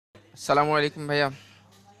সালামু আলাইকুম ভাইয়া।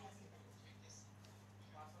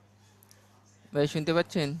 ভাই শুনতে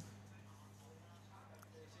পাচ্ছেন?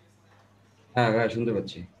 হ্যাঁ ভাই শুনতে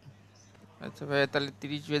পাচ্ছি। আচ্ছা ভাইয়া, তাহলে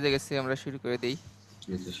 30 বেজে গেছে, আমরা শুরু করে দেই।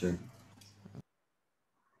 আচ্ছা sure.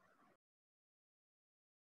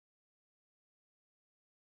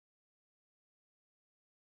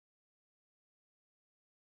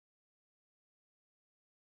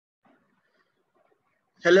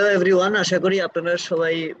 হ্যালো এভরিওয়ান, আশা করি আপনারা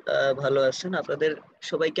সবাই ভালো আছেন। আপনাদের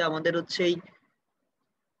সবাইকে আমাদের এই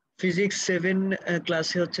ফিজিক্স 7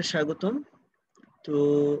 ক্লাসে স্বাগতম। তো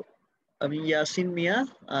আমি ইয়াসিন মিয়া,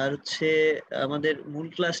 আর আমাদের মূল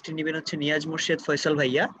ক্লাসটি নেবেন নিয়াজ মোর্শেদ ফয়সাল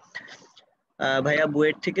ভাইয়া। ভাইয়া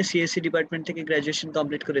বুয়েট থেকে সিএসসি ডিপার্টমেন্ট থেকে গ্রাজুয়েশন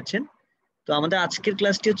কমপ্লিট করেছেন। তো আমাদের আজকের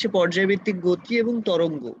ক্লাসটি পর্যায়ভিত্তিক গতি এবং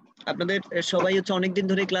তরঙ্গ। আপনাদের সবাই অনেকদিন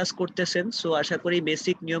ধরে ক্লাস করতেছেন, সো আশা করি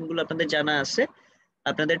বেসিক নিয়মগুলো আপনাদের জানা আছে।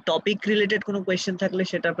 আপনাদের টপিক রিলেটেড কোনো কোয়েশ্চেন থাকলে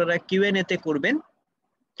সেটা আপনারা কিউএনএ তে করবেন,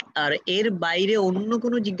 আর এর বাইরে অন্য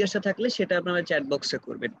কোনো জিজ্ঞাসা থাকলে সেটা আপনারা চ্যাট বক্সে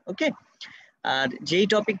করবেন। ওকে, আর যেই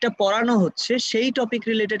টপিকটা পড়ানো হচ্ছে সেই টপিক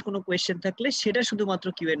রিলেটেড কোনো কোয়েশ্চেন থাকলে সেটা শুধুমাত্র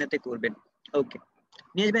কিউএনএ তে করবেন। ওকে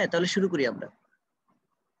নিয়াজ ভাই, তাহলে শুরু করি আমরা।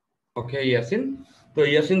 ওকে ইয়াসিন, তো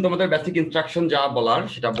ইয়াসিন তোমাদের বেসিক ইনস্ট্রাকশন যা বলার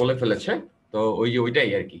সেটা বলে ফেলেছে। তো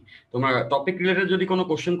ওইটাই আর কি, তোমরা টপিক রিলেটেড যদি কোনো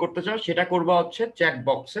কোশ্চেন করতে চাও সেটা করবা চ্যাট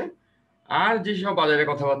বক্সে। আর যেসব বাজারের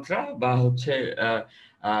কথাবার্তা বা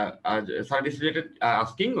সার্ভিস রিলেটেড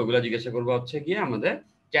আস্কিং, ওগুলো জিজ্ঞাসা করবো গিয়ে আমাদের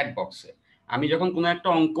চ্যাট বক্সে। আমি যখন কোনো একটা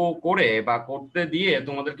অঙ্ক করে বা করতে দিয়ে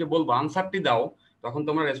তোমাদেরকে বলবো আনসারটি দাও, তখন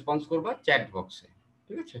তোমরা রেসপন্স করবা চ্যাট বক্সে।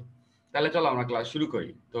 ঠিক আছে, তাহলে চলো আমরা ক্লাস শুরু করি।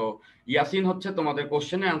 তো ইয়াসিন তোমাদের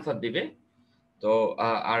কোশ্চেনে আনসার দিবে। তো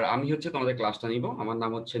আর আমি তোমাদের ক্লাসটা নিব। আমার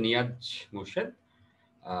নাম নিয়াজ মোর্শেদ।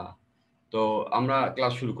 তো আমরা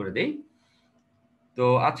ক্লাস শুরু করে দেই। তো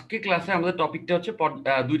আজকে ক্লাসে আমাদের টপিকটা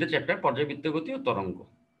দুইটা চ্যাপ্টার, পর্যায়বৃত্তীয় গতি ও তরঙ্গ।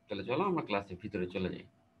 তাহলে চলো আমরা ক্লাসের ভিতরে চলে যাই।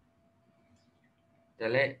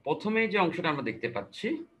 তাহলে প্রথমেই যে অংশটা আমরা দেখতে পাচ্ছি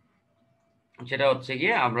সেটা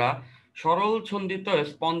গিয়ে আমরা সরল ছন্দিত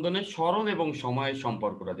স্পন্দনের সরণ এবং সময়ের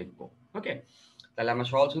সম্পর্কটা দেখব। ওকে, তাহলে আমরা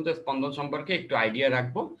সরল ছন্দিত স্পন্দন সম্পর্কে একটু আইডিয়া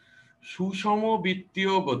রাখবো। সুষম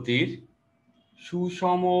বৃত্তীয়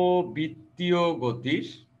গতির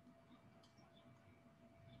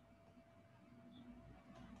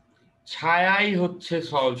ছায়াই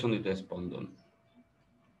সরল ছন্দিত স্পন্দন।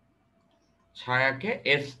 ছায়াকে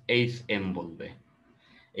SHM বলবে।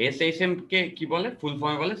 SHM কে কি বলে? ফুল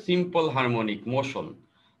ফর্মে বলে simple harmonic motion.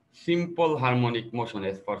 Simple harmonic motion,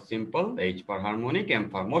 S for simple, H for harmonic, M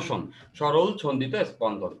for motion. সরল ছন্দিত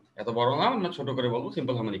স্পন্দন। এত বড় নাম, আমরা ছোট করে বলবো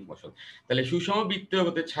সিম্পল হারমোনিক মোশন। তাহলে সুষম বৃত্তীয়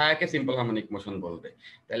গতির ছায়াকে সিম্পল হারমোনিক মোশন বলবে।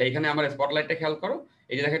 তাহলে এখানে আমার স্পটলাইটটা খেয়াল করো।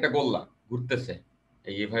 এই যে দেখো একটা গোল্লা ঘুরতেছে,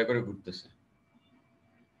 এইভাবে করে ঘুরতেছে।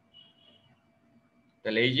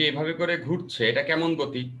 তাহলে এই যে এভাবে করে ঘুরছে, এটা কেমন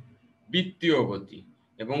গতি? বৃত্তীয় গতি।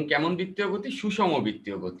 এবং কেমন বৃত্তীয় গতি? সুষম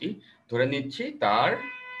বৃত্তীয় গতি। ধরে নিচ্ছি তার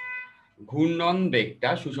ঘূর্ণন বেগটা,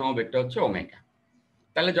 সুষম বেগটা ওমেগা।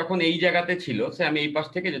 তাহলে যখন এই জায়গাতে ছিল, সে আমি এই পাশ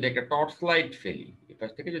থেকে যদি একটা টর্চ লাইট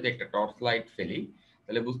ফেলি,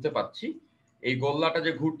 তাহলে বুঝতে পাচ্ছি এই গোল্লাটা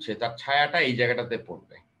যে ঘুরছে তার ছায়াটা এই জায়গাটাতে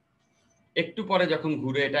পড়বে। একটু পরে যখন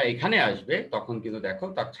ঘুরে এটা এখানে আসবে, তখন কিন্তু দেখো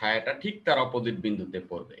তার ছায়াটা ঠিক তার অপোজিট বিন্দুতে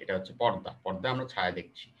পড়বে। এটা পর্দা আমরা ছায়া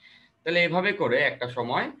দেখছি। তাহলে এভাবে করে একটা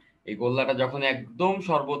সময় এই গোল্লাটা যখন একদম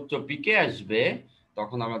সর্বোচ্চ পিকে আসবে,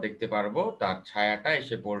 তখন আমরা দেখতে পারবো তার ছায়াটা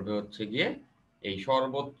এসে পড়বে গিয়ে এই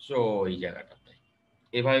সর্বোচ্চ এই জায়গাটাতে।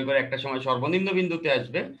 এভাবে করে একটা সময় সর্বনিম্ন বিন্দুতে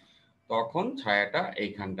আসবে, তখন ছায়াটা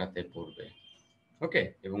এইখানটাতে পড়বে। ওকে,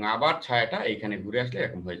 এবং আবার ছায়াটা এইখানে ঘুরে আসলে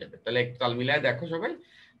এরকম হয়ে যাবে। তাহলে একটু তাল মিলায় দেখো সবাই,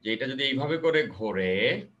 যে এটা যদি এইভাবে করে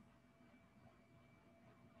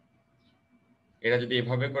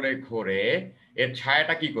ঘোরে, এর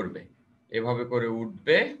ছায়াটা কি করবে? এভাবে করে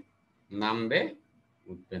উঠবে নামবে,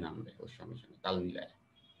 উঠবে নামবে, ওর সঙ্গে সঙ্গে তাল মিলায়।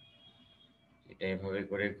 এটা এভাবে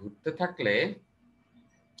করে ঘুরতে থাকলে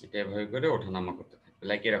এটা এভাবে করে ওঠানামা করতে থাকবে।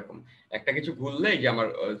 লাইক এরকম একটা কিছু ঘুরলে, এই যে আমার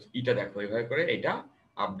ইটা দেখো, এভাবে করে এটা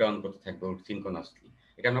আপ ডাউন করতে থাকবে সিনক্রোনাসলি।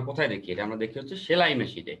 এটা আমরা কোথায় দেখি? এটা আমরা দেখি সেলাই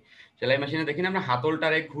মেশিনে। সেলাই মেশিনে দেখি না আমরা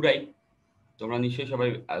হাতলটারে ঘুরাই? তোমরা নিশ্চয়ই সবাই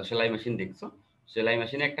সেলাই মেশিন দেখছো। সেলাই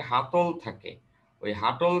মেশিনে একটা হাতল থাকে, ওই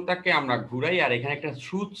হাতলটাকে আমরা ঘুরাই, আর এখানে একটা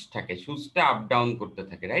সুচ থাকে, সুচটা আপ ডাউন করতে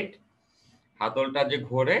থাকে, রাইট? হাতলটা যে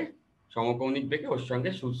ঘোরে সমকৌণিক বেগে, ওর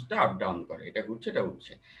সঙ্গে সুচটা আপ ডাউন করে, এটা ঘুরছে এটা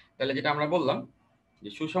উঠছে। তাহলে যেটা আমরা বললাম যে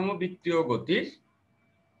সুষম বৃত্তীয় গতির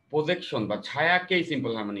প্রজেকশন বা ছায়াকেই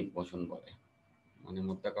সিম্পল হারমোনিক মোশন বলে। মানে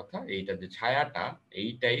মোদ্দা কথা, এইটা যে ছায়াটা,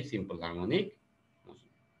 এইটাই সিম্পল হারমোনিক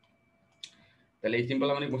মোশন। তাহলে এই সিম্পল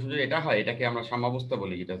হারমোনিক মোশন যদি এটা হয়, এটাকে আমরা সাম্যাবস্থা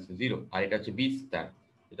বলি, যেটা জিরো। আর এটা বিস্তার,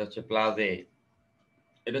 এটা প্লাস এ,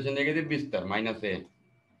 এটা নেগেটিভ বিস্তার, মাইনাস এ।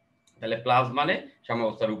 তাহলে প্লাস মানে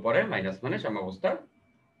সাম্যাবস্থার উপরে, মাইনাস মানে সাম্যাবস্থার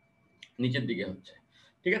নিচের দিকে হচ্ছে।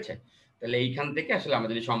 ঠিক আছে, তাহলে এইখান থেকে আসলে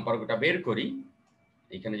আমরা যদি সম্পর্কটা বের করি,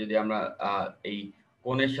 এখানে যদি আমরা এই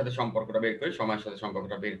কোণের সাথে সম্পর্কটা বের করি, সময়ের সাথে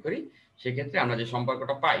সম্পর্কটা বের করি, সেক্ষেত্রে আমরা যে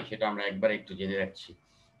সম্পর্কটা পাই সেটা আমরা একবার একটু জেনে রাখছি।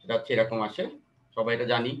 সেটা হচ্ছে এরকম আসে, সবাই এটা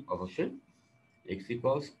জানি অবশ্যই, x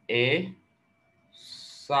equals a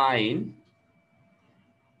sin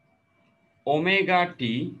omega t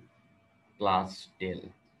plus del।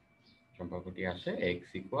 সম্পর্কটি আসে x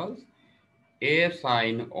equals a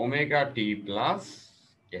sin omega t plus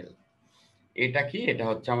del। এটা কি? এটা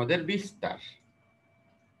হচ্ছে আমাদের বিস্তার,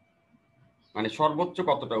 মানে সর্বোচ্চ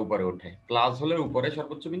কতটা উপরে ওঠে। প্লাস হলে উপরে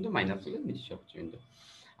সর্বোচ্চ বিন্দু, মাইনাস হলে নিচে সর্বোচ্চ বিন্দু।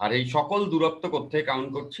 আর এই সকল দূরত্ব কোথায় কাউন্ট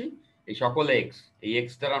করছি? এই সকল এক্স, এই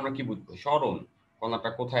এক্স দ্বারা আমরা কি বুঝবো? সরণ, কণাটা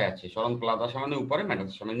কোথায় আছে। সরণ প্লাস আসা মানে উপরে, মাইনাস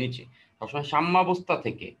আসা মানে নিচে। সবসময় সাম্যাবস্থা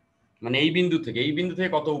থেকে, মানে এই বিন্দু থেকে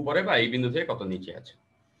কত উপরে বা এই বিন্দু থেকে কত নিচে আছে।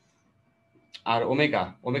 আর ওমেগা,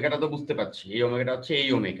 ওমেগাটা তো বুঝতে পারছি, এই ওমেগাটা হচ্ছে এই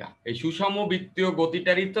ওমেগা। এই সুষম বৃত্তীয়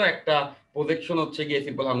গতিটারই তো একটা প্রজেকশন হচ্ছে গিয়ে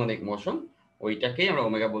সিম্পল হারমোনিক মোশন, ওইটাকেই আমরা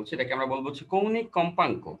ওমেগা বলছি। এটাকে আমরা বলবো হচ্ছে কৌণিক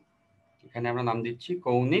কম্পাঙ্ক। এখানে আমরা নাম দিচ্ছি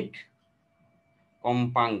কৌণিক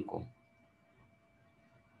কম্পাঙ্ক।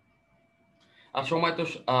 আর সময় তো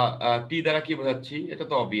টি দ্বারা কি বোঝাচ্ছি? এটা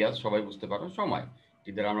তো অবভিয়াস, সবাই বুঝতে পারো। সময়, টি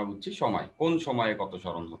দ্বারা আমরা বুঝছি সময়, কোন সময়ে কত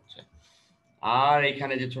সরণ হচ্ছে। আর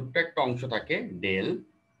এখানে যে ছোট্ট একটা অংশ থাকে ডেল,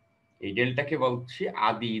 এই ডেলটাকে বলছি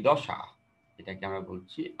আদি দশা। এটাকে আমরা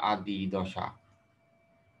বলছি আদি দশা।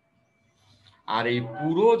 আর এই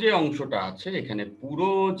পুরো যে অংশটা আছে এখানে, পুরো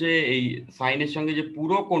যে এই সাইনের সঙ্গে যে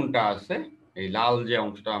পুরো কোণটা আছে, এই লাল যে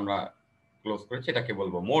অংশটা আমরা ক্লোজ করেছি, এটাকে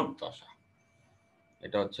বলবো মোট দশা।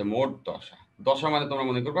 এটা হচ্ছে মোট দশা। দশা মানে তোমরা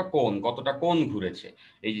মনে করবা কোণ, কতটা কোণ ঘুরেছে।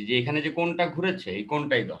 এই যে এখানে যে কোণটা ঘুরেছে, এই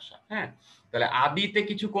কোণটাই দশা। হ্যাঁ, তাহলে আদিতে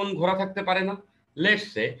কিছু কোণ ঘোরা থাকতে পারে না। লেটস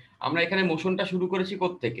সে আমরা এখানে মোশনটা শুরু করেছি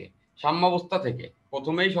কোত্থেকে? সাম্যাবস্থা থেকে।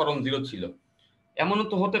 প্রথমেই সরণ 0 ছিল। এমনও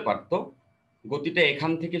তো হতে পারতো গতিটা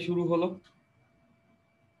এখান থেকে শুরু হলো,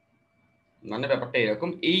 মানে ব্যাপারটা এরকম,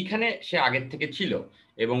 এইখানে সে আগের থেকে ছিল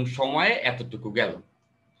এবং সময়ে এতটুকু গেল।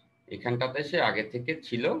 এখানটাতে সে আগে থেকে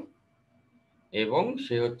ছিল এবং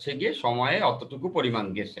সে হচ্ছে গিয়ে সময়ে অতটুকু পরিমাণ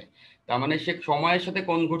গেছে। তার মানে সে সময়ের সাথে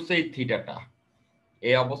কোণ ঘুরছে এই থিটাটা,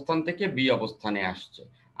 এই অবস্থান থেকে বি অবস্থানে আসছে।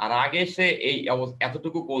 আর আগে সে এই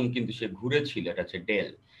এতটুকু কোণ কিন্তু সে ঘুরেছিল, এটা হচ্ছে ডেল।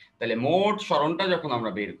 তাহলে মোট সরণটা যখন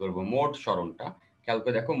আমরা বের করব, মোট সরণটা খেয়াল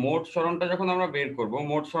করে দেখো, মোট সরণটা যখন আমরা বের করব,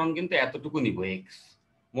 মোট সরণ কিন্তু এতটুকু নিব, এক্স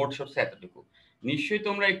মোট সরছে এতটুকু। নিশ্চয়ই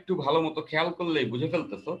তোমরা একটু ভালো মতো খেয়াল করলেই বুঝে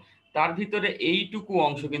ফেলতেছো, তার ভিতরে এইটুকু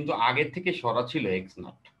অংশ কিন্তু আগের থেকে সরা ছিল এক্স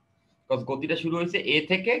নট। গতিটা শুরু হয়েছে এ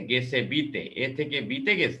থেকে, গেছে বিতে, এ থেকে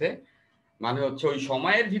বিতে গেছে, মানে হচ্ছে ওই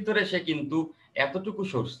সময়ের ভিতরে সে কিন্তু এতটুকু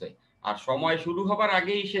সরছে। আর সময় শুরু হবার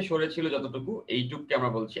আগেই সে সরেছিল যতটুকু, এইটুকুকে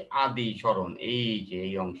আমরা বলছি আদি সরণ, এই যে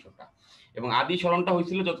এই অংশটা। এবং আদি সরণটা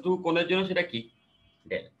হয়েছিল যতটুকু কোণের জন্য, সেটা কি?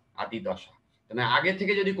 ডেল, আদি দশা। মানে আগে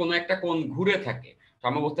থেকে যদি কোনো একটা কোণ ঘুরে থাকে,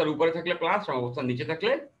 সাম্যাবস্থার উপরে থাকলে প্লাস, সাম্যাবস্থার নিচে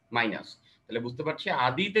থাকলে মাইনাস, তাহলে বুঝতে পারছি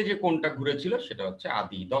আদিতে যে কোণটা ঘুরেছিল সেটা হচ্ছে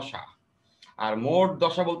আদি দশা। আর মোট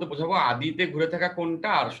দশা বলতে বোঝাবো আদিতে ঘুরে থাকা কোণটা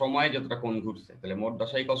আর সময়ে যতটা কোণ ঘুরছে। তাহলে মোট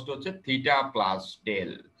দশা ইকুয়ালস টু হচ্ছে থিটা প্লাস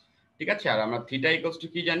ডেল। ঠিক আছে, আর আমরা থিটা ইকুয়ালস টু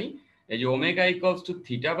কি জানি? এই যে omega equals to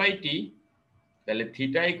theta by T. তাহলে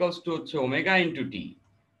থিটা ইকুয়ালস টু হচ্ছে ওমেগা ইন্টু টি।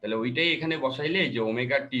 তাহলে ওইটাই এখানে বসাইলে এই যে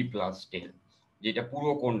ওমেগা টি প্লাস ডেল, যেটা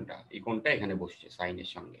পুরো কোণটা, এই কোণটা এখানে বসছে সাইনের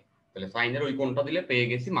সঙ্গে। তাহলে সাইনের ওই কোণটা দিলে পেয়ে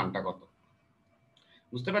গেছি মানটা কত।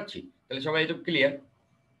 বুঝতে পারছি? তাহলে সবাই এটা ক্লিয়ার?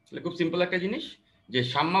 তাহলে খুব সিম্পল একটা জিনিস, যে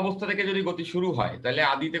সাম্যাবস্থা থেকে যদি গতি শুরু হয় তাহলে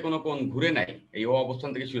আদিতে কোনো কোণ ঘুরে নাই, এই ও অবস্থান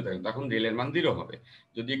থেকে শুরু থাকে, তখন রেলের মান 0 হবে।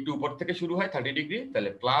 যদি একটু উপর থেকে শুরু হয় 30 ডিগ্রি,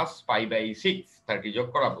 তাহলে প্লাস পাই বাই 6, 30 যোগ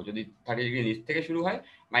করাবো। যদি 30 ডিগ্রি নিচ থেকে শুরু হয়,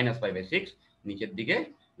 মাইনাস পাই বাই 6, নিচের দিকে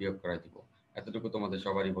বিয়োগ করে দিব। এতটুকু তোমাদের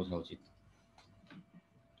সবারই বোঝা উচিত।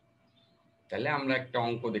 তাহলে আমরা একটা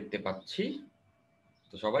অঙ্ক দেখতে পাচ্ছি,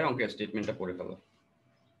 তো সবাই অঙ্কের স্টেটমেন্টটা পড়ে ফেলো।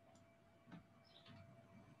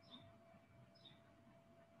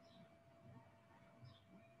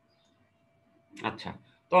 আচ্ছা,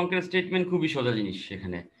 তো অঙ্কের স্টেটমেন্ট খুবই সোজা জিনিস।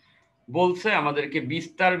 সেখানে বলছে আমাদেরকে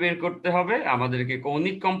বিস্তার বের করতে হবে, আমাদেরকে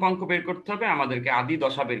কৌণিক কম্পাঙ্ক বের করতে হবে, আমাদেরকে আদি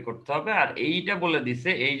দশা বের করতে হবে। আর এইটা বলে দিছে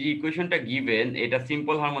এই যে ইকুয়েশনটা গিভেন, এটা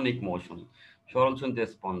সিম্পল হারমোনিক মোশন, সরল শুনতে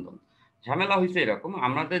স্পন্দন। ঝামেলা হয়েছে এরকম,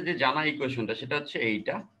 আমাদের যে জানা ইকুয়েশনটা সেটা হচ্ছে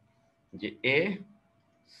এইটা, যে এ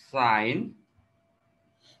sine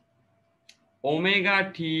omega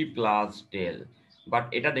t plus del. But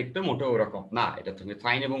এটা দেখতে মোটেও ওরকম না, এটা থেকে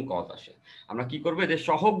সাইন এবং কজ আসে। আমরা কি করবো, এদের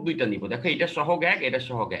সহগ দুইটা নিব। দেখো এটা সহগ 1, এটা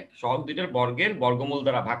সহগ 1, সহগ দুইটার বর্গের বর্গমূল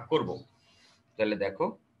দ্বারা ভাগ করব। তাহলে দেখো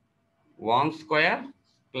 1 square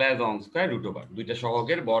plus 1 square root over, দুইটা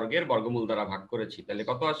সহগের বর্গের বর্গমূল দ্বারা ভাগ করেছি, তাহলে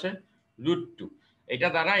কত আসে? √2। এটা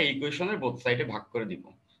দ্বারা এই ইকুয়েশনের বোথ সাইডে ভাগ করে দিব,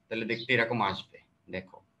 তাহলে দেখতে এরকম আসবে।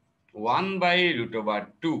 দেখো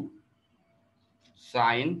 1/√2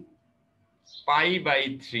 sin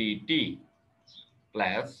π/3t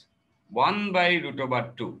প্লাস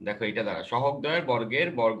 1/√2, দেখো এটা দ্বারা সহগদ্বয়ের বর্গের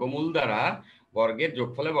বর্গমূল দ্বারা বর্গের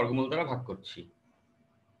যোগফলের বর্গমূল দ্বারা ভাগ করছি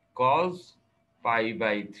cos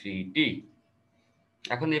π/3t।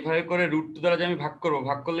 এখন এভাবে করে √2 দ্বারা যে আমি ভাগ করবো,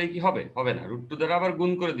 ভাগ করলেই কি হবে? হবে না, √2 দ্বারা আবার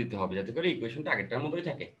গুণ করে দিতে হবে যাতে করে ইকুয়েশনটা আগেরটার মতোই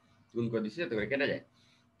থাকে। গুণ করে দিচ্ছি যাতে করে কেটে যায়।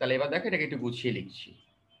 তাহলে এবার দেখো এটাকে একটু গুছিয়ে লিখছি।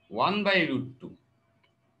 1/√2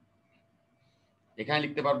 এখানে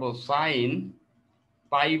লিখতে পারবো sin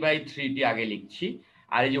π/3t আগে লিখছি,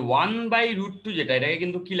 আর এই যে 1/√2 যেটা, এটাকে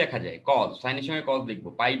কিন্তু কি লেখা যায়? cos, সাইনের সঙ্গে cos লিখবো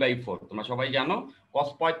π/4। তোমরা সবাই জানো cos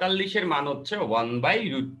 45 এর মান হচ্ছে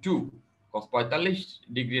 1/√2, cos 45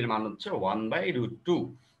 ডিগ্রির মান হচ্ছে 1/√2।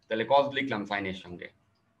 তাহলে cos লিখলাম সাইনের সঙ্গে।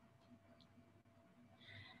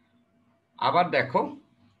 আবার দেখো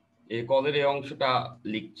এই cos এর এই অংশটা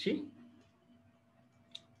লিখছি,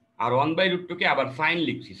 আর 1/√2 কে আবার সাইন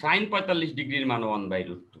লিখছি, সাইন 45 ডিগ্রির মান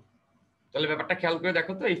 1/√2। তাহলে ব্যাপারটা খেয়াল করে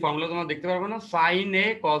দেখো তো, এই ফর্মুলা তোমরা দেখতে পারবে না? সাইন এ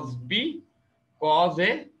কস বি, কজ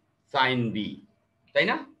এ সাইন বি, তাই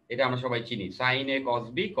না? এটা আমরা সবাই চিনি, সাইন এ কস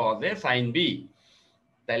বি, কজ এ সাইন বি।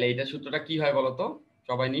 তাহলে এটা সূত্রটা কি হয় বলো তো?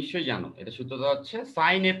 সবাই নিশ্চয়ই জানো, এটা সূত্রটা হচ্ছে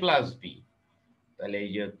সাইন এ প্লাস বি। তাহলে এই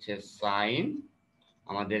যে হচ্ছে সাইন,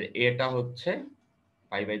 আমাদের এটা হচ্ছে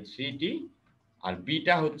π/3t আর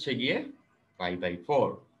বিটা হচ্ছে গিয়ে π/4।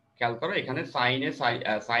 খেয়াল করো এখানে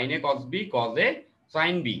সাইন এ কস বি, কজ এ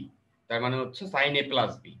সাইন বি, তার মানে হচ্ছে সাইন এ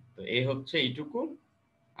প্লাস বি। তো এ হচ্ছে এইটুকু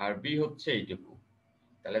আর বি হচ্ছে এইটুকু।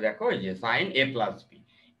 তাহলে দেখো এই যে সাইন এ প্লাস বি।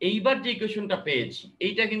 এইবার যে ইকুয়েশনটা পেয়েছি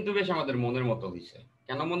এইটা কিন্তু বেশ আমাদের মনের মতো হয়েছে।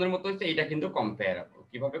 কেন মনের মতো হয়েছে? এটা কিন্তু কম্পেয়ারেবল।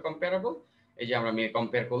 কিভাবে কম্পেয়ারেবল? এই যে আমরা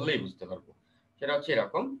কম্পেয়ার করলেই বুঝতে পারবো। সেটা হচ্ছে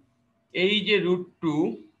এরকম, এই যে √2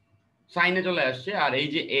 সাইনে চলে আসছে, আর এই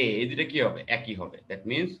যে এ, এই দুটো কি হবে? একই হবে। দ্যাট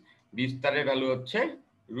মিনস বিস্তারের ভ্যালু হচ্ছে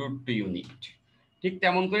 √2 ইউনিট। ঠিক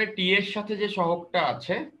তেমন করে টি এর সাথে যে সহগটা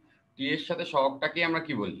আছে, টি এর সাথে সহগটাকে আমরা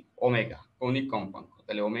কি বলি? ওমেগা, কৌণিক কম্পাঙ্ক।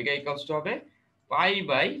 তাহলে ওমেগা ইকুয়ালস টু হবে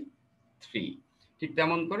π/3। ঠিক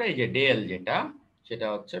তেমন করে এই যে ডেল যেটা, সেটা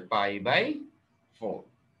হচ্ছে π/4।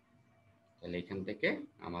 তাহলে এখান থেকে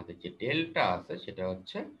আমাদের যে ডেলটা আছে সেটা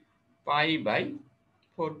হচ্ছে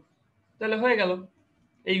π/4। তাহলে হয়ে গেল,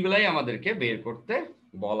 এইগুলাই আমাদেরকে বের করতে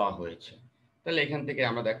বলা হয়েছে। তাহলে এখান থেকে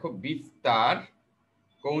আমরা দেখো বিস্তার,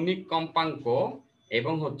 কৌণিক কম্পাঙ্ক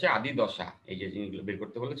এবং হচ্ছে আদি দশা, এই যে জিনিসগুলো বের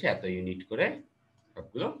করতে বলেছে, এত ইউনিট করে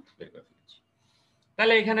সবগুলো বের করে ফেলেছি।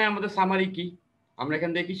 তাহলে এখানে আমাদের সামারি কি? আমরা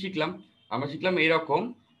এখান থেকে কি শিখলাম? আমরা শিখলাম এরকম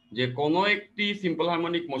যে কোনো একটি সিম্পল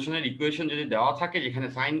হারমোনিক মোশনের ইকুয়েশন যদি দেওয়া থাকে, যেখানে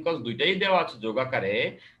সাইন কস দুইটাই দেওয়া আছে যোগাকারে,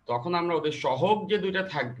 তখন আমরা ওদের সহগ যে দুইটা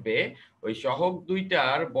থাকবে, ওই সহগ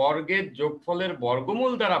দুইটার বর্গের যোগফলের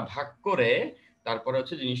বর্গমূল দ্বারা ভাগ করে তারপরে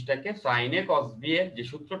হচ্ছে জিনিসটাকে সাইন এ কস বি এর যে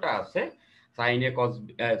সূত্রটা আছে, সাইন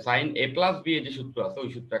এ প্লাস বি এর যে সূত্র আছে, ওই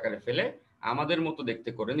সূত্র আকারে ফেলে আমাদের মতো দেখতে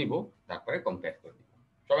করে নিব, তারপরে কম্পেয়ার করে নিব।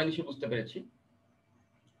 সবাই নিশ্চয়ই বুঝতে পেরেছি?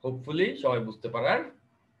 হোপফুলি সবাই বুঝতে পারার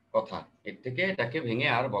কথা। এর থেকে এটাকে ভেঙে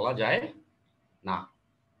আর বলা যায় না।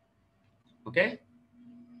 ওকে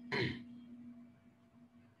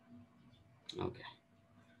ওকে,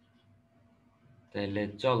 তাহলে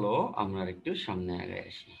চলো আমরা একটু সামনে আগে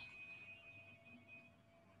আসি।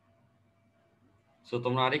 সো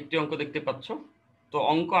তোমরা আরেকটি অঙ্ক দেখতে পাচ্ছ। তো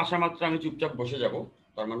অঙ্ক আসা মাত্র আমি চুপচাপ বসে যাব,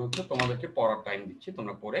 তার মানে হচ্ছে তোমাদেরকে পড়ার টাইম দিচ্ছি,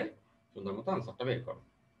 তোমরা পড়ে সুন্দর মতো আনসারটা বের করো।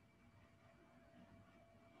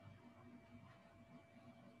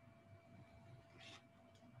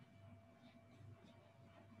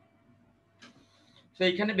 তো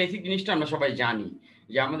এইখানে বেসিক জিনিসটা আমরা সবাই জানি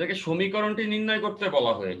যে আমাদেরকে সমীকরণটি নির্ণয় করতে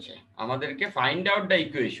বলা হয়েছে, আমাদেরকে ফাইন্ড আউট দ্য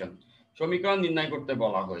ইকুয়েশন, সমীকরণ নির্ণয় করতে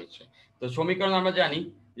বলা হয়েছে। তো সমীকরণ আমরা জানি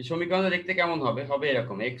যে সমীকরণটা দেখতে কেমন হবে? হবে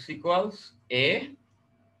এরকম, x equals a,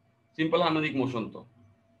 simple harmonic motion, তো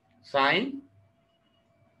sine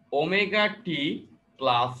omega t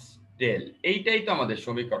plus del, এইটাই তো আমাদের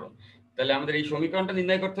সমীকরণ। তাহলে আমাদের এই সমীকরণটা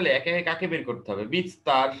নির্ণয় করতে হলে একে একে কাকে বের করতে হবে?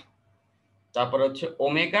 বিস্তার, তারপর হচ্ছে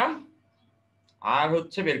ওমেগা, আর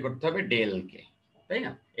হচ্ছে বের করতে হবে ডেল কে, তাই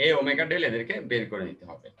না? এই ওমেগা ডেল এদেরকে বের করে নিতে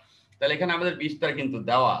হবে। তাহলে এখানে আমাদের বিস্তার কিন্তু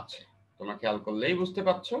দেওয়া আছে, তোমরা খেয়াল করলেই বুঝতে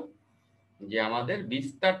পারছো যে আমাদের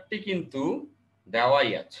বিস্তারটি কিন্তু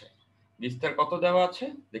দেওয়াই আছে। বিস্তার কত দেওয়া আছে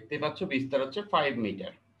দেখতেই পাচ্ছ, বিস্তার হচ্ছে 5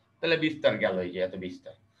 মিটার। তাহলে বিস্তার গেল, এই যে এত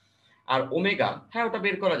বিস্তার। আর ওমেগা, হ্যাঁ ওটা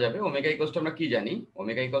বের করা যাবে। ওমেগা ইকুয়ালস টু আমরা কি জানি?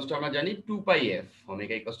 ওমেগা ইকুয়ালস টু আমরা জানি 2πf।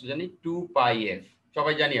 ওমেগা ইকুয়ালস টু জানি 2πf,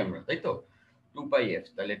 সবাই জানি আমরা, তাই তো? 2πf।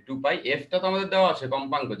 তাহলে 2πf টা তো আমাদের দেওয়া আছে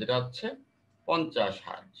কম্পাঙ্ক, যেটা হচ্ছে 50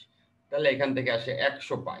 হার্টজ। তাহলে এখান থেকে আসে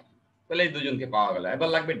 100 পাই। তাহলে এই দুজনকে পাওয়া গেল। এবার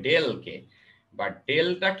লাগবে ডেল কে। বাট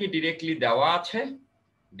ডেলটা কি ডিরেক্টলি দেওয়া আছে?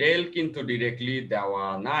 ডেল কিন্তু ডিরেক্টলি দেওয়া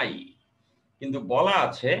নাই, কিন্তু বলা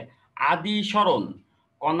আছে আদি সরণ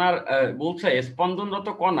কণার বলছে স্পন্দনরত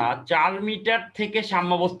কণা 4 মিটার থেকে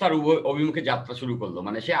সাম্যাবস্থার অভিমুখে যাত্রা শুরু করলো,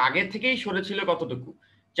 মানে সে আগে থেকেই সরেছিল কতটুকু?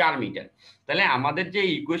 4 মিটার। তাহলে আমাদের যে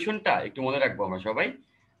ইকুয়েশনটা একটু মনে রাখবো আমরা সবাই,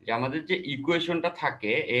 যে আমাদের যে ইকুয়েশনটা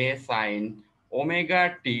থাকে এ sine omega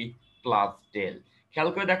t plus del, খেয়াল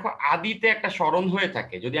করে দেখো আদিতে একটা সরণ হয়ে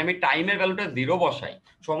থাকে, যদি আমি টাইমের ভ্যালুটা 0 বসাই,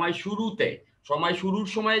 সময় শুরুর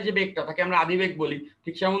সময় যে বেগটা তাকে আমরা আদি বেগ বলি,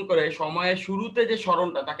 ঠিক সেমন করে সময়ের শুরুতে যে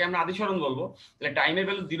সরণটা তাকে আমরা আদি সরণ বলবো। তাহলে টাইমের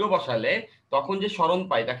ভ্যালু 0 বসালে তখন যে সরণ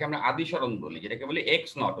পাই তাকে আমরা আদি সরণ বলি, যেটাকে বলি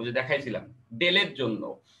এক্স নট। ওই যে দেখাইছিলাম ডেলের জন্য,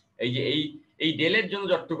 এই যে এই ডেলের জন্য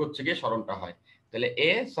যতটুকু হচ্ছে গিয়ে সরণটা হয়। তাহলে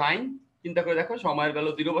এ সাইন, চিন্তা করে দেখো সময়ের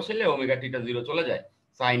ভ্যালু 0 বসাইলে ওমেগা টিটা 0 চলে যায়,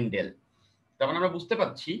 সাইন ডেল। তার মানে আমরা বুঝতে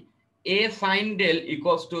পারছি এ সাইন ডেল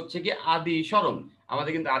ইকুয়ালস টু হচ্ছে কি আদি সরণ।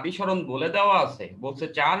 আমাদের কিন্তু আদি সরণ বলে দেওয়া আছে, বলছে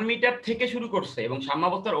 4 মিটার থেকে শুরু করছে এবং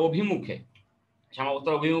সাম্যাবস্থার অভিমুখে,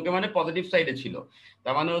 সাম্যাবস্থার অভিমুখে মানে পজিটিভ সাইডে ছিল,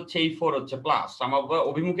 তার মানে হচ্ছে এই 4 হচ্ছে প্লাস, সাম্যাবস্থার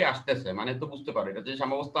অভিমুখে আসতেছে, মানে তো বুঝতে পারো এটা যে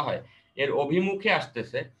সাম্যাবস্থা হয় এর অভিমুখে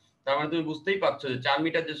আসতেছে, তার মানে তুমি বুঝতেই পারছো যে 4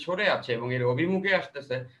 মিটার যে সরে আছে এবং এর অভিমুখে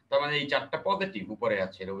আসতেছে, তার মানে এই 4টা পজিটিভ উপরে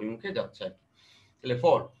আছে, এর অভিমুখে যাচ্ছে আর কি। তাহলে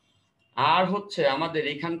 4 আর হচ্ছে আমাদের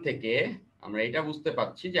এখান থেকে আমরা এটা বুঝতে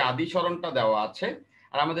পারছি যে আদি সরণটা দেওয়া আছে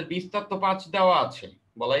আর আমাদের বিস্তার তো 5 দেওয়া আছে,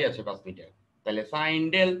 বলাই আছে 5 মিটার। তাহলে সাইন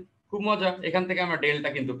ডেল, খুব মজা, এখান থেকে আমরা ডেলটা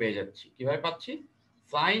কিন্তু পেয়ে যাচ্ছি। কিভাবে পাচ্ছি?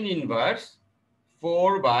 সাইন ইনভার্স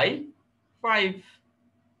 4/5,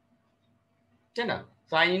 তাই না?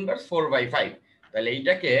 Sign inverse 4/5। তাহলে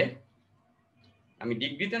এইটাকে আমি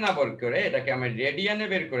ডিগ্রিতে না বের করে এটাকে আমি রেডিয়ানে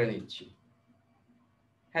বের করে নিচ্ছি।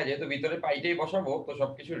 হ্যাঁ, যেহেতু ভিতরে পাইটাই বসাবো তো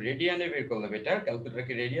সবকিছু রেডিয়ানে বের করলে বেটার।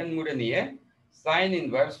 ক্যালকুলেটরকে রেডিয়ান মোডে নিয়ে সাইন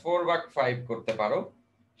ইনভার্স 4/5 করতে পারো,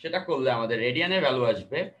 সেটা করলে আমাদের রেডিয়ানে ভ্যালু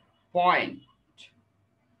আসবে পয়েন্ট,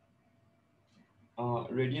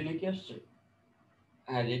 রেডিয়ানে কি আসছে?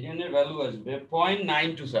 হ্যাঁ, রেডিয়ানের ভ্যালু আসবে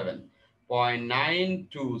 0.927,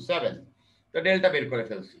 0.927। তো ডেলটা বের করে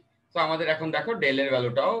ফেলছি। তো আমাদের এখন দেখো ডেলের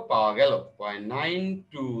ভ্যালুটাও পাওয়া গেল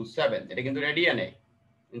 0.927, এটা কিন্তু রেডিয়ানে,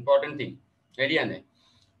 ইম্পর্টেন্ট থিং, রেডিয়ানে।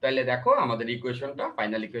 তাহলে দেখো আমাদের ইকুয়েশনটা,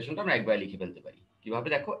 ফাইনাল ইকুয়েশনটা আমরা একবার লিখে ফেলতে পারি। কিভাবে?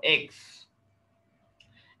 দেখো এক্স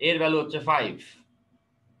এর ভ্যালু হচ্ছে 5,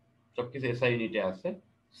 সবকিছু এসআই ইউনিটে আছে,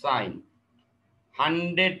 সাইন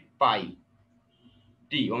 100 পাই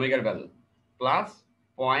টি ওমেগার ভ্যালু প্লাস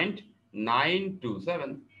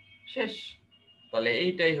 0.927, শেষ। তাহলে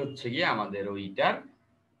এইটাই হচ্ছে গিয়ে আমাদের ওইটার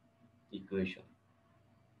ইকুয়েশন,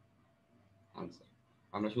 আনসার।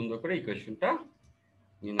 আমরা সুন্দর করে ইকুয়েশনটা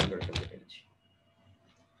নির্ণয় করে ফেলতে পেরেছি।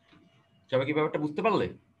 সবাই কি ব্যাপারটা বুঝতে পারলে?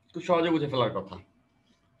 খুব সহজে বুঝে ফেলার কথা,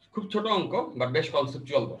 খুব ছোট অঙ্ক বাট বেশ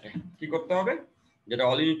কনসেপচুয়াল বটে। কি করতে হবে, যেটা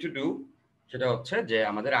all you need to do, সেটা হচ্ছে যে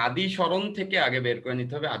আমাদের আদি সরণ থেকে আগে বের করে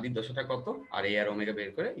নিতে হবে আদি দশাটা কত, আর এ আর ওমেগা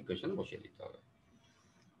বের করে ইকুয়েশন বসিয়ে দিতে হবে।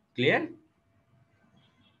 ক্লিয়ার?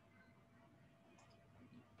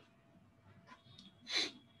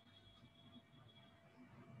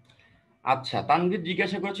 আচ্ছা, তানভীর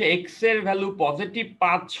জিজ্ঞাসা করছে এক্স এর ভ্যালু পজিটিভ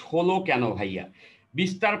 5 হলো কেন ভাইয়া?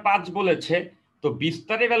 বিস্তার 5 বলেছে, তো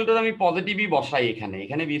বিস্তারের ভ্যালুটা আমি পজিটিভই বসাই,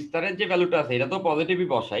 এখানে বিস্তারের যে ভ্যালুটা আছে এটা তো পজিটিভই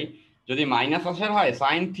বসাই। যদি মাইনাস আসার হয়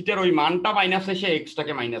সাইন থিটার ওই মানটা মাইনাস এসে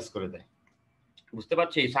এক্সটাকে মাইনাস করে দেয়, বুঝতে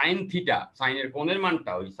পারছি? সাইন থিটা, সাইনের কোণের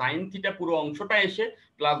মানটা ওই সাইন থিটা পুরো অংশটা এসে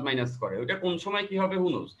প্লাস মাইনাস করে, ওইটা কোন সময় কি হবে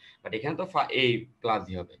হুনোস, বাট এখানে তো এই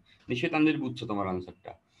প্লাসই হবে। নিশ্চয়ই তানভীর বুঝছো তোমার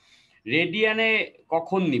আনসারটা। রেডিয়ানে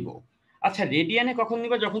কখন নিব? আচ্ছা, রেডিয়ানে কখন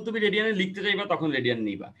নিবা? যখন তুমি রেডিয়ানে লিখতে চাইবা তখন রেডিয়ান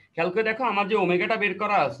নিবা। খেয়াল করে দেখো আমার যে ওমেগাটা বের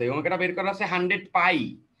করা আছে, ওমেগাটা বের করা আছে 100 পাই।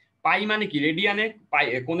 পাই মানে কি? রেডিয়ানে পাই,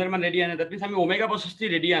 কোণের মান রেডিয়ানে, দ্যাট মিন্স আমি ওমেগা বসাচ্ছি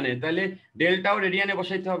রেডিয়ানে, তাহলে ডেলটাও রেডিয়ানে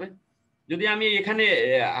বসাইতে হবে। যদি আমি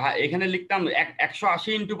এখানে লিখতাম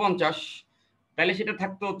 180 × 50, তাহলে সেটা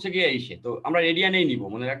থাকতো হচ্ছে গিয়ে এইসে, তো আমরা রেডিয়ানেই নিব,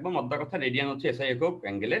 মনে রাখবো মধ্যা কথা, রেডিয়ান হচ্ছে এসআই একক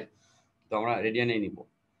অ্যাঙ্গেলের, তো আমরা রেডিয়ানেই নিব।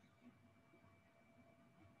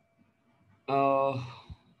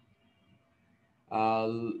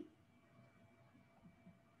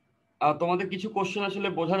 তোমাদের কিছু কোশ্চেন আসলে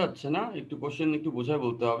বোঝা যাচ্ছে না, একটু কোশ্চেন একটু বোঝায়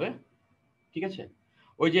বলতে হবে, ঠিক আছে?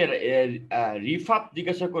 ওই যে রিফাত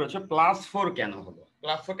জিজ্ঞাসা করেছে +4 কেন হলো?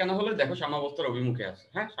 +4 কেন হলো? দেখো সাম্যাবস্থার অভিমুখে আছে,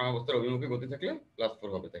 হ্যাঁ, সাম্যাবস্থার অভিমুখে গতি থাকলে +4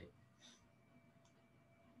 হবে, তাই।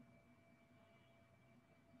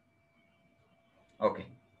 ওকে,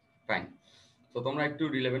 ফাইন। তো তোমরা একটু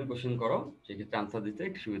রিলেভেন্ট কোশ্চেন করো, সেক্ষেত্রে আনসার দিতে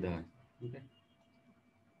একটু সুবিধা হয়। ওকে,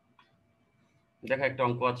 দেখো একটা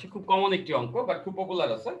অঙ্ক আছে, খুব কমন একটি অঙ্ক বাট খুব পপুলার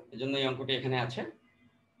আছে, এজন্য এই অঙ্কটি এখানে আছে।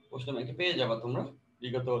 প্রশ্ন ব্যাংকে পেয়ে যাবা তোমরা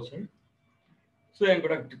বিগত বছর, সো এই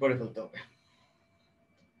অঙ্কটা একটু করে ফেলতে হবে।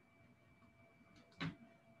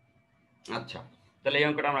 আচ্ছা, তাহলে এই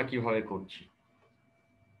অঙ্কটা আমরা কিভাবে করছি?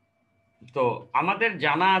 তো আমাদের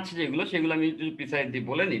জানা আছে যেগুলো, সেগুলো আমি একটু প্রিসাইজলি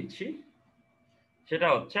বলে নিচ্ছি। সেটা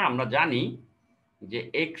হচ্ছে আমরা জানি যে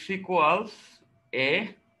x equals a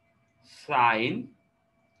sine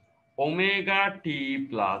omega t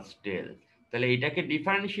plus del. তাহলে এটাকে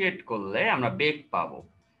ডিফারেন্সিয়েট করলে আমরা বেগ পাবো,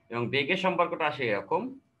 এবং বেগের সম্পর্কটা আসে এরকম,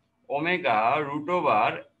 omega root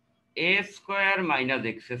over a square minus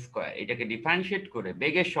x square. এটাকে ডিফারেন্সিয়েট করে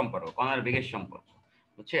বেগের সম্পর্ক, কণার বেগের সম্পর্ক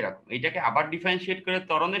হচ্ছে এরকম। এটাকে আবার ডিফারেন্সিয়েট করে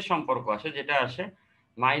ত্বরণের সম্পর্ক আসে, যেটা আসে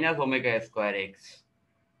মাইনাস ওমেগা স্কোয়ার এক্স।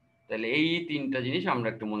 তাহলে এই তিনটা জিনিস আমরা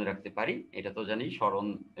একটু মনে রাখতে পারি। এটা তো জানি সরণ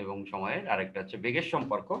এবং সময়ের, আরেকটা হচ্ছে বেগের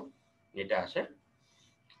সম্পর্ক এটা আসে,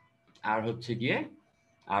 আর হচ্ছে গিয়ে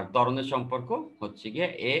আর ত্বরণের সম্পর্ক হচ্ছে গিয়ে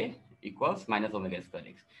এ equals minus omega square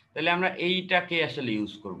x. তাহলে আমরা এইটাকে আসলে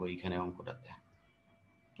ইউজ করব এইখানে অঙ্কটাতে।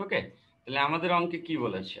 ওকে, তাহলে আমাদের অঙ্কে কি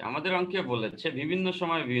বলেছে? আমাদের অঙ্কে বলেছে বিভিন্ন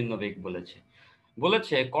সময় বিভিন্ন বেগ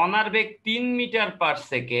বলেছে কণার বেগ 3 মিটার পার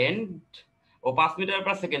সেকেন্ড ও 5 মিটার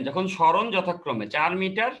পার সেকেন্ড যখন সরণ যথাক্রমে 4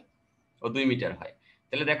 মিটার ও 2 মিটার হয়।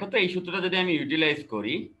 তাহলে দেখো তো এই সূত্রটা যদি আমি ইউটিলাইজ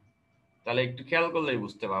করি, তাহলে একটু খেয়াল করলেই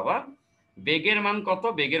বুঝতে পারবা বেগের মান কত।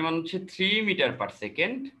 বেগের মান হচ্ছে 3 মিটার পার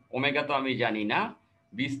সেকেন্ড। ওমেগা তো আমি জানি না,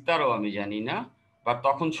 বিস্তারও আমি জানি না, বা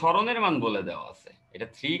তখন সরণের মান বলে দেওয়া আছে। এটা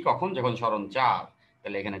 3 কখন? যখন সরণ 4,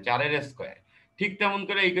 তাহলে এখানে 4 এর স্কয়ার। ঠিক তেমন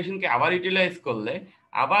করে ইকুয়েশনকে আবার ইউটিলাইজ করলে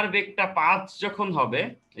আবার বেগটা 5 যখন হবে,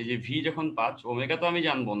 এই যে ভি যখন 5, ওমেগা তো আমি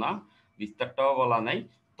জানবো না, বিস্তারটাও বলা নাই,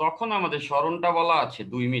 তখন আমাদের সরণটা বলা আছে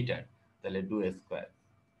 2 মিটার, তাহলে 2 স্কয়ার।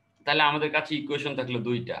 তাহলে আমাদের কাছে ইকুয়েশন থাকলো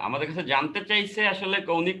দুইটা। আমাদের কাছে জানতে চাইছে আসলে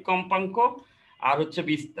কৌণিক কম্পাঙ্ক আর হচ্ছে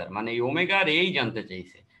বিস্তার, মানে এই ওমেগা আর এই জানতে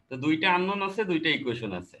চাইছে। তো দুইটা আননোন আছে, দুইটা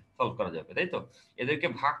ইকুয়েশন আছে, সলভ করা যাবে, তাই তো? এদেরকে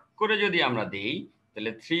ভাগ করে যদি আমরা দেই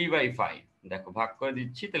তাহলে 3/5, দেখো ভাগ করে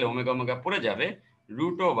দিচ্ছি, তাহলে ওমেগা ওমেগা পড়ে যাবে,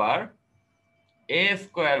 root over a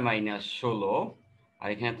square minus 16, আর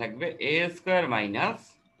এখানে থাকবে এ স্কোয়ার মাইনাস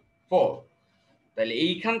 4। তাহলে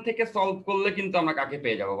এইখান থেকে সলভ করলে কিন্তু আমরা কাকে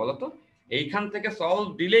পেয়ে যাব বলো তো? এইখান থেকে সলভ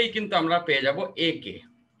দিলেই কিন্তু আমরা পেয়ে যাব এ কে।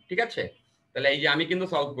 ঠিক আছে, তাহলে এই যে আমি কিন্তু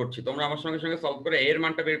সলভ করছি, তোমরা আমার সঙ্গে সঙ্গে সলভ করে এর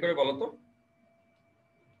মানটা বের করে বলো তো।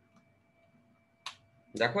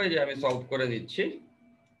 দেখো এই যে আমি সলভ করে দিচ্ছি,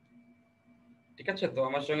 ঠিক আছে? তো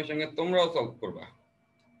আমার সঙ্গে সঙ্গে তোমরাও সলভ করবা।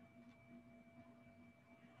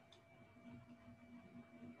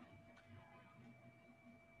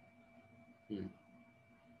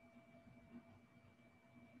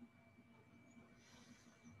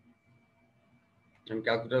 আমি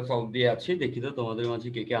ক্যালকুলেটর সলভ দিয়ে আছি, দেখি তো তোমাদের মাঝে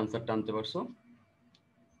কে কে আনসারটা আনতে পারছো।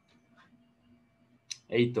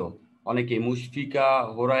 এই তো অনেকে, মুশফিকা,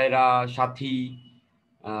 হোরায়রা, সাথী,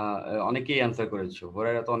 অনেকেই আনসার করেছো।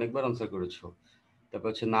 হোরায়রা তো অনেকবার আনসার করেছো। তারপর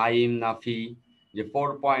হচ্ছে নাইম, নাফি, যে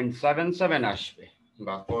 4.77 আসবে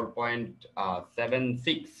বা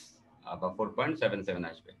 4.76 বা 4.77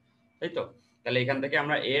 আসবে, তাই তো? তাহলে এখান থেকে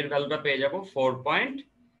আমরা এর ভ্যালুটা পেয়ে যাব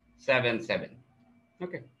 4.77।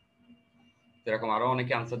 ওকে, এরকম আরো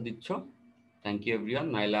অনেকে আনসার দিচ্ছ। Thank you everyone,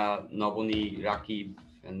 Naila, Nabani, Rakib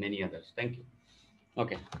and many others, thank you.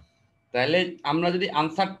 ওকে, তাহলে আমরা যদি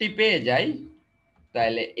আনসারটি পেয়ে যাই,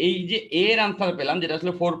 তাহলে এই যে এর আনসার পেলাম যেটা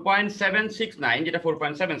আসলে 4.769, যেটা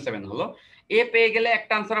 4.77 হলো, এ পেয়ে গেলে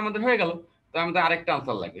একটা আনসার আমাদের হয়ে গেল। তো আমাদের আরেকটা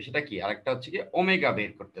আনসার লাগবে, সেটা কি? আরেকটা হচ্ছে কি ওমেগা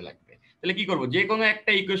বের করতে লাগবে। তাহলে কি করব? যে কোনো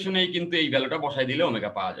একটা ইকুয়েশনেই কিন্তু এই ভ্যালুটা বসাই দিলে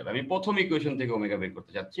ওমেগা পাওয়া যাবে। আমি প্রথম ইকুয়েশন থেকে ওমেগা বের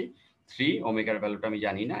করতে যাচ্ছি 3, ওমেগার ভ্যালুটা আমি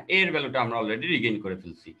জানি না, এর ভ্যালুটা আমরা অলরেডি রিগেইন করে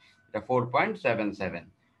ফেলছি, এটা 4.77,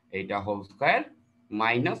 এইটা হোল স্কয়ার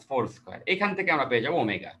মাইনাস 4 স্কয়ার, এখান থেকে আমরা পেয়ে যাবো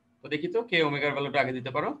ওমেগা। তো দেখি তো কে ওমেগার ভ্যালুটা আগে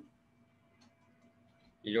দিতে পারো।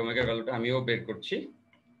 এই ওমেগার ভ্যালুটা আমিও বের করছি।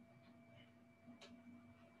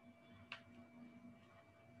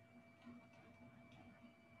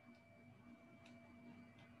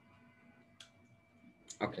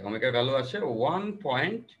 ওকে, ওমেগার ভ্যালু আছে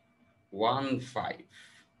 1.15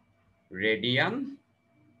 রেডিয়ান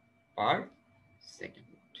পার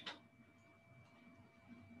সেকেন্ড।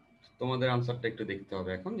 তোমাদের আনসারটা একটু দেখতে হবে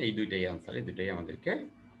এখন। এই দুইটাই আনসার, এই দুইটাই আমাদেরকে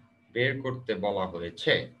বের করতে বলা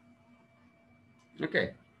হয়েছে। ওকে,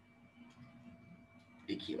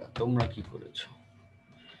 দেখি তোমরা কি করেছো।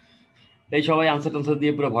 এই সবাই আনসার টানসার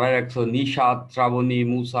দিয়ে পুরো ভরায় রাখছো। নিশাদ, শ্রাবণী,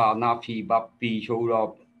 মুসা, নাফি, বাপ্পি,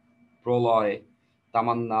 সৌরভ, প্রলয়,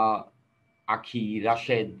 তামান্না, আখি,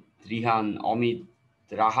 রাশেদ, রিহান, অমিত,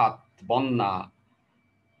 রাহাত, বন্যা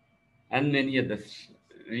and many others,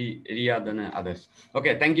 Riyad and others. Okay,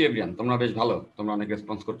 thank you everyone, তোমরা বেশ ভালো, তোমরা অনেক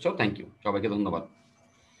রেসপন্স করছো, থ্যাংক ইউ, সবাইকে ধন্যবাদ।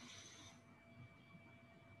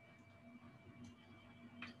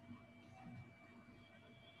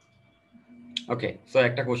 ওকে, সো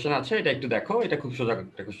একটা কোশ্চেন আছে, এটা একটু দেখো, এটা খুব সোজা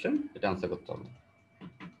একটা কোশ্চেন, এটা আনসার করতে হবে।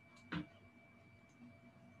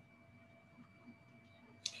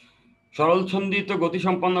 সরলছন্দিত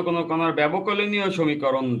গতিসম্পন্ন কোন কণার ব্যবকলনীয়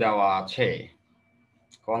সমীকরণ দেওয়া আছে,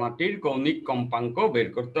 কণাটির কৌণিক কম্পাঙ্ক বের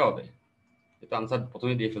করতে হবে। এটা আনসার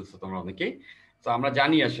প্রথমে দিয়ে ফেলছো তোমরা অনেকেই। তো আমরা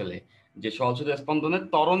জানি আসলে যে সরলছন্দিত স্পন্দনের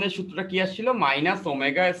ত্বরণের সূত্রটা কি আসছিল,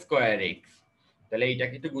 -ω²x। তাহলে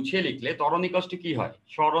এইটাকে একটু গুছিয়ে লিখলে ত্বরণ ইকুয়াল টু কি হয়,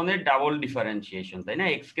 সরণের ডাবল ডিফারেন্সিয়েশন, তাই না?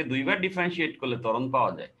 এক্স কে দুইবার ডিফারেন্সিয়েট করলে ত্বরণ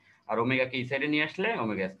পাওয়া যায়, আর ওমেগাকে এই সাইডে নিয়ে আসলে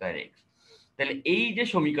ω²x। তাহলে এই যে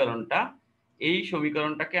সমীকরণটা, এই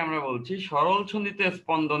সমীকরণটাকে আমরা বলছি সরলছন্দিত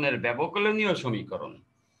স্পন্দনের ব্যবকলনীয় সমীকরণ।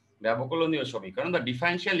 ব্যবকলনীয় সমীকরণ, the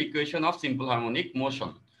differential equation of simple harmonic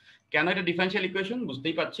motion. কেন এটা ডিফারেনশিয়াল ইকুয়েশন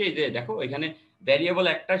বুঝতেই পারছি, এই যে দেখো এখানে ভ্যারিয়েবল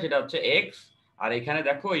একটা, সেটা হচ্ছে এক্স, আর এখানে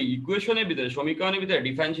দেখো এই ইকুয়েশনের ভিতরে, সমীকরণের ভিতরে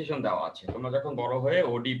ডিফারেন্সিয়েশন দেওয়া আছে। তোমরা যখন বড় হয়ে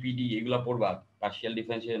ওডি পিডি এগুলো পড়বা, partial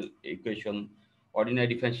differential equation, ordinary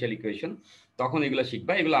differential equation, তখন এগুলো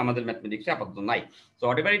শিখবা। এগুলো আমাদের ম্যাথমেটিক্সে আপাতত নাই। সো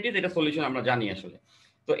হোয়াটএভার ইট ইজ, এটা সলিউশন আমরা জানি আসলে।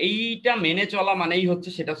 তো এইটা মেনে চলা মানেই হচ্ছে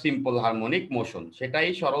সেটা সিম্পল হারমোনিক মোশন, সেটাই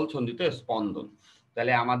সরলছন্দিত স্পন্দন।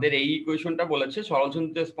 তাহলে আমাদের এই ইকুয়েশনটা বলেছে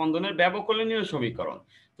সরলছন্দিত স্পন্দনের ব্যবকলনীয় সমীকরণ।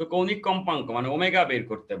 তো কৌণিক কম্পাঙ্ক মানে ওমেগা বের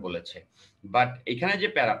করতে বলেছে। বাট এখানে যে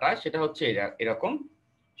প্যারাটা সেটা হচ্ছে এরকম,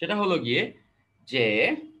 সেটা হলো গিয়ে যে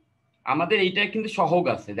আমাদের এইটা কিন্তু সহগ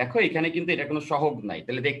আছে, দেখো এখানে কিন্তু এটা কোনো সহগ নাই,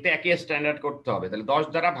 তাহলে দেখতে একই স্ট্যান্ডার্ড করতে হবে, তাহলে 10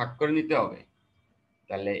 দ্বারা ভাগ করে নিতে হবে।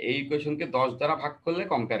 তাহলে এই ইকুয়েশনকে 10 দ্বারা ভাগ করলে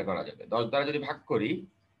কম্পেয়ার করা যাবে। 10 দ্বারা যদি ভাগ করি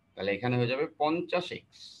তাহলে এখানে হয়ে যাবে 50x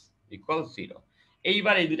 = 0।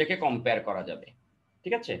 এইবার এই দুটাকে কম্পেয়ার করা যাবে,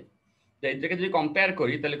 ঠিক আছে? তো এই দুটাকে যদি কম্পেয়ার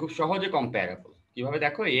করি তাহলে খুব সহজে কম্পেয়ারেবল। কিভাবে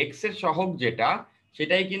দেখো, এক্স এর সহগ যেটা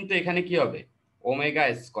সেটাই কিন্তু এখানে কি হবে, ω²।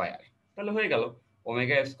 তাহলে হয়ে গেল ω²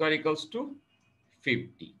 =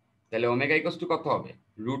 50। তাহলে ω কত হবে,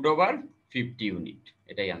 √50 ইউনিট।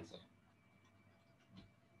 এটাই আনসার।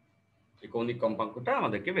 এই কৌণিক কম্পাঙ্কটা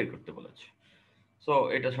আমাদেরকে বের করতে বলেছে। সো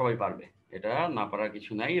এটা সবাই পারবে, এটা না পারার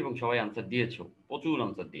কিছু নাই, এবং সবাই আনসার দিয়েছো, প্রচুর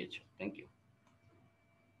আনসার দিয়েছো, থ্যাংক ইউ।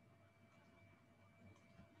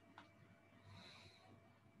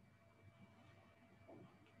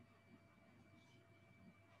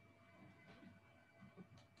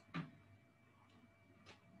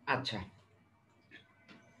 আচ্ছা,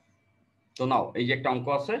 তো নাও এই যে একটা অঙ্ক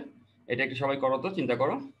আছে, এটা একটু সবাই করো তো, চিন্তা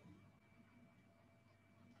করো।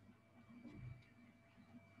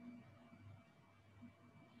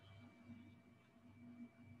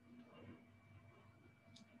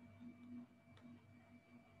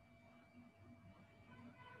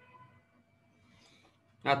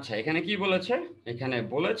 আচ্ছা, এখানে কি বলেছে, এখানে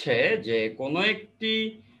বলেছে যে কোনো একটি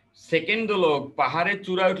সেকেন্ড দোলক পাহাড়ের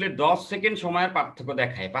চূড়ায় উঠলে 10 সেকেন্ড সময়ের পার্থক্য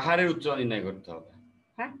দেখায়, পাহাড়ের উচ্চতা নির্ণয় করতে হবে।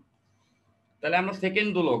 হ্যাঁ, তাহলে আমরা সেকেন্ড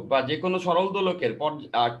দোলক বা যে কোনো সরল দোলকের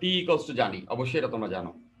টি ইকুয়ালস টু জানি, অবশ্যই এটা তোমরা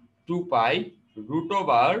জানো,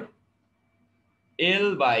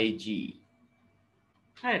 2π√L/g।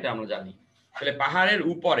 হ্যাঁ, এটা আমরা জানি। তাহলে পাহাড়ের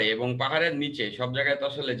উপরে এবং পাহাড়ের নিচে সব জায়গায় তো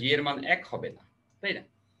আসলে জি এর মান এক হবে না, তাই না?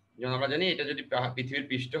 যেমন আমরা জানি এটা যদি পৃথিবীর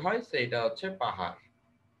পৃষ্ঠ হয় সেটা হচ্ছে পাহাড়।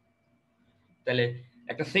 তাহলে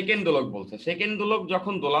একটা সেকেন্ড দোলক বলছে, সেকেন্ড দোলক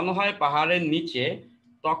যখন দোলানো হয় পাহাড়ের নিচে,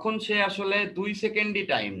 তখন সে আসলে 2 সেকেন্ডই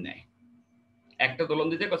টাইম নেয়। একটা দোলন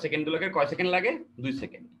দিতে সেকেন্ড দোলকের কয় সেকেন্ড লাগে, 2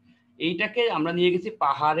 সেকেন্ড। এইটাকে আমরা নিয়ে গেছি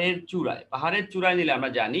পাহাড়ের চূড়ায়। পাহাড়ের চূড়ায় নিলে আমরা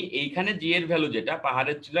জানি এইখানে জি এর ভ্যালু, যেটা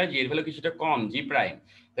পাহাড়ের চূড়ায় জি এর ভ্যালু কিছুটা কম, জি প্রাইম।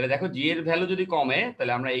 তাহলে দেখো জি এর ভ্যালু যদি কমে,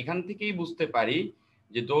 তাহলে আমরা এখান থেকেই বুঝতে পারি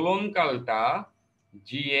যে দোলনকালটা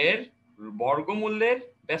জি এর বর্গমূলের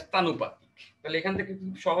ব্যস্তানুপাতিক। তাহলে এখান থেকে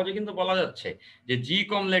খুব সহজে কিন্তু বলা যাচ্ছে যে জি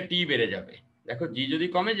কমলে টি বেড়ে যাবে। দেখো জি যদি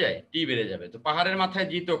কমে যায় টি বেড়ে যাবে, তো পাহাড়ের মাথায়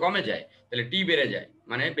জি তো কমে যায়, তাহলে টি বেড়ে যায়,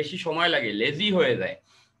 মানে বেশি সময় লাগে, লেজি হয়ে যায়।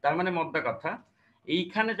 তার মানে মোদ্দা কথা,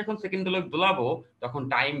 এইখানে যখন সেকেন্ড দোলক দোলাবো তখন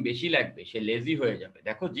টাইম বেশি লাগবে, সে লেজি হয়ে যাবে।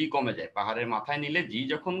 দেখো জি কমে যায়, পাহাড়ের মাথায় নিলে জি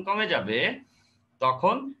যখন কমে যাবে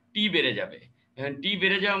তখন টি বেড়ে যাবে। এখন টি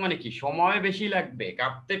বেড়ে যাওয়া মানে কি, সময় বেশি লাগবে,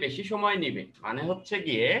 কাঁপতে বেশি সময় নিবে, মানে হচ্ছে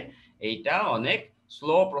গিয়ে এইটা অনেক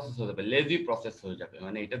স্লো প্রসেস হয়ে যাবে, লেজি প্রসেস হয়ে যাবে,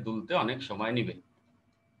 মানে এটা দুলতে অনেক সময় নিবে।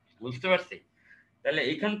 বুঝতে পারছি? তাহলে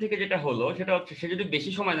এখান থেকে যেটা হলো সেটা হচ্ছে, সে যদি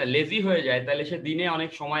বেশি সময় না লেজি হয়ে যায় তাহলে সে দিনে অনেক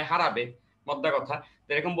সময় হারাবে, মোদ্দা কথা।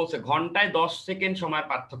 এরকম বলছে ঘন্টায় 10 সেকেন্ড সময়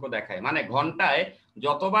পার্থক্য দেখায়, মানে ঘন্টায়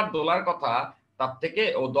যতবার দোলার কথা তার থেকে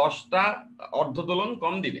ও 10টা অর্ধ দোলন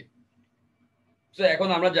কম দিবে। তো এখন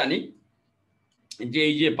আমরা জানি যে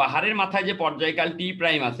এই যে পাহাড়ের মাথায় যে পর্যায়কাল টি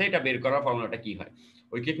প্রাইম আছে, এটা বের করার ফর্মুলাটা কি হয়,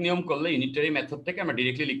 ঐকিক নিয়ম করলে ইউনিটারি মেথড থেকে আমরা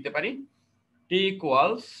ডিরেক্টলি লিখতে পারি টি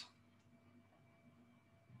ইকুয়ালস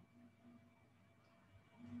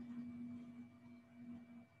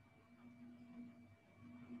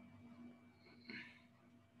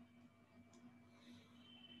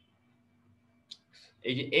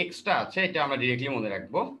এই যে এক্সটা আছে এটা আমরা ডিরেক্টলি মনে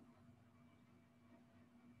রাখবো,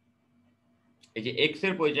 এই যে এক্স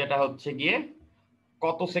এর পরিচয়টা হচ্ছে গিয়ে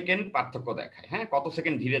কত সেকেন্ড পার্থক্য দেখায়, হ্যাঁ, কত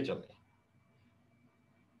সেকেন্ড ধীরে চলে।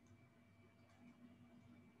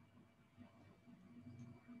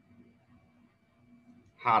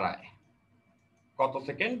 হারায়, কত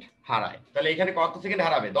সেকেন্ড হারায়। তাহলে এখানে কত সেকেন্ড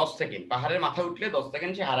হারাবে? 10 সেকেন্ড। পাহাড়ের মাথা উঠলে 10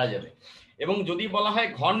 সেকেন্ড সে হারা যাবে। এবং যদি বলা হয়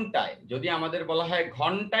ঘন্টায়, যদি আমাদের বলা হয়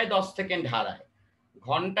ঘন্টায় 10 সেকেন্ড হারায়,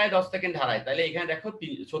 ঘন্টায় 10 সেকেন্ড হারায়, তাহলে এখানে দেখো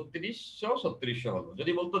 3600 হলো।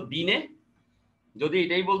 যদি বলতো দিনে, যদি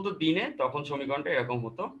এটাই বলতো দিনে, তখন সমীকরণটা এরকম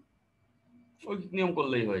হতো, ওই নিয়ম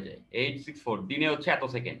করলেই হয়ে যায়। 864 দিনে হচ্ছে এত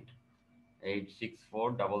সেকেন্ড,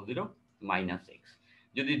 86400 -x।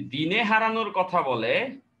 যদি দিনে হারানোর কথা বলে,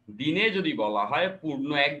 দিনে যদি বলা হয় পূর্ণ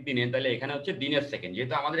একদিনে, তাহলে এখানে হচ্ছে দিনের সেকেন্ড,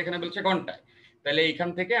 যেহেতু আমাদের এখানে বলছে ঘন্টায়, তাহলে এখান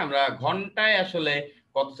থেকে আমরা ঘন্টায় আসলে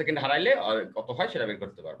কত সেকেন্ড হারাইলে কত হয় সেটা বের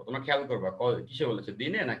করতে পারবো। তোমরা খেয়াল করবা কিসে বলেছে,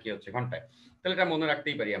 দিনে নাকি হচ্ছে ঘন্টায়। তাহলে এটা মনে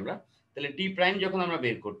রাখতেই পারি আমরা। তাহলে টি প্রাইম যখন আমরা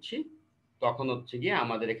বের করছি, তখন হচ্ছে গিয়ে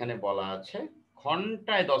আমাদের এখানে বলা আছে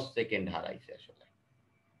ঘন্টায় 10 সেকেন্ড হারাইছে। আসলে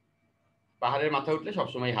পাহাড়ের মাথা উঠলে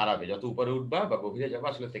সবসময় হারাবে, যত উপরে উঠবা বা গভীরে যাবা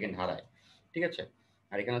আসলে সেকেন্ড হারায়, ঠিক আছে।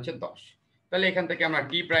 আর এখানে হচ্ছে 10। তাহলে এখান থেকে আমরা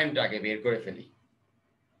টি প্রাইমটা আগে বের করে ফেলি।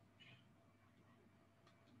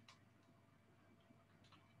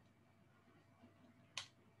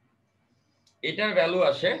 এটার ভ্যালু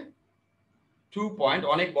আসে 2 পয়েন্ট,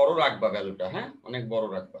 অনেক বড় রাখবা ভ্যালুটা, হ্যাঁ, অনেক বড়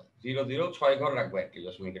রাখবা। 0 0 6 ঘর রাখবা একটি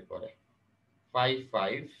দশমিকের পরে।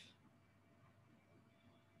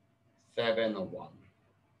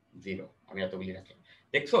 55710 আমি এতগুলি রাখলাম।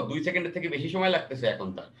 দেখছো 2 সেকেন্ডের থেকে বেশি সময় লাগতেছে এখন।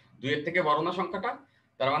 তার 2 এর থেকে বড় না সংখ্যাটা,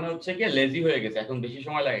 তার মানে হচ্ছে কি লেজি হয়ে গেছে, এখন বেশি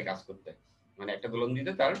সময় লাগে কাজ করতে, মানে একটা দোলন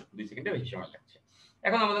দিতে তার 2 সেকেন্ডে বেশি সময় লাগছে।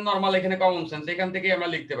 এখন আমাদের নরমাল এখানে কমন সেন্স, এখান থেকে আমরা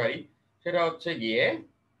লিখতে পারি, সেটা হচ্ছে গিয়ে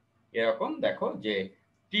এরকম। দেখো যে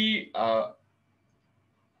টি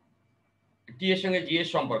টি এর সঙ্গে জি এর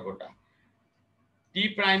সম্পর্কটা, টি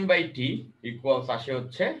প্রাইম বাই টি ইকুয়ালস আসে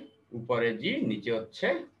হচ্ছে উপরে জি, নিচে হচ্ছে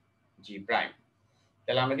জি প্রাইম।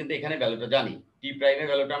 তাহলে আমরা কিন্তু এখানে ভ্যালুটা জানি, টি প্রাইমের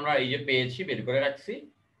ভ্যালুটা আমরা এই যে পেয়েছি, বের করে রাখছি।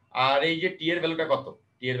 আর এই যে টি এর ভ্যালুটা কত,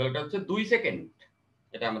 টি এর ভ্যালুটা হচ্ছে 2 সেকেন্ড,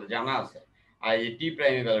 এটা আমাদের জানা আছে। আর এই যে টি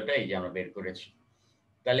প্রাইমের ভ্যালুটা এই যে আমরা বের করেছি।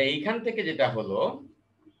 তাহলে এইখান থেকে যেটা হলো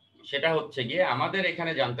সেটা হচ্ছে গিয়ে আমাদের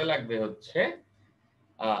এখানে জানতে লাগবে হচ্ছে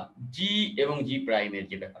জি এবং জি প্রাইমের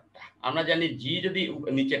যে ব্যাপারটা। আমরা জানি জি যদি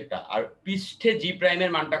নিচেরটা, আর পৃষ্ঠে জি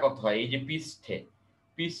প্রাইমের মানটা কত হয়, এই যে পৃষ্ঠে,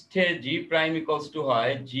 পৃষ্ঠে জি প্রাইম ইকুয়ালস টু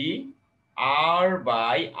হয় জি আর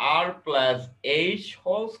by R plus H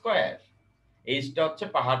whole square. এইচটা হচ্ছে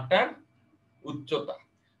পাহাড়টার উচ্চতা।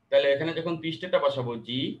 তাহলে এখানে যখন পৃষ্ঠটা বসাবো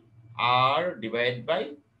জি আর divide by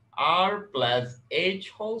R plus H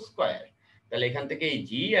whole square, তাহলে এখান থেকে এই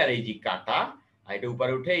জি আর এই জি কাটা, আর এটা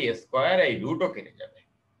উপরে উঠে এই স্কয়ার এই রুটও কেটে যাবে,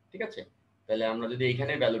 ঠিক আছে। তাহলে আমরা যদি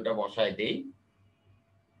এখানে ভ্যালুটা বসায় দেই,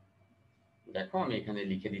 দেখো আমি এখানে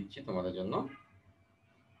লিখে দিচ্ছি তোমাদের জন্য।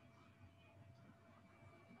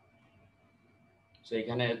 তো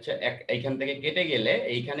এখানে হচ্ছে এইখান থেকে কেটে গেলে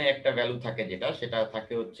এইখানে একটা ভ্যালু থাকে, যেটা সেটা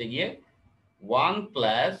থাকে হচ্ছে গিয়ে 1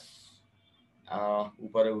 প্লাস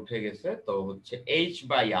উপরে উঠে গেছে, তো হচ্ছে এইচ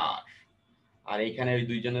বাই আর। আর এইখানে ওই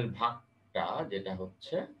দুইজনের ভাগটা যেটা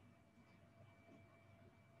হচ্ছে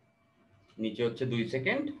নিচে হচ্ছে 2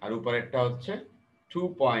 সেকেন্ড, আর উপরেরটা হচ্ছে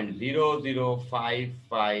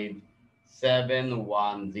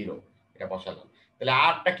 2.0055710, এটা বসালাম। তাহলে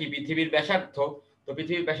আরটা কি, পৃথিবীর ব্যাসার্ধ। তো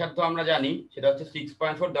পৃথিবীর ব্যাসার্ধ আমরা জানি সেটা হচ্ছে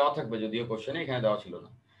 6.4 দেওয়া থাকবে, যদিও কোশ্চেনে এখানে দেওয়া ছিল না।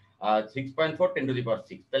 6.4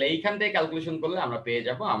 10⁶। তাহলে এইখান থেকে ক্যালকুলেশন করলে আমরা পেয়ে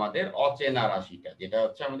যাব আমাদের অচেনা রাশিটা, যেটা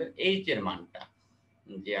হচ্ছে আমাদের এইচ এর মানটা,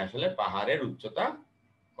 যে আসলে পাহাড়ের উচ্চতা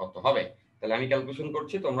কত হবে। তাহলে আমি ক্যালকুলেশন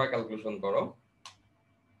করছি, তোমরা ক্যালকুলেশন করো।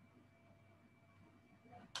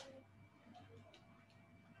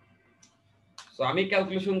 তো আমি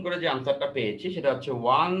ক্যালকুলেশন করে যে আনসারটা পেয়েছি সেটা হচ্ছে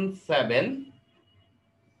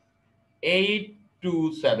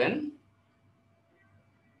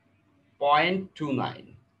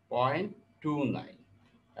 17827.29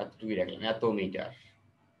 এতটুকুই রাখলাম, এত মিটার,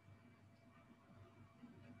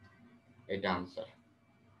 এটা আনসার।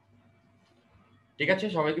 ঠিক আছে,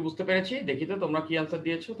 সবাইকে বুঝতে পেরেছি। দেখি তো তোমরা কি আনসার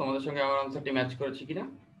দিয়েছো, তোমাদের সঙ্গে আমার আনসারটি ম্যাচ করেছে কিনা।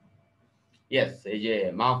 ইয়েস, এই যে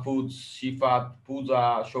মাহফুজ, শিফাত, পূজা,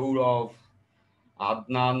 সৌরভ,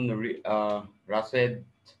 আদনান, রাশেদ,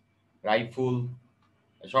 রাইফুল,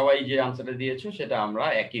 সবাই যে আনসারটা দিয়েছো সেটা আমরা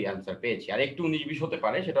একই আনসার পেয়েছি। আর একটু 19-20 হতে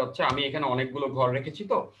পারে, সেটা হচ্ছে আমি এখানে অনেকগুলো ঘর রেখেছি,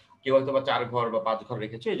 তো কেউ হয়তো বা 4 ঘর বা 5 ঘর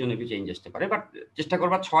রেখেছো, এই জন্য একটু চেঞ্জ আসতে পারে। বাট চেষ্টা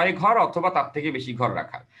করবা 6 ঘর অথবা তার থেকে বেশি ঘর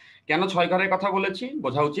রাখার। কেন 6 ঘরের কথা বলেছি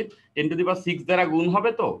বোঝা উচিত, 10⁶ দ্বারা গুণ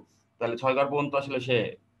হবে, তো তাহলে 6 ঘর পর্যন্ত আসলে সে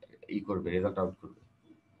ই করবে, রেজাল্ট আউট করবে।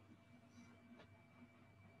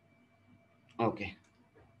 ওকে,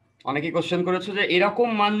 অনেকে কোশ্চেন করেছে যে এরকম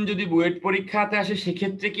মান যদি বুয়েট পরীক্ষাতে আসে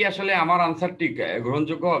সেক্ষেত্রে কি আসলে আমার আনসারটি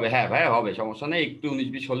গ্রহণযোগ্য হবে? হ্যাঁ ভাই হবে, সমস্যা নেই, একটু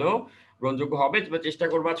 19-20 হলেও গ্রহণযোগ্য হবে। তবে চেষ্টা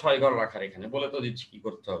করবা 6 ঘর রাখার। এখানে বলে তো দিচ্ছি কি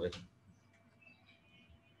করতে হবে।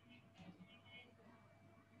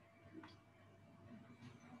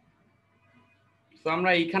 তো আমরা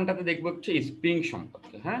এইখানটাতে দেখবো হচ্ছে স্প্রিং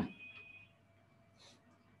সম্পর্কে। হ্যাঁ,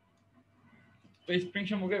 তো স্প্রিং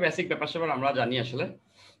সম্পর্কে বেসিক ব্যাপার স্যাপার আমরা জানি আসলে,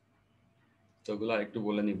 তো ওগুলো একটু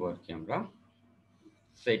বলে নিব আর কি আমরা।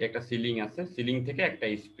 সেইটা একটা সিলিং আছে, সিলিং থেকে একটা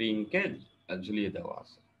স্প্রিং কে ঝুলিয়ে দেওয়া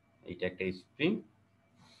আছে। এইটা একটা স্প্রিং।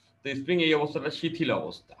 তো স্প্রিং এই অবস্থাটা শিথিল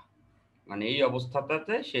অবস্থা, মানে এই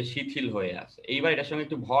অবস্থাটাতে সে শিথিল হয়ে আছে। এইবার এটার সঙ্গে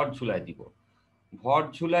একটু ভর ঝুলাই দিব। ভর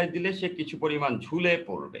ঝুলাই দিলে সে কিছু পরিমাণ ঝুলে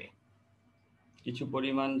পড়বে, কিছু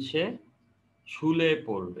পরিমাণ সে ঝুলে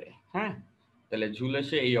পড়বে। হ্যাঁ, তাহলে ঝুলে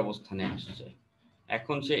সে এই অবস্থানে আসছে।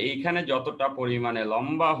 এখন সে এইখানে যতটা পরিমাণে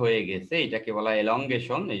লম্বা হয়ে গেছে এটাকে বলা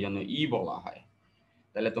এলঙ্গেশন, এই জন্য ই বলা হয়।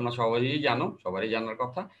 তাহলে তোমরা সবাই জানো, সবারই জানার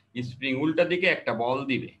কথা, স্প্রিং উল্টা দিকে একটা বল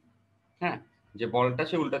দিবে। হ্যাঁ, যে বলটা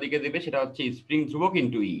সে উল্টা দিকে দিবে সেটা হচ্ছে স্প্রিং ধ্রুবক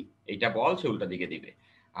ইন্টু ই। এইটা বল সে উল্টা দিকে দিবে।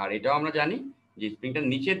 আর এটাও আমরা জানি যে স্প্রিংটা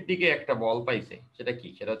নিচের দিকে একটা বল পাইছে, সেটা কি,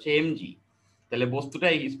 সেটা হচ্ছে এমজি। তাহলে বস্তুটা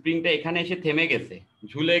এই স্প্রিংটা এখানে এসে থেমে গেছে,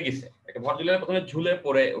 ঝুলে গেছে। একটা ভর ঝুলে প্রথমে ঝুলে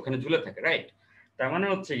পড়ে ওখানে ঝুলে থাকে, রাইট? তার মানে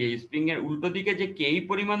হচ্ছে যে স্প্রিং এর উল্টো দিকে যে কেই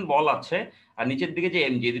পরিমাণ বল আছে আর নিচের দিকে যে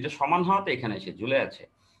এমজি, দুটো সমান হওয়াতে এখানে এসে ঝুলে আছে।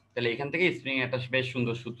 তাহলে এখান থেকে স্প্রিং এর একটা বেশ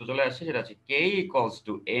সুন্দর সূত্র চলে আসছে, সেটা হচ্ছে কে ইকুয়ালস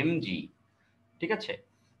টু এমজি। ঠিক আছে,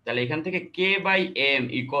 তাহলে এখান থেকে কে বাই এম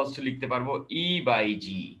ইকুয়ালস টু লিখতে পারবো ই বাই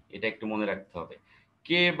জি। এটা একটু মনে রাখতে হবে,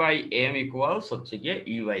 কে বাই এম ইকুয়ালস হচ্ছে গিয়ে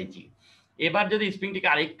ই বাই জি। এবার যদি স্প্রিংটিকে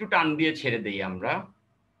আরেকটু টান দিয়ে ছেড়ে দেই আমরা,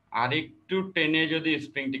 আরেকটু টেনে যদি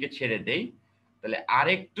স্প্রিংটিকে ছেড়ে দেই, তাহলে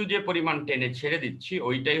আরেকটু যে পরিমাণ টেনে ছেড়ে দিচ্ছি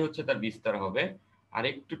ওইটাই হচ্ছে তার বিস্তার হবে।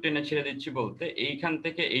 আরেকটু টেনে ছেড়ে দিচ্ছি বলতে এইখান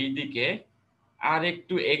থেকে এই দিকে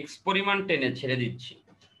আরেকটু এক্স পরিমাণ টেনে ছেড়ে দিচ্ছি,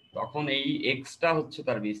 তখন এই এক্সটা হচ্ছে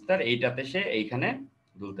তার বিস্তার। এইটাতে সে এইখানে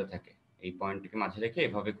দুলতে থাকে, এই পয়েন্টটিকে মাঝে রেখে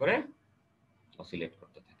এভাবে করে অসিলেট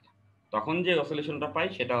করতে থাকে। তখন যে অসিলেশনটা পাই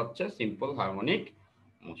সেটা হচ্ছে সিম্পল হারমোনিক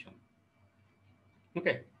মোশন।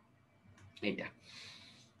 ওকে, এইটা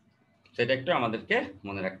সেটা একটু আমাদেরকে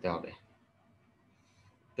মনে রাখতে হবে।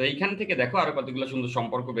 তো এইখান থেকে দেখো আরো কতগুলো সুন্দর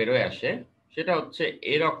সম্পর্ক বেরোয় আসে। সেটা হচ্ছে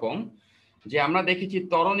এরকম যে আমরা দেখেছি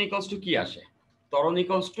ত্বরণ ইকুয়ালস টু কি আসে, ত্বরণ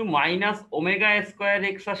equals to minus omega square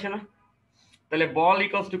x আসে না? তাহলে বল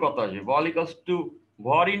ইকুয়ালস টু কত আসবে, বল ইকুয়ালস টু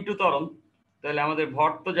ভর ইনটু ত্বরণ। তাহলে আমাদের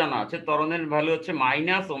ভর তো জানা আছে, ত্বরণের ভ্যালু হচ্ছে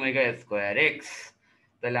মাইনাস ওমেগা স্কয়ার এক্স।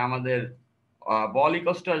 তাহলে আমাদের বল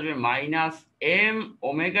ইকুয়ালস টু আসবে minus M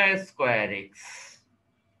omega square x.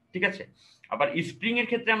 ঠিক আছে, আবার স্প্রিং এর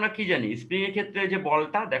ক্ষেত্রে আমরা কি জানি, স্প্রিং এর ক্ষেত্রে যে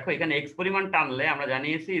বলটা দেখো এখানে এক্স পরিমাণ টানলে আমরা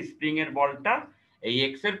জানিয়েছি স্প্রিং এর বলটা এই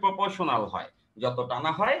এক্স এর প্রপোর্শনাল হয়। যত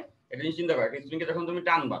টানা হয়, এটা জিনিস চিন্তা করো, স্প্রিংকে যখন তুমি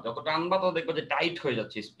টানবা, যত টানবা তত দেখবে যে টাইট হয়ে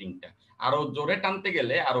যাচ্ছে স্প্রিংটা। আরো জোরে টানতে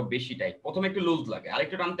গেলে আরো বেশি টাইট, প্রথমে একটু লুজ লাগে,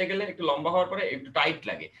 আরেকটু টানতে গেলে একটু লম্বা হওয়ার পরে একটু টাইট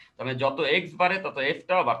লাগে। তাহলে যত এক্স বাড়ে তত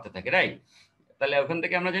এফটাও বাড়তে থাকে, রাইট? তাহলে ওখান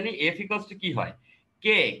থেকে আমরা জানি এফ ইকুয়ালস টু কি হয়,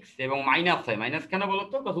 কে এক্স, এবং মাইনাস হয়। মাইনাস কেন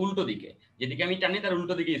বলতো, উল্টো দিকে, যেদিকে আমি টানি তার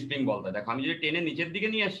উল্টো দিকে স্প্রিং বল দেয়। দেখো আমি যদি টেনে নিচের দিকে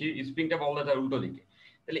নিয়ে আসি, স্প্রিংটা বল দেয় তার উল্টো দিকে।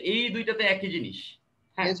 তাহলে এই দুইটাতে একই জিনিস।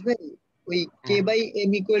 হ্যাঁ ভাই ওই কে হ্যাঁ by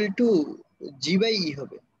M equal to G by ই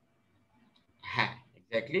হবে। হ্যাঁ,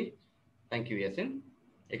 এক্স্যাক্টলি, থ্যাংক ইউ ইয়াসিন।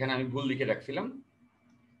 এখানে আমি ভুল লিখে রাখছিলাম,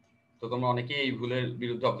 তো তোমরা অনেকেই এই ভুলের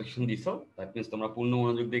বিরুদ্ধে অবজেকশন দিছো, দ্যাট মিন্স তোমরা পূর্ণ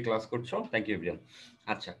মনোযোগ দিয়ে ক্লাস করছো, থ্যাংক ইউ এভরিওয়ান।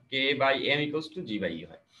 আচ্ছা, কে by M equals to G by ই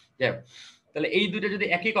হয়। তাহলে এই দুইটা যদি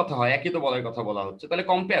একই কথা হয়, একই তো বলার কথা বলা হচ্ছে, তাহলে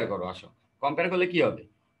কম্পেয়ার করো। আসো কম্পেয়ার করলে কি হবে,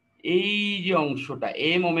 এই যে অংশটা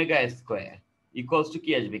M omega square equals to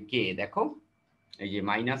কি আসবে, কে। দেখো এই যে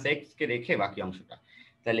মাইনাস এক্স কে রেখে বাকি অংশটা,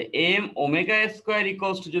 তাহলে M omega square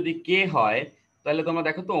equals to যদি কে হয়, তাহলে তোমরা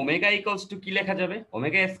দেখো তো ওমেগা ইকুয়ালস টু কি লেখা যাবে,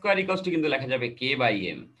 ওমেগা স্কয়ার ইকুয়ালস টু কিন্তু লেখা যাবে কে বাই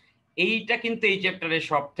এম। এইটা কিন্তু এই চ্যাপ্টারের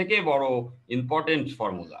সব থেকে বড় important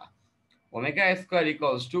formula, omega square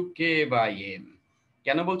equals to K by M.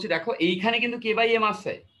 কেন বলছি, দেখো এইখানে কিন্তু কে বাই এম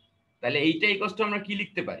আছে, তাহলে এইটা ইকুয়ালস টু আমরা কি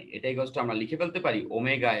লিখতে পারি, এটা ইকুয়ালস টু আমরা লিখে ফেলতে পারি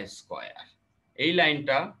ওমেগা স্কয়ার। এই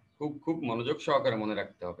লাইনটা খুব খুব মনোযোগ সহকারে মনে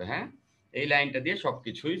রাখতে হবে। হ্যাঁ, এই লাইনটা দিয়ে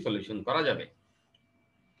সবকিছুই সলিউশন করা যাবে।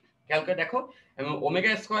 খেয়াল করে দেখো, এবং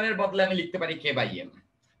ওমেগা স্কয়ারের বদলে আমি লিখতে পারি কে বাই এম।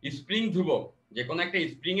 স্প্রিং ধ্রুবক, যে কোনো একটা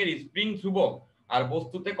স্প্রিং এর স্প্রিং ধ্রুবক আর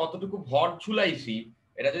বস্তুতে কতটুকু ভর ঝুলাইছি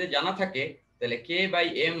এটা যদি জানা থাকে, তাহলে কে বাই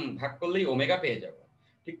এম ভাগ করলেই ওমেগা পেয়ে যাব।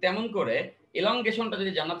 ঠিক তেমন করে এলংগেশনটা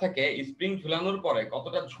যদি জানা থাকে, স্প্রিং ঝুলানোর পরে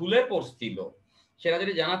কতটা ঝুলে পড়ছিল সেটা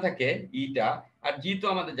যদি জানা থাকে ইটা, আর জি তো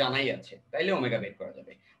আমাদের জানাই আছে, তাইলে ওমেগা বের করা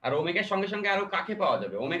যাবে। আর ওমেগার সঙ্গে সঙ্গে আরো কাকে পাওয়া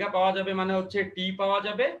যাবে, ওমেগা পাওয়া যাবে মানে হচ্ছে টি পাওয়া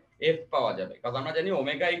যাবে, এফ পাওয়া যাবে, কারণ আমরা জানি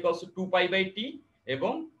omega equals to 2 pi by T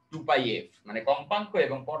এবং 2πf, মানে কম্পাঙ্ক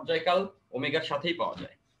এবং পর্যায়কাল ওমেগার সাথেই পাওয়া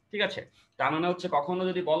যায়। ঠিক আছে, তার মানে হচ্ছে কখনো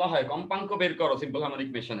যদি বলা হয় কম্পাঙ্ক বের করো সিম্পল হারমোনিক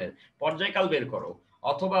মেশনের, পর্যায়কাল বের করো,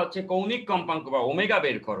 অথবা হচ্ছে কৌণিক কম্পাঙ্ক বা ওমেগা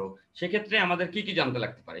বের করো, সেক্ষেত্রে আমাদের কি কি জানতে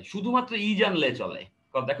লাগতে পারে? শুধুমাত্র ই জানলে চলে।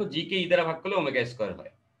 কারণ দেখো জি কে ই দ্বারা ভাগ করলে ওমেগা স্কয়ার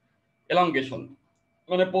হয়। এলংগেশন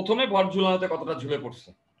মানে প্রথমে ভর ঝুলানোতে কতটা ঝুলে পড়ছে,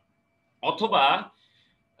 অথবা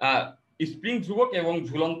স্প্রিং ধ্রুবক এবং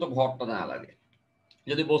ঝুলন্ত ভরটা জানা লাগে।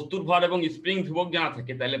 যদি বস্তুর ভর এবং স্প্রিং ধ্রুবক জানা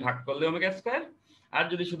থাকে তাহলে ভাগ করলে ওমেগা স্কয়ার, আর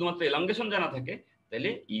যদি শুধুমাত্র এলংগেশন জানা থাকে তাহলে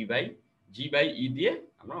ই দিয়ে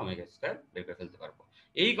আমরা ওমেগা স্কয়ার বের করে ফেলতে পারবো।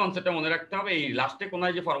 এই কনসেপ্টটা মনে রাখতে হবে। এই লাস্টে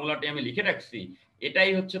কোনায় যে ফর্মুলাটি আমি লিখে রাখছি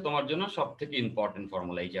এটাই হচ্ছে তোমার জন্য সবথেকে ইম্পর্টেন্ট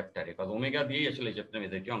ফর্মুলা এই চ্যাপ্টারে, কারণ ওমেগা দিয়েই আসলে এই চ্যাপ্টারে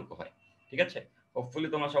মেজরিটি অঙ্ক হয়। ঠিক আছে, হোপফুলি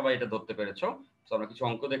তোমরা সবাই এটা ধরতে পেরেছো। সো আমরা কিছু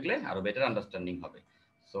অঙ্ক দেখলে আরো বেটার আন্ডারস্ট্যান্ডিং হবে।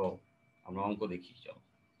 সো আমরা অঙ্ক দেখি, চলো।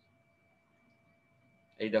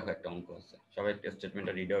 এই দেখো একটা অঙ্ক আছে, সবাই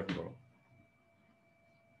স্টেটমেন্টটা রিড আউট করো।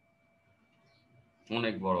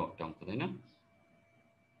 অনেক বড় একটা অঙ্ক, তাই না?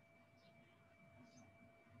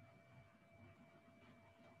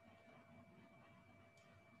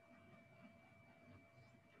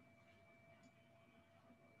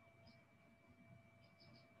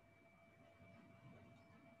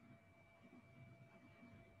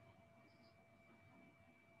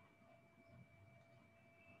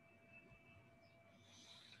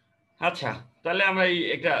 আচ্ছা, তাহলে আমরা এই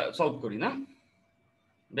একটা সলভ করি না,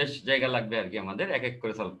 বেশ জায়গা লাগবে আর কি আমাদের, এক এক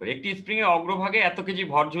করে সলভ করি। একটি স্প্রিং এর অগ্রভাগে এত কেজি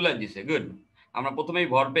ভর ঝুলাই দিছে, গুড, আমরা প্রথমেই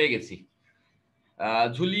ভর পেয়ে গেছি।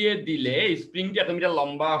 ঝুলিয়ে দিলে স্প্রিংটি এত মিটার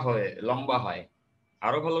লম্বা হয়,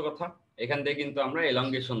 আরো ভালো কথা, এখান থেকে কিন্তু আমরা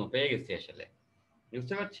এলংগেশনও পেয়ে গেছি আসলে,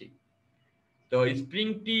 বুঝতে পারছি। তো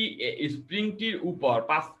স্প্রিংটির উপর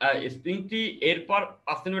স্প্রিংটি এরপর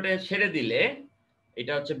 5 সেন্টিমিটার ছেড়ে দিলে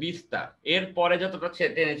এটা হচ্ছে বিস্তার, এরপরে যতটা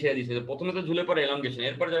টেনে ছেড়ে দিচ্ছে, প্রথমে তো ঝুলে পড়ে এলংগেশন,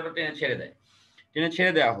 এরপরে যতটা টেনে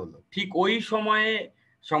ছেড়ে দেওয়া হলো, ঠিক ওই সময়ে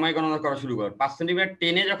সময় গণনা করা শুরু করে। 5 সেন্টিমিটার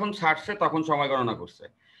টেনে যখন ছাড়ছে তখন সময় গণনা করছে।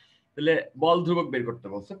 তাহলে বল ধ্রুবক বের করতে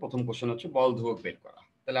বলছে, প্রথম কোশ্চেন হচ্ছে বল ধ্রুবক বের করা।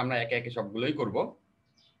 তাহলে আমরা একে একে সবগুলোই করব।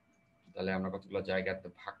 তাহলে আমরা কতগুলো জায়গাতে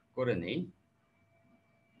ভাগ করে নেই।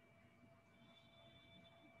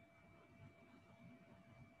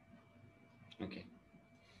 ওকে,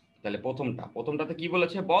 তাহলে প্রথমটাতে কি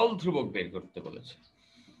বলেছে? বল ধ্রুবক বের করতে বলেছে।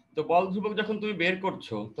 তো বল ধ্রুবক যখন তুমি বের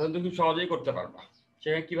করছো তখন তুমি খুব সহজেই করতে পারবা।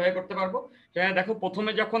 সেখানে কিভাবে করতে পারবো? সেখানে দেখো,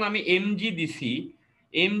 প্রথমে যখন আমি এমজি দিছি,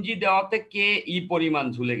 এমজি দেওয়াতে কে ই পরিমাণ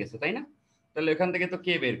ঝুলে গেছে, তাই না? তাহলে এখান থেকে তো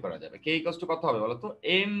কে বের করা যাবে। কে ইকুয়াল টু কত হবে বলো তো?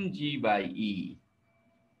 এমজি বাই ই।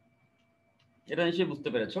 এটা নিশ্চয়ই বুঝতে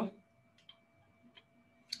পেরেছো।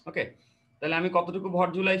 ওকে, তাহলে আমি কতটুকু ভর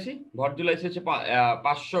ঝুলাইছি? ভর ঝুলাইছি হচ্ছে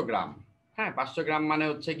 500 গ্রাম। হ্যাঁ, 500 গ্রাম মানে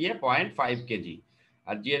হচ্ছে গিয়ে 0.5 কেজি,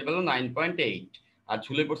 আর জি এর ভ্যালু 9.8, আর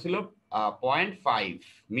ঝুলে পড়ছিল 0.5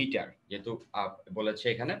 মিটার, যেহেতু বলেছে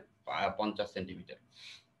এখানে 50 সেন্টিমিটার।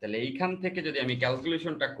 তাহলে এইখান থেকে যদি আমি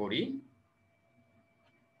ক্যালকুলেশনটা করি,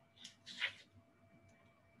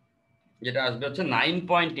 যেটা আসবে হচ্ছে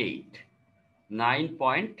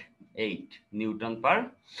 9.8 নিউটন পার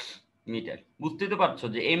মিটার। বুঝতেই তো পারছো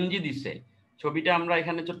যে এমজি দিছে, ছবিটা আমরা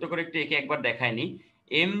এখানে ছোট্ট করে একটু এঁকে একবার দেখাইনি।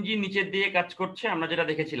 এমজি নিচের দিকে কাজ করছে, আমরা যেটা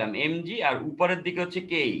দেখেছিলাম এমজি, আর উপরের দিকে হচ্ছে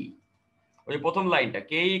কেই, ওই প্রথম লাইনটা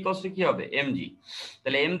কে ইকুয়ালস টু কি হবে? এমজি।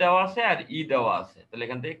 তাহলে এম দেওয়া আছে আর ই দেওয়া আছে, তাহলে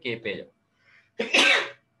এখান থেকে কে পেয়ে যাবো।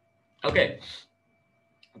 ওকে,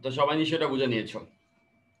 তো সবাই নিশ্চয়ই এটা বুঝে নিয়েছো।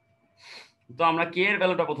 তো আমরা কে এর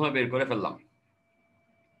ভ্যালুটা প্রথমে বের করে ফেললাম।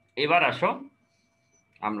 এবার আসো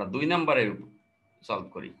আমরা 2 নম্বরের সলভ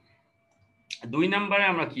করি। 2 নম্বরে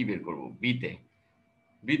আমরা কি বের করব?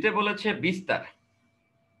 বিতে বলেছে বিস্তার।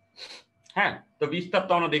 হ্যাঁ, তো বিস্তার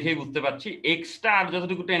তো আমরা দেখেই বুঝতে পারছি, এক্সটা আর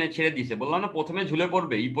যতটুকু টেনে ছেড়ে দিয়েছে, বললাম না প্রথমে ঝুলে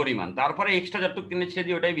পড়বে এই পরিমাণ, তারপরে এক্সট্রা যতটুকু টেনে ছেড়ে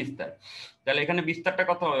দিয়ে ওটাই বিস্তার। তাহলে এখানে বিস্তারটা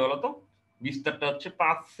কত হবে বলো তো? বিস্তারটা হচ্ছে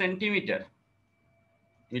 5 সেন্টিমিটার,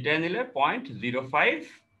 মিটারে নিলে 0.05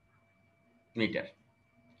 মিটার।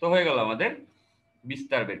 তো হয়ে গেল আমাদের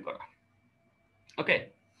বিস্তার বের করা। ওকে,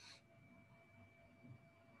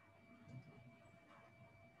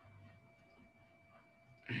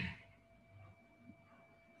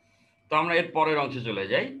 তো আমরা এর পরের অংশে চলে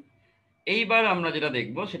যাই। এইবার আমরা যেটা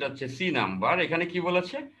দেখব সেটা হচ্ছে সি নাম্বার। এখানে কি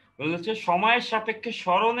বলেছে? বলেছে সময়ের সাপেক্ষে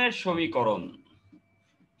সরণের সমীকরণ।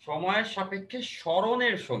 সময়ের সাপেক্ষে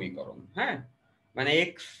সরণের সমীকরণ, হ্যাঁ, মানে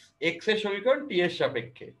এক্স এর সমীকরণ টি এর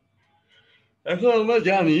সাপেক্ষে। এখন আমরা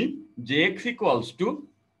জানি যে এক্স ইকুয়ালস টু,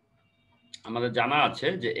 আমাদের জানা আছে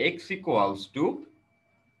যে x equals to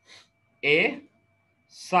A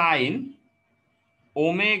sine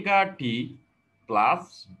omega t plus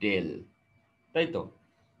del, তাই তো?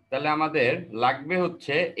 তাহলে আমাদের লাগবে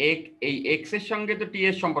হচ্ছে এই এক্স এর সঙ্গে তো টি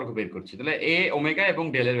এর সম্পর্ক বের করছি, তাহলে এ ওমেগা এবং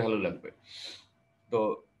ডেল এর ভ্যালু লাগবে। তো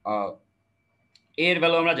এর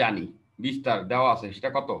ভ্যালু আমরা জানি, বিস্তার দেওয়া আছে, সেটা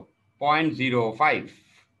কত 0.05।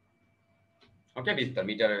 ওকে, বিস্তার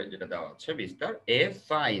মিটারে যেটা দেওয়া আছে বিস্তার এ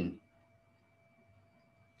সাইন।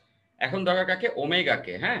 এখন দরকার কাকে,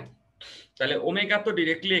 ওমেগাকে। হ্যাঁ, তাহলে ওমেগা তো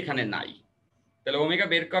ডিরেক্টলি এখানে নাই, তাহলে ওমেগা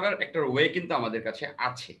বের করার একটা ওয়ে কিন্তু আমাদের কাছে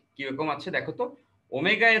আছে। কিরকম আছে দেখো তো,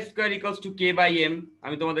 omega square equals to K by M,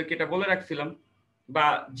 আমি তোমাদেরকে এটা বলে রাখছিলাম, বা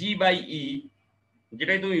জি বাই ই,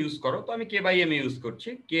 যেটাই তুমি ইউজ করো। তো আমি কে বাই এম ইউজ করছি।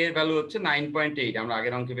 কে এর ভ্যালু হচ্ছে 9.8, আমরা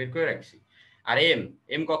আগের অঙ্কে বের করে রাখছি। আর এম,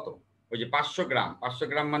 এম কত, ওই যে 500 গ্রাম, 500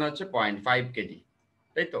 গ্রাম মানে হচ্ছে 0.5 কেজি,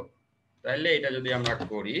 তাই তো। তাহলে এটা যদি আমরা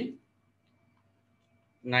করি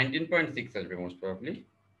 19.6 আসবে মোস্ট প্রবাবলি।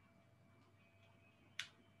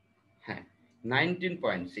 হ্যাঁ,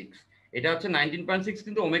 19.6, এটা হচ্ছে 19.6,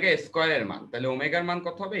 কিন্তু ওমেগা স্কয়ারের মান। তাহলে ওমেগার মান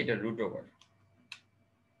কত হবে, এটা রুট ওভার,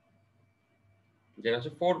 যেটা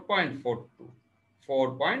হচ্ছে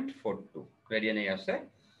 4.42 রেডিয়ানে আসে।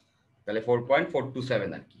 তাহলে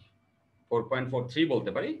 4.427 আর কি, 4.43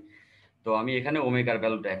 বলতে পারি। তো আমি এখানে ওমেগার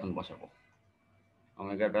ভ্যালুটা এখন বসাবো।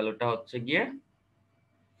 ওমেগার ভ্যালুটা হচ্ছে গিয়ে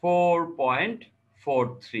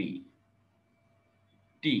 4.43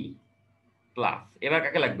 টি প্লাস, এবার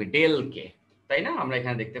কাকে লাগবে, ডেল কে, তাই না। আমরা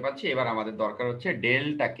এখানে দেখতে পাচ্ছি এবার আমাদের দরকার হচ্ছে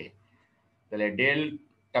ডেলটাকে। তাহলে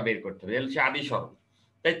ডেলটা বের করতে হবে, ডেল হচ্ছে আদি সরণ,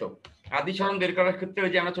 তাই তো। আদি সরণ বের করার ক্ষেত্রে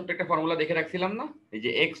ওই যে আমরা ছোট্ট একটা ফর্মুলা দেখে রাখছিলাম না, এই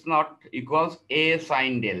যে x not equals A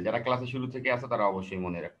sign del, যারা ক্লাসে শুরু থেকে আছে তারা অবশ্যই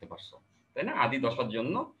মনে রাখতে পারছো, তাই না। আদি দশার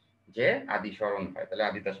জন্য যে আদি সরণ হয়, তাহলে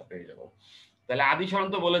আদি দশা পেয়ে যাবো। তাহলে আদি সরণ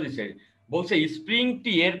তো বলে দিছে, বলছে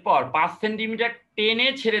স্প্রিংটি এরপর 5 সেন্টিমিটার টেনে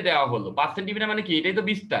ছেড়ে দেওয়া হলো। 5 সেন্টিমিটার মানে কি, এটাই তো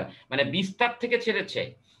বিস্তার, মানে বিস্তার থেকে ছেড়েছে।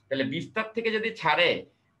 তাহলে বিস্তার থেকে যদি ছাড়ে,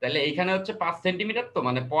 তাহলে এইখানে হচ্ছে 5 সেন্টিমিটার, তো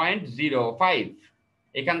মানে 0.05,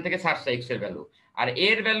 এখান থেকে ছাড়ছে এক্স এর ভ্যালু, আর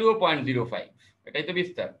এর ভ্যালুও 0.05, এটাই তো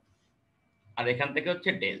বিস্তার। আর এখান থেকে হচ্ছে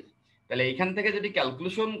ডেল। তাহলে এখান থেকে যদি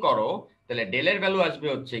ক্যালকুলেশন করো, তাহলে ডেলের ভ্যালু আসবে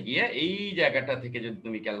হচ্ছে গিয়ে এই জায়গাটা থেকে যদি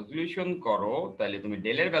তুমি ক্যালকুলেশন করো, তাহলে তুমি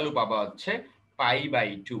ডেলের ভ্যালু পাবা হচ্ছে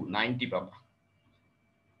π/2, 90 পাবা।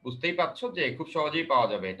 বুঝতেই পারছো যে খুব সহজেই পাওয়া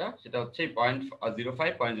যাবে এটা, সেটা হচ্ছে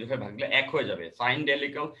 0.05 ভাগলে 1 হয়ে যাবে। সাইন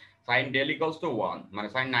ডেল ইকুয়ালস টু 1, মানে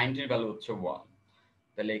সাইন 90 এর ভ্যালু হচ্ছে 1।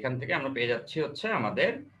 তাহলে এখান থেকে আমরা পেয়ে যাচ্ছি হচ্ছে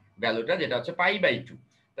আমাদের ভ্যালুটা, যেটা হচ্ছে π/2।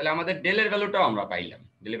 তাহলে আমাদের ডেলের ভ্যালুটাও আমরা পাইলাম।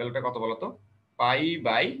 ডেলের ভ্যালুটা কত বলতো,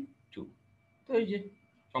 π/2। তো এই যে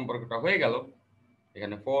সম্পর্কটা হয়ে গেল,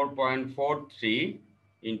 এখানে 4.43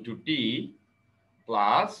 ইন্টু টি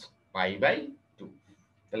প্লাস π/2।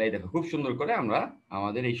 তাহলে এই দেখো খুব সুন্দর করে আমরা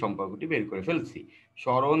আমাদের এই সম্পর্কটি বের করে ফেলছি,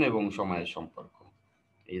 সরণ এবং সময়ের সম্পর্ক।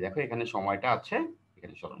 এই দেখো এখানে সময়টা আছে,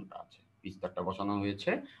 এখানে সরণটা আছে, বিস্তারটা বসানো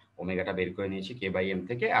হয়েছে, ওমেগাটা বের করে নিয়েছি কে বাই এম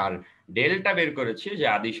থেকে, আর ডেলটা বের করেছি যে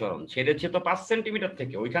আদি সরণ ছেড়েছে তো 5 সেন্টিমিটার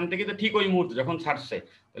থেকে, ওইখান থেকে তো ঠিক ওই মুহূর্তে যখন ছাড়ছে,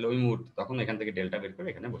 তাহলে ওই মুহূর্তে তখন এখান থেকে ডেলটা বের করে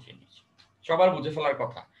এখানে বসিয়ে নিয়েছি। সবার বুঝে ফেলার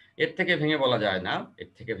কথা, এর থেকে ভেঙে বলা যায় না, এর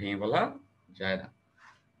থেকে ভেঙে বলা যায় না।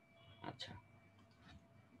 আচ্ছা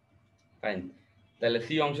ফাইন, তাহলে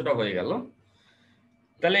সি অংশটা হয়ে গেল।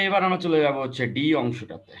 তাহলে এবার আমরা চলে যাব হচ্ছে ডি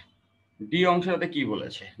অংশটাতে। ডি অংশটাতে কি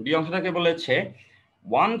বলেছে, ডি অংশটাকে বলেছে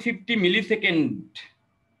 150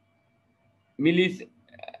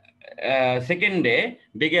 সেকেন্ডে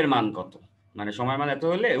বেগের মান কত, মানে সময় মান এত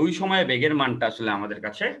হলে ওই সময়ে বেগের মানটা আসলে আমাদের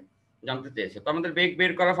কাছে জানতে চেয়েছে। তো আমাদের বেগ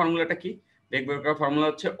বের করার ফর্মুলাটা কি, বেগ বের করার ফর্মুলা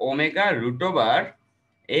হচ্ছে omega root over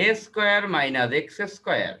a square minus x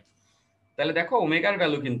square. তাহলে দেখো ওমেগার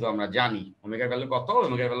ভ্যালু কিন্তু আমরা জানি, ওমেগার ভ্যালু কত,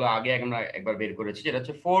 ওমেগার ভ্যালু আগে আমরা একবার বের করেছি, যেটা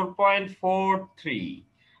হচ্ছে 4.43,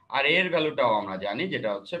 আর এর ভ্যালুটাও আমরা জানি, যেটা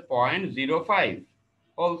হচ্ছে 0.05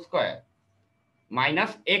 whole square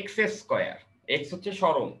minus x square. X হচ্ছে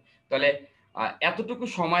সরণ, তাহলে এতটুকু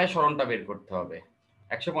সময়ে সরণটা বের করতে হবে,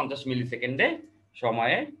 150 মিলি সেকেন্ডে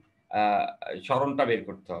সময়ে সরণটা বের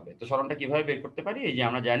করতে হবে। তো সরণটা কিভাবে বের করতে পারি, এই যে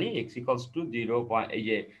আমরা জানি এক্স ইকুয়ালস টু 0, এই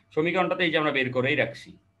যে সমীকরণটাতে এই যে আমরা বের করেই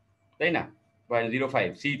রাখছি, তাই না,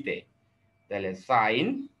 0.05 সিতে। তাহলে সাইন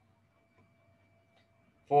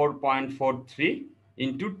 4.43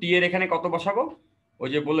 ইন্টু টি এর এখানে কত বসাবো, ওই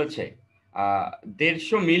যে বলেছে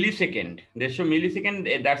 150 মিলি second, 150 milli second,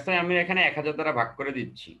 that's why আমি এখানে 1000 দ্বারা ভাগ করে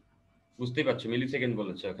দিচ্ছি। বুঝতেই পারছো, মিলি সেকেন্ড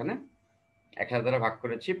বলেছে ওখানে, 1000 দ্বারা ভাগ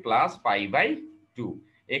করেছি, প্লাস π/2।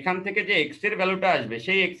 এখান থেকে যে এক্স এর ভ্যালুটা আসবে,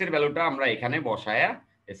 সেই এক্স এর ভ্যালুটা আমরা এখানে বসায়া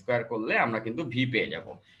স্কয়ার করলে আমরা কিন্তু ভি পেয়ে যাব।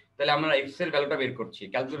 তাহলে আমরা এক্স এর ভ্যালুটা বের করছি,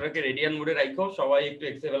 ক্যালকুলেটরকে রেডিয়ান মোডে রাখো, সবাই একটু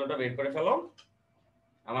এক্স এর ভ্যালুটা বের করে ফেলো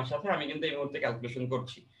আমার সাথে। আমি কিন্তু এই মুহূর্তে ক্যালকুলেশন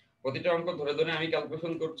করছি, প্রতিটা অঙ্ক ধরে ধরে আমি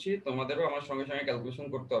ক্যালকুলেশন করছি, তোমাদেরও আমার সঙ্গে সঙ্গে ক্যালকুলেশন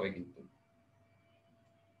করতে হবে কিন্তু।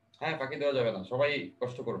 হ্যাঁ, ফাঁকি দেওয়া যাবে না, সবাই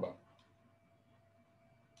কষ্ট করবা,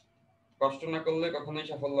 কষ্ট না করলে কখনোই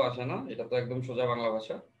সাফল্য আসে না, এটা তো একদম সোজা বাংলা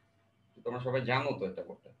ভাষা, তোমরা সবাই জানো তো এটা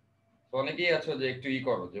করতে। তো অনেকেই আছো যে একটু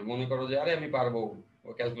করো, যে মনে করো যে আরে আমি পারবো, ও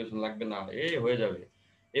ক্যালকুলেশন লাগবে না, এই হয়ে যাবে।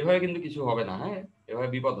 এভাবে কিন্তু কিছু হবে না, হ্যাঁ, এভাবে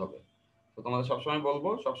বিপদ হবে। তো তোমাদের সবসময় বলবো,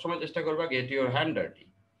 সবসময় চেষ্টা করবা গেট ইউর হ্যান্ড ডার্টি,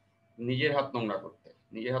 নিজের হাত নোংরা করতে।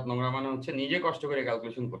 নিজের হাত নোংরা মানে হচ্ছে নিজে কষ্ট করে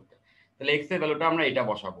ক্যালকুলেশন করতে। তাহলে এক্স এর ভ্যালুটা আমরা এটা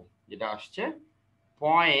বসাবো, যেটা আসছে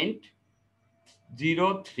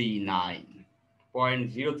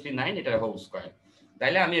 0.039, এটার হোল স্কয়ার।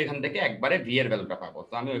 তাইলে আমি এখান থেকে একবারে ভি এর ভ্যালুটা পাবো।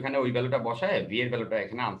 তো আমি ওখানে ওই ভ্যালুটা বসায় ভি এর ভ্যালুটা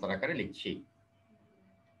এখানে আনসার আকারে লিখছি।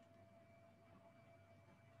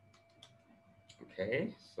 ওকে,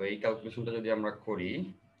 সো এই ক্যালকুলেশনটা যদি আমরা করি,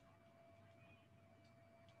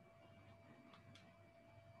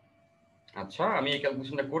 আচ্ছা আমি এই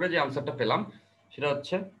ক্যালকুলেশনটা করে যে আনসারটা পেলাম সেটা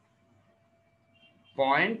হচ্ছে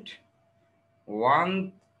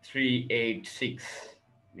 0.1386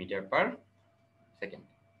 মিটার পার সেকেন্ড।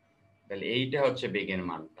 তাহলে এইটা হচ্ছে বেগের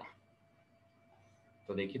মানটা।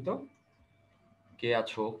 তো দেখি তো কে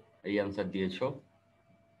আছো এই আনসার দিয়েছো,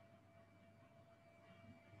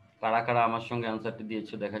 কারা কারা আমার সঙ্গে আনসারটা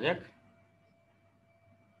দিয়েছো দেখা যাক।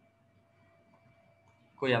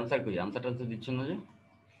 কই আনসার, কই আনসার টানসার দিচ্ছ না যে?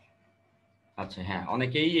 আচ্ছা হ্যাঁ,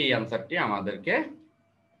 অনেকেই এই আনসারটি আমাদেরকে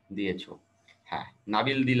দিয়েছো। হ্যাঁ,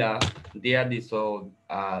 নাবিল দিলা, দেয়া দিছো,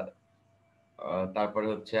 তারপরে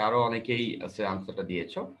হচ্ছে আরো অনেকেই আছে আনসারটা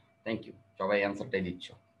দিয়েছো। থ্যাংক ইউ, সবাই আনসারটাই দিচ্ছ।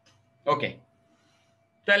 ওকে,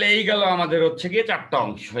 তাহলে এই গেল আমাদের হচ্ছে গিয়ে 4টা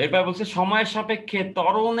অংশ। এবার বলছে সময়ের সাপেক্ষে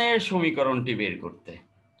ত্বরণের সমীকরণটি বের করতে।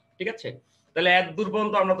 ঠিক আছে, তাহলে এত দূর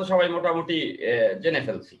পর্যন্ত আমরা তো সবাই মোটামুটি জেনে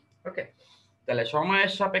ফেলছি। ওকে, তাহলে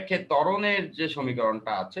সময়ের সাপেক্ষে ত্বরণের যে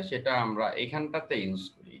সমীকরণটা আছে সেটা আমরা এখানটাতে ইউজ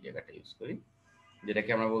করি, এই জায়গাটা ইউজ করি, যেটাকে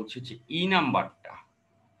আমরা বলছি যে ই নাম্বারটা।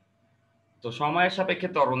 তো সময়ের সাপেক্ষে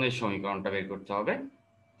ত্বরণের সমীকরণটা বের করতে হবে।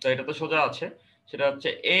 তো এটা তো সোজা আছে, সেটা হচ্ছে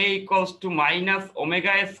a equals to minus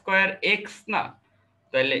omega square x না।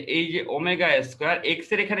 তাহলে এই যে ওমেগা স্কয়ার এক্স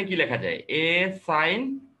এর এখানে কি লেখা যায়, a sine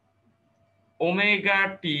omega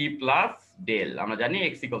t plus del. আমরা জানি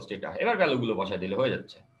এক্স ইকুয়ালস টু এটা। এবার ভ্যালুগুলো বসায় দিলে হয়ে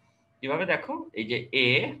যাচ্ছে। কিভাবে দেখো, এই যে a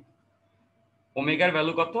ওমেগার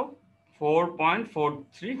ভ্যালু কত,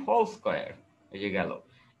 4.43 হোল স্কয়ার, এই যে গেল।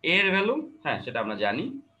 এর ভ্যালু হ্যাঁ সেটা আমরা জানি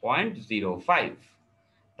 0.05।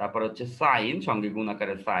 তারপর হচ্ছে সাইন, সঙ্গে গুণ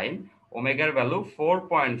আকারে সাইন, ওমেগার ভ্যালু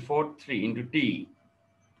 4.43 ইন্টু টি,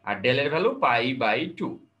 আর ডেলের ভ্যালু π/2।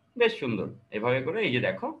 বেশ সুন্দর। এভাবে করে এই যে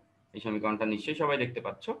দেখো, এই সমীকরণটা নিশ্চয়ই সবাই দেখতে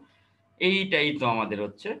পাচ্ছ। এইটাই তো আমাদের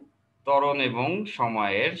হচ্ছে ত্বরণ এবং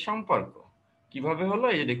সময়ের সম্পর্ক। কিভাবে হলো,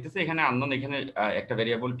 এই যে দেখতেছে এখানে আননোন, এখানে একটা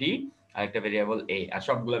ভেরিয়েবল টি আর একটা ভেরিয়েবল এ, আর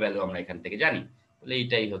সবগুলো ভ্যালু আমরা এখান থেকে জানি। তাহলে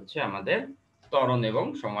এইটাই হচ্ছে আমাদের ত্বরণ এবং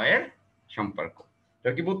সময়ের সম্পর্ক।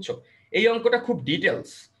 এটা কি বুঝছো? এই অঙ্কটা খুব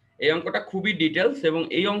ডিটেলস, এই অঙ্কটা খুবই ডিটেলস, এবং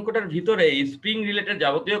এই অঙ্কটার ভিতরে স্প্রিং রিলেটেড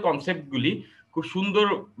যাবতীয় কনসেপ্টগুলি খুব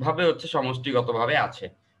সুন্দরভাবে হচ্ছে সমষ্টিগতভাবে আছে।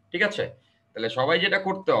 ঠিক আছে, তাহলে সবাই যেটা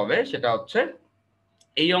করতে হবে সেটা হচ্ছে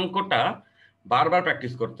এই অঙ্কটা বারবার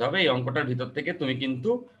প্র্যাকটিস করতে হবে। এই অঙ্কটার ভিতর থেকে তুমি কিন্তু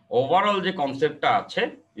ওভারঅল যে কনসেপ্টটা আছে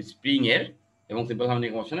স্প্রিং এর এবং সিম্পল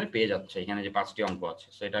হার্মোনিক মোশনের পেয়ে যাচ্ছে। এখানে যে 5টি অঙ্ক আছে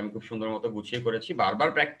সেটা আমি খুব সুন্দর মতো গুছিয়ে করেছি। বারবার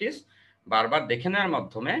প্র্যাকটিস, বারবার দেখে নেওয়ার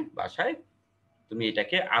মাধ্যমে বাসায় তুমি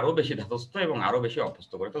এটাকে আরো বেশি ধাতস্থ এবং আরো বেশি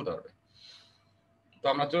অভ্যস্ত করে তুলতে পারবে। তো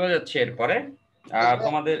আমরা চলে যাচ্ছি এরপরে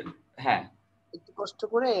তোমাদের। হ্যাঁ, একটু কষ্ট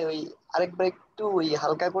করে ওই আরেকবার একটু ওই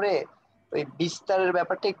হালকা করে ওই বিস্তারের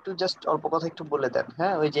ব্যাপারটা একটু জাস্ট অল্প কথা একটু বলে দেন।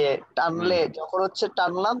 হ্যাঁ, ওই যে টানলে যখন হচ্ছে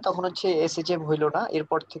টানলাম তখন হচ্ছে এসএচএম হইলো না,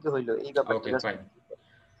 এরপর থেকে হইলো, এই ব্যাপারটা ওকে just ফাইন,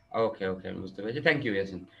 ওকে ওকে আমি বুঝতে পেরেছি। Thank you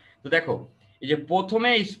Yasin. তো দেখো, এই যে প্রথমে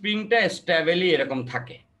স্প্রিংটা স্ট্যাবেলি এরকম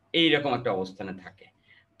থাকে, এইরকম একটা অবস্থানে থাকে।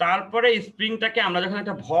 তারপরে স্প্রিংটাকে আমরা যখন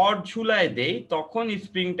একটা ভর ঝুলায় দেই তখন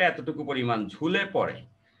স্প্রিংটা এতটুকু পরিমাণ ঝুলে পড়ে।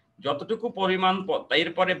 যতটুকু পরিমাণ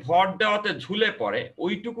এরপরে ভর দেওয়াতে ঝুলে পড়ে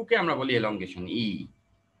ওইটুকুকে আমরা বলি এলঙ্গেশন ই।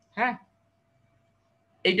 হ্যাঁ,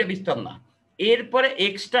 এইটা বিস্তার না। এরপরে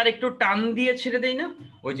এক্সট্রা একটু টান দিয়ে ছেড়ে দেই না,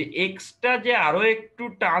 ওই যে এক্সট্রা যে আরো একটু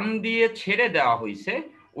টান দিয়ে ছেড়ে দেওয়া হয়েছে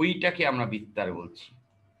ওইটাকে আমরা বিস্তার বলছি।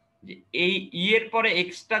 যে এই ই এর পরে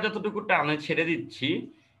এক্সট্রা যতটুকু টানে ছেড়ে দিচ্ছি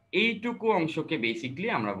এইটুকু অংশকে বেসিক্যালি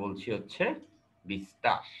আমরা বলছি হচ্ছে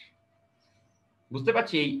বিস্তার। বুঝতে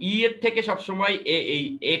পারছি, এই ই এর থেকে সবসময় এই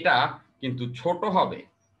এটা কিন্তু ছোট হবে।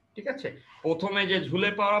 ঠিক আছে, প্রথমে যে ঝুলে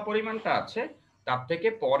পাওয়া পরিমাণটা আছে তার থেকে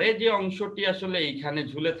পরে যে অংশটি আসলে এইখানে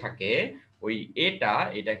ঝুলে থাকে ওই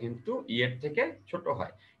এটা কিন্তু ই এর থেকে ছোট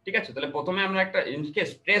হয়। ঠিক আছে, তাহলে প্রথমে আমরা একটা জিনিসকে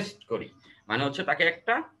স্ট্রেসড করি, মানে হচ্ছে তাকে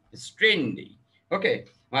একটা স্ট্রেন দিই। ওকে,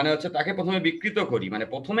 মানে হচ্ছে তাকে প্রথমে বিকৃত করি, মানে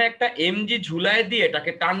প্রথমে একটা এমজি ঝুলায় দিয়ে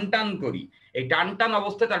তাকে টান টান করি। এই টান টান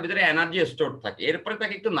অবস্থায় তার ভিতরে এনার্জি স্টোর থাকে, এরপরে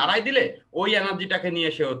তাকে একটু নাড়াই দিলে ওই এনার্জিটাকে নিয়ে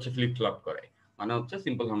সে হচ্ছে ফ্লিপ ফ্লপ করে, মানে হচ্ছে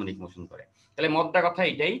সিম্পল হার্মোনিক মোশন করে। তাহলে মোদ্দা কথা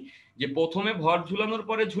এটাই যে প্রথমে ভর ঝুলানোর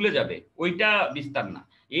পরে ঝুলে যাবে ওইটা বিস্তার না,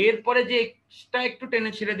 এরপরে যে এক্সট্রা একটু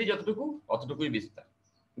টেনে ছেড়ে দিই যতটুকু অতটুকুই বিস্তার।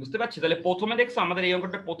 বুঝতে পারছি? তাহলে প্রথমে দেখছো আমাদের এই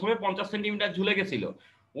অঙ্কটা প্রথমে 50 সেন্টিমিটার ঝুলে গেছিল,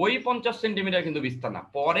 ওই 50 সেন্টিমিটার কিন্তু বিস্তার না,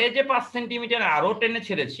 পরে যে 5 সেন্টিমিটার আরো টেনে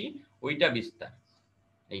ছেড়েছি ওইটা বিস্তার,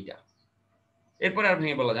 এইটা। এরপরে আর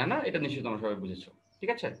ভেঙে বলা যায় না, এটা নিশ্চয়ই তোমরা সবাই বুঝেছো। ঠিক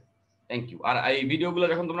আছে, থ্যাংক ইউ। আর এই ভিডিওগুলো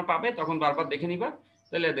যখন তোমরা পাবে তখন বারবার দেখে নিবা,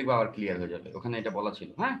 তাহলে দেখবা আবার ক্লিয়ার হয়ে যাবে। ওখানে এটা বলা ছিল।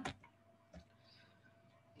 হ্যাঁ,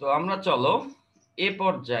 তো আমরা চলো এ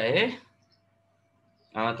পর্যায়ে,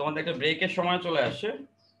 তোমাদের একটা ব্রেকের সময় চলে আসে,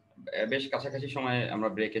 বেশ কাছাকাছি সময় আমরা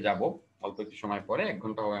ব্রেকে যাব, অল্প একটু সময় পরে, 1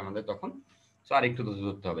 ঘন্টা হবে আমাদের তখন। তো আর একটু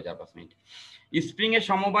ধরতে হবে, 4-5 মিনিট। স্প্রিং এর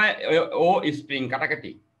সমবায় ও স্প্রিং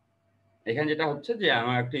কাটাকাটি, এখানে যেটা হচ্ছে যে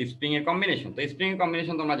আমার একটা স্প্রিং এর কম্বিনেশন। তো স্প্রিং এর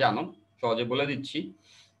কম্বিনেশন তোমরা জানো, সহজে বলে দিচ্ছি।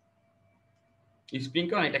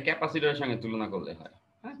 স্প্রিংকে অনেকটা ক্যাপাসিটরের সঙ্গে তুলনা করলে হয়।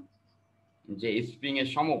 হ্যাঁ, যে স্প্রিং এর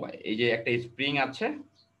সমবায়, এই যে একটা স্প্রিং আছে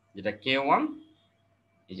যেটা K1,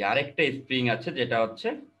 এই যে আরেকটা স্প্রিং আছে যেটা হচ্ছে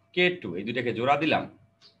K2, এই দুটাকে জোড়া দিলাম,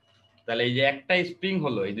 তাহলে এই যে একটা স্প্রিং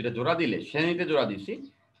হলো, এই দুটো জোড়া দিলে, শ্রেণীতে জোড়া দিছি,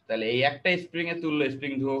 তাহলে এই একটা স্প্রিং এর তুল্য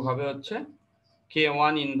স্প্রিং ধ্রুবক হবে হচ্ছে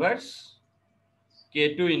K1 ইনভার্স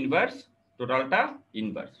K2 ইনভার্স, টোটালটা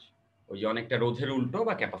ইনভার্স, ওই যে অনেকটা রোধের উল্টো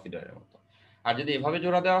বা ক্যাপাসিটরের মতো। আর যদি এভাবে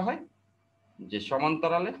জোড়া দেওয়া হয় যে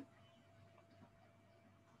সমান্তরালে,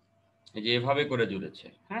 এই যে এভাবে করে জুড়েছে,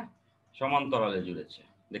 হ্যাঁ, সমান্তরালে জুড়েছে,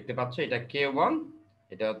 দেখতে পাচ্ছ, এটা K1,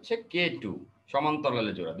 এটা হচ্ছে K2,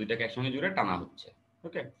 সমান্তরালে জোড়া, দুইটাকে একসঙ্গে জুড়ে টানা হচ্ছে।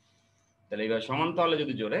 ওকে, তাহলে এবার সমান্তরালে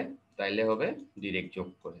যদি জোড়ে তাইলে হবে ডিরেক্ট যোগ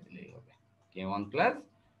করে দিলেই হবে K1 প্লাস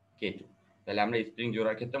K2। তাহলে আমরা স্প্রিং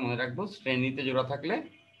জোড়ার ক্ষেত্রে মনে রাখবো, শ্রেণীতে জোড়া থাকলে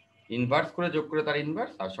ইনভার্স করে যোগ করে তার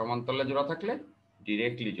ইনভার্স, আর সমান্তরালে জোড়া থাকলে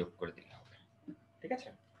ডিরেক্টলি যোগ করে দিলে হবে। ঠিক আছে,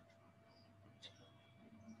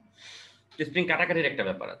 স্প্রিং কাটাকাটির একটা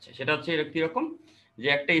ব্যাপার আছে, সেটা হচ্ছে কিরকম, যে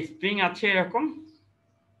একটা স্প্রিং আছে এরকম,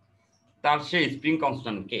 তার সেই স্প্রিং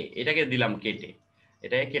কনস্ট্যান্ট কে, এটাকে দিলাম কেটে,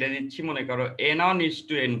 এটাকে কেটে দিচ্ছি মনে করো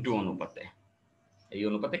N1:N2 অনুপাতে, এই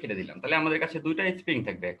অনুপাতে কেটে দিলাম। তাহলে আমাদের কাছে দুইটা স্প্রিং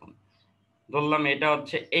থাকবে এখন, ধরলাম এটা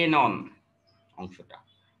হচ্ছে N1 অংশটা,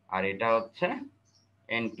 আর এটা হচ্ছে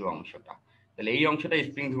N2 অংশটা। তাহলে এই অংশটা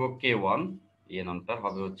স্প্রিং ধ্রুবক K1, N1টার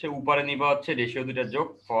হবে হচ্ছে, উপরে নিবা হচ্ছে রেশিও দুইটা যোগ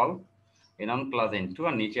ফল N1 প্লাস N2,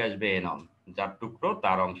 আর নিচে আসবে N1, যার টুকরো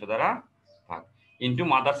তার অংশ দ্বারা ভাগ, ইনটু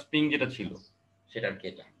মাদার স্প্রিং যেটা ছিল সেটার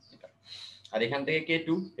কেটা, আর এখান থেকে K2,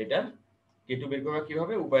 এটা K2 বের করবা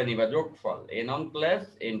কিভাবে, উপরে নিবা যোগ ফল N1 প্লাস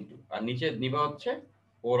N2, আর নিচে নিবা হচ্ছে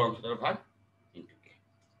ওর অংশটার ভাগ ইনটু K।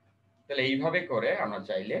 তাহলে এইভাবে করে আমরা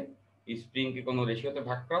চাইলে স্প্রিং কে কোনো রেশিওতে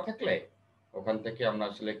ভাগ করা থাকলে ওখান থেকে আমরা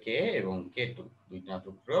আসলে K এবং K2 দুইটা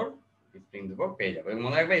টুকরোর স্প্রিং দেবো, পেয়ে যাবো। এবং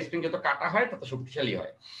মনে রাখবে স্প্রিং যত কাটা হয় তত শক্তিশালী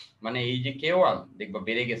হয়, মানে এই যে K1 দেখবা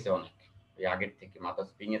বেড়ে গেছে অনেক, এই আগের থেকে মাথা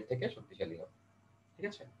স্প্রিং এর থেকে শক্তিশালী হবে। ঠিক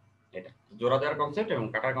আছে, এটা জোড়া দেওয়ার কনসেপ্ট এবং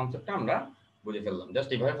কাটার কনসেপ্টটা আমরা বুঝে ফেললাম, জাস্ট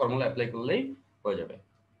এইভাবে ফর্মুলা অ্যাপ্লাই করলেই হয়ে যাবে।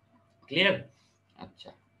 ক্লিয়ার? আচ্ছা,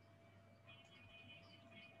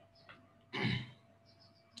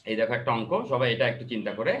 এই দেখো একটা অঙ্ক, সবাই এটা একটু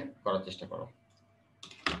চিন্তা করে করার চেষ্টা করো।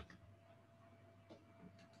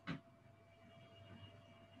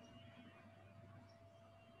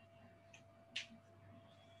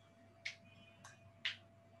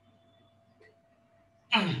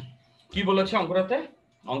 কি বলেছে অঙ্কটাতে?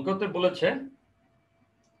 অঙ্কতে বলেছে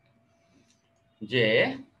যে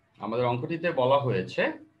আমাদের অঙ্কটিতে বলা হয়েছে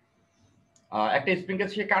একটা স্প্রিংকে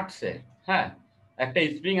সে কাটছে, হ্যাঁ, একটা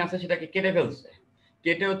স্প্রিং আছে সেটাকে কেটে ফেলছে,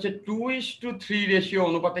 কেটে হচ্ছে 2:3 রেশিও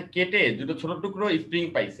অনুপাতে কেটে দুটো ছোট টুকরো স্প্রিং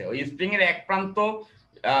পাইছে। ওই স্প্রিং এর এক প্রান্ত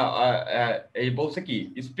এই বলছে কি,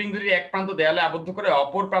 স্প্রিং দুটি এক প্রান্ত দেয়ালে আবদ্ধ করে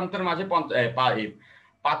অপর প্রান্তের মাঝে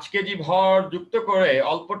 5 কেজি ভর যুক্ত করে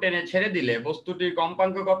অল্প টেনে ছেড়ে দিলে বস্তুটির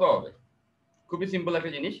কম্পাঙ্ক কত হবে? খুবই সিম্পল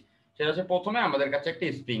একটা জিনিস, সেটা হচ্ছে প্রথমে আমাদের কাছে একটা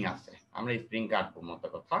স্প্রিং আছে, আমরা স্প্রিং কাটবো, মতো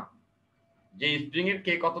কথা, যে স্প্রিং এর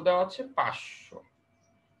কে কত দেওয়া আছে, 500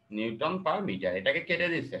 নিউটন পার মিটার। এটাকে কেটে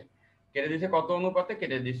দিছে কত অনুপাতে,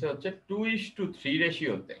 কেটে দিছে হচ্ছে 2:3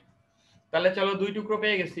 রেশিওতে। তাহলে চলো দুই টুকরো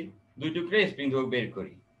পেয়ে গেছি, দুই টুকরো স্প্রিং ধ্রুবক বের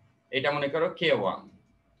করি। এটা মনে করো K1,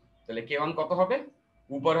 তাহলে K1 কত হবে,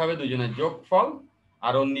 উপর হবে দুজনের যোগফল,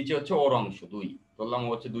 আর ওর নিচে হচ্ছে ওর অংশ 2, ধরলাম ও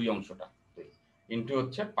হচ্ছে 2 অংশটা 2 ইনটু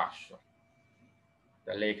হচ্ছে 500।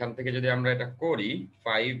 তাহলে এখান থেকে যদি আমরা এটা করি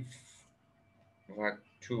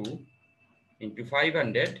 5/2 ইনটু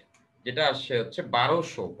 500, যেটা আসছে হচ্ছে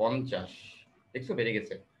 1250, দেখছো বেড়ে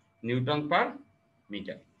গেছে, নিউটন পার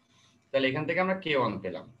মিটার। তাহলে এখান থেকে আমরা K1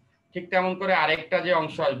 পেলাম। ঠিক তেমন করে আরেকটা যে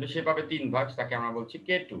অংশ আসবে সে পাবে 3 ভাগ, তাকে আমরা বলছি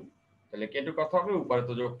K2। তাহলে K2 কত হবে, উপরে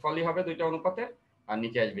তো যোগফলই হবে দুইটা অনুপাতে, আর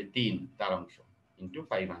নিচে আসবে 3 তার অংশ ইনটু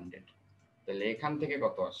 500। তাহলে এখান থেকে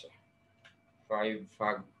কত আসে,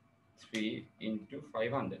 5/3 ইনটু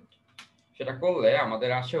 500, সেটা করলে আমাদের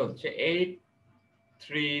আসে হচ্ছে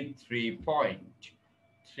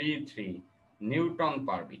 833.33 নিউটন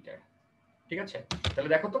পার মিটার। ঠিক আছে, তাহলে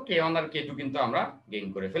দেখো তো K1 আর K2 কিন্তু আমরা গেইন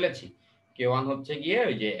করে ফেলেছি। K1 হচ্ছে গিয়ে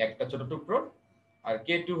ওই যে একটা ছোট টুকরো, আর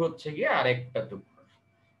K2 হচ্ছে গিয়ে আরেকটা টুকরো।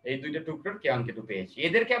 এই দুইটা টুকরোর K1 K2 পেয়েছি।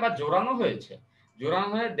 এদেরকে আবার জোড়ানো হয়েছে, জোড়ানো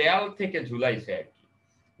হয়ে দেয়াল থেকে ঝুলাইছে আর কি,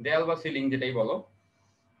 দেয়াল বা সিলিং যেটাই বলো।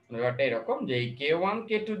 ব্যাপারটা এরকম যে এই K1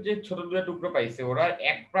 K2 যে ছোট দুটো টুকরো পাইছে, ওরা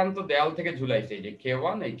এক প্রান্ত দেয়াল থেকে ঝুলাইছে, এই যে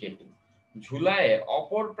K1 এই K2 ঝুলায়ে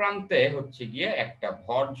অপর প্রান্তে হচ্ছে গিয়ে একটা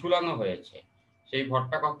ভর ঝুলানো হয়েছে। সেই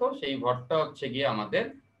ভরটা কত? সেই ভরটা হচ্ছে গিয়ে আমাদের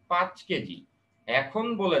 5 কেজি। এখন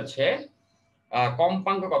বলেছে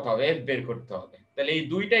কম্পাঙ্ক কত হবে, F বের করতে হবে। তাহলে এই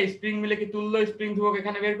দুইটা স্প্রিং মিলে কি তুল্য স্প্রিং ধ্রুবক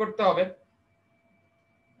এখানে বের করতে হবে।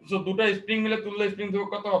 সো দুটো স্প্রিং মিলে তুল্য স্প্রিং ধ্রুবক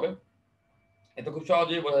কত হবে? এটা খুব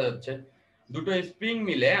সহজেই বোঝা যাচ্ছে। দুটো স্প্রিং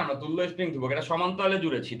মিলে আমরা তুল্য স্প্রিং ধ্রুবক, এটা সমান্তরালে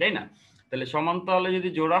জুড়েছি তাই না? তাহলে সমান্তরালে যদি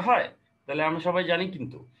জোড়া হয় তাহলে আমরা সবাই জানি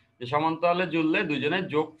কিন্তু যে সমান্তরালে জুড়লে দুজনের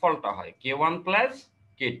যোগফলটা হয় K1 প্লাস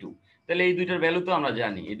K2। তাহলে এই দুইটার ভ্যালু তো আমরা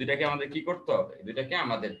জানি, এই দুইটাকে আমাদের কি করতে হবে? এই দুইটাকে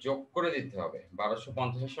আমাদের যোগ করে দিতে হবে।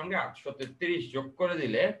 1250 এর সঙ্গে 833 যোগ করে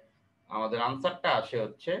দিলে আমাদের আনসারটা আসে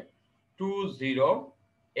হচ্ছে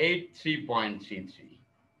 2083.33।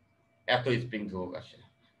 এত স্প্রিং ধ্রুবক আসে।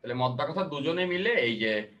 তাহলে মধ্যা কথা দুজনে মিলে এই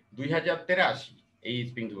যে 2083 এই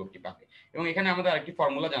স্প্রিং ধ্রুবকটি পাবে। এবং এখানে আমাদের আরেকটি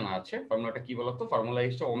ফর্মুলা জানা আছে। ফর্মুলাটা কি বলতো? Formula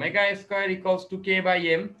is omega square equals to K by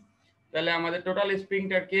M. তাহলে আমাদের টোটাল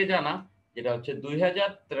স্প্রিংটার কে জানা, যেটা হচ্ছে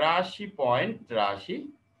 2083.83,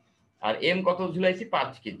 আর এম কত ঝুলাইছি?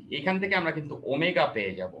 5 কেজি। এখান থেকে আমরা কিন্তু ওমেগা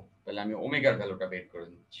পেয়ে যাব। তাহলে আমি ওমেগার ভ্যালুটা বের করে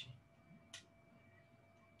নিচ্ছি।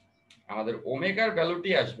 আমাদের ওমেগার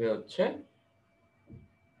ভ্যালুটি আসবে হচ্ছে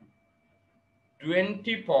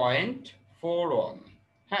 20.41।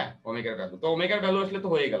 হ্যাঁ, ওমেগার ভ্যালু। তো ওমেগার ভ্যালু আসলে তো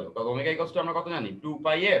হয়ে গেল, কারণ ওমেগা ইকুয়ালস টু আমরা কত জানি? 2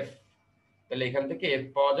 পাই এফ। তাহলে এখান থেকে এফ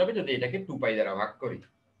পাওয়া যাবে যদি এটাকে 2 পাই দ্বারা ভাগ করি।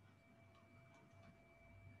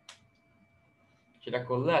 সেটা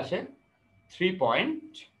করলে আসে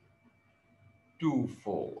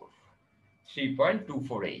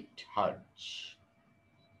 3.248 হার্টজ।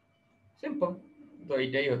 সিম্পল। তো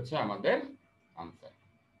এইটাই হচ্ছে আমাদের আনসার।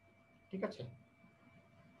 ঠিক আছে,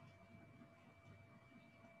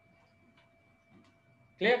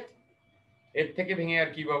 ক্লিয়ার? এর থেকে ভেঙে আর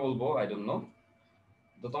কি বা বলবো, আই ডোন্ট নো।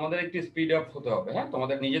 তো তোমাদের একটু স্পিড আপ হতে হবে। হ্যাঁ,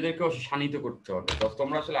 তোমাদের নিজেদেরকেও শানিত করতে হবে। তো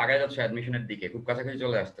তোমরা আসলে আগায় যাচ্ছ অ্যাডমিশনের দিকে, খুব কাছাকাছি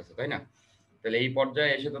চলে আসতেছে তাই না? তাহলে এই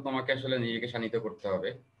পর্যায়ে এসে তো তোমাকে আসলে নিজেকে শানিত করতে হবে।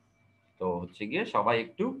 তো হচ্ছে গিয়ে সবাই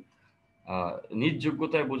একটু নিজ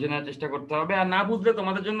যোগ্যতায় বুঝে নেওয়ার চেষ্টা করতে হবে। আর না বুঝলে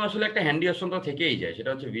তোমাদের জন্য আসলে একটা হ্যান্ডি অপশন তো থেকেই যায়, সেটা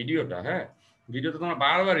হচ্ছে ভিডিওটা। হ্যাঁ, ভিডিওতে তোমরা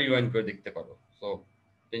বারবার রিওয়াইন্ড করে দেখতে পারো। সো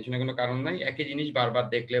টেনশনের কোনো কারণ নাই। একই জিনিস বারবার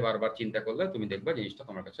দেখলে, বারবার চিন্তা করলে তুমি দেখবা জিনিসটা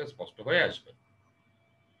তোমার কাছে স্পষ্ট হয়ে আসবে।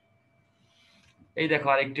 এই দেখো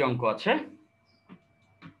আরেকটি অঙ্ক আছে।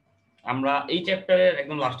 আমরা এই চ্যাপ্টারের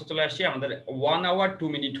একদম লাস্টে চলে আসছি। আমাদের 1 আওয়ার 2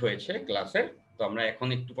 মিনিট হয়েছে ক্লাসে। তো আমরা এখন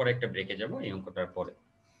একটু পরে একটা ব্রেকে যাব এই অঙ্কটার পরে।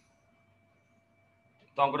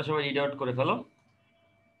 তো অঙ্কটা সবাই রিড আউট করে ফেলো।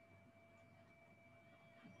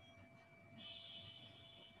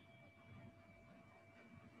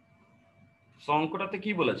 অঙ্কটাতে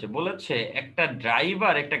কি বলেছে? বলেছে একটা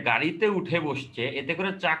ড্রাইভার একটা গাড়িতে উঠে বসছে, এতে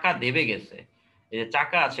করে চাকা দেবে গেছে। এই যে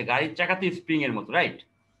চাকা আছে, গাড়ির চাকাতে স্প্রিং এর মতো, রাইট?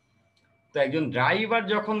 তো একজন ড্রাইভার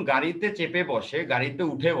যখন গাড়িতে চেপে বসে, গাড়িতে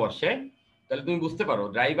উঠে বসে, তাহলে তুমি বুঝতে পারো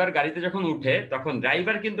ড্রাইভার গাড়িতে যখন উঠে তখন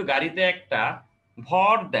ড্রাইভার কিন্তু গাড়িতে একটা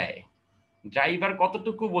ভর দেয়। ড্রাইভার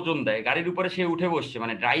কতটুকু ওজন দেয় গাড়ির উপরে, সে উঠে বসছে,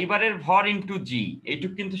 মানে ড্রাইভারের ভর ইনটু জি,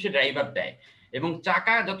 এইটুকু কিন্তু সে ড্রাইভার দেয়। এবং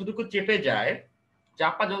চাকা যতটুকু চেপে যায়,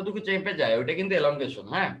 চাপা যতটুকু চেপে যায় ওইটা কিন্তু এলংগেশন।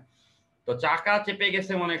 হ্যাঁ, তো চাকা চেপে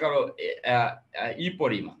গেছে মনে করো ই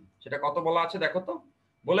পরিমাণ, সেটা কত বলা আছে দেখো তো।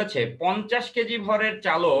 বলেছে 50 কেজি ভরের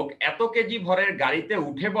চালক এত কেজি ভরের গাড়িতে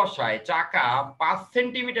উঠে বসায় চাকা 5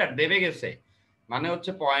 সেন্টিমিটার দেবে গেছে, মানে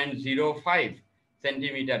হচ্ছে 0.05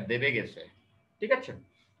 সেন্টিমিটার দেবে গেছে। ঠিক আছে,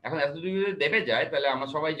 এখন এতটুকু যদি দেবে যায় তাহলে আমরা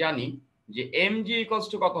সবাই জানি যে এমজি ইকুয়ালস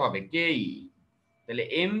টু কত হবে? কেই। তাহলে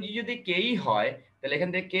এমজি যদি কেই হয় তাহলে এখান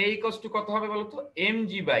থেকে কে ইকুয়ালস টু কত হবে বলতো?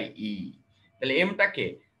 এমজি বাই ই। তাহলে এমটাকে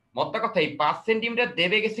মোদ্দা কথা এই 5 সেন্টিমিটার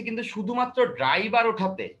দেবে গেছে কিন্তু শুধুমাত্র ড্রাইভার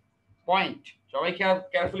ওঠাতে। পয়েন্ট সবাই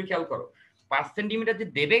কেয়ারফুলি খেয়াল করো। 5 সেন্টিমিটার যে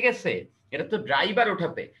দেবে গেছে এটা তো ড্রাইভার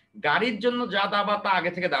ওঠাতে। গাড়ির জন্য যা দাবা তা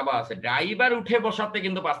আগে থেকে দাবা আছে, ড্রাইভার উঠে বসাতে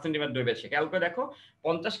কিন্তু 5 সেন্টিমিটার দেবেছে। খেয়াল করে দেখো,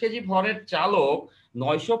 50 কেজি ভরের চালক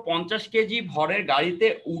 950 কেজি ভরের গাড়িতে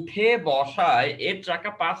উঠে বসায়, এর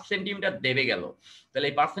চাকা 5 সেন্টিমিটার দেবে গেল। তাহলে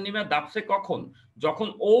এই 5 সেন্টিমিটার দাবছে কখন? যখন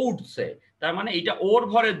ও উঠছে। তার মানে এটা ওর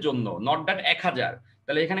ভরের জন্য, নট দ্যাট 1000।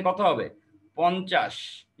 তাহলে এখানে কত হবে? 50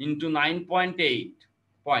 ইন্টু 9.8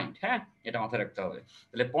 পয়েন্ট। হ্যাঁ, এটা মাথায় রাখতে হবে।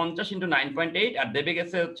 তাহলে 50 ইন্টু 9.8 আর দেবে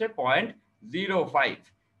গেছে হচ্ছে 0.05।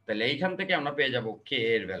 তাহলে এইখান থেকে আমরা পেয়ে যাব কে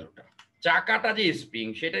এর ভ্যালুটা। চাকাটা যে স্প্রিং,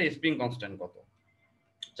 সেটা স্প্রিং কনস্ট্যান্ট কত?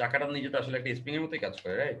 চাকাটা নিজে তো আসলে একটা স্প্রিং এর মতোই কাজ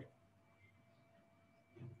করে, রাইট?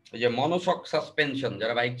 ওই যে মনোশক সাসপেনশন,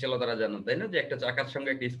 যারা বাইক চালাও তারা জানো, তাই না, যে একটা চাকার সঙ্গে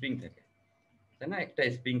একটা স্প্রিং থাকে, তাই না, একটা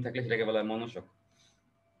স্প্রিং থাকলে সেটাকে বলা হয় মনোশক।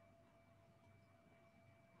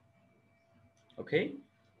 ওকে,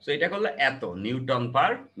 সো এটা করলে এত নিউটন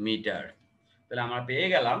পার মিটার। তাহলে আমরা পেয়ে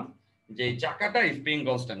গেলাম যে চাকাটার স্প্রিং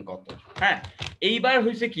কনস্ট্যান্ট কত। হ্যাঁ, এইবার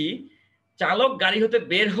হয়েছে কি, চালক গাড়ি হতে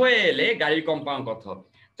বের হয়ে এলে গাড়ির কম্পাঙ্ক কত হবে।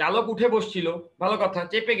 চালক উঠে বসছিল, ভালো কথা,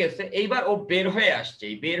 চেপে গেছে, এইবার ও বের হয়ে আসছে।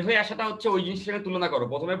 এই বের হয়ে আসাটা হচ্ছে ওই জিনিসের সঙ্গে তুলনা করো,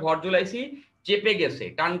 প্রথমে ভর ঝুলাইছি, চেপে গেছে,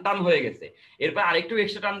 টান টান হয়ে গেছে, এরপর আরেকটু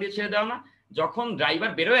এক্সট্রা টান দিয়ে ছেড়ে দাও না। যখন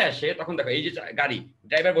ড্রাইভার বের হয়ে আসে তখন দেখো এই যে গাড়ি,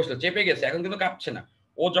 ড্রাইভার বসলো, চেপে গেছে, এখন কিন্তু কাঁপছে না।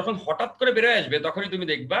 ও যখন হঠাৎ করে বের হয়ে আসবে তখনই তুমি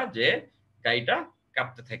দেখবা যে গাড়িটা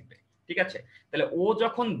কাঁপতে থাকবে। ঠিক আছে, তাহলে ও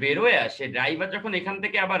যখন বের হয়ে আসে, ড্রাইভার যখন এখান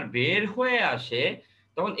থেকে আবার বের হয়ে আসে,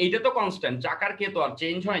 তখন এইটা তো কনস্ট্যান্ট, চাকার কে তো আর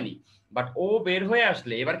চেঞ্জ হয়নি, বাট ও বের হয়ে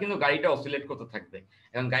আসলে এবার কিন্তু গাড়িটা অসিলেট করতে থাকবে।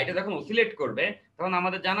 এখন গাড়িটা যখন অসিলেট করবে তখন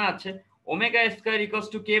আমাদের জানা আছে omega square equals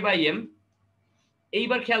to K by M.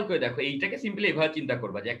 এইবার খেয়াল করে দেখো, এইটাকে সিম্পলি এভাবে চিন্তা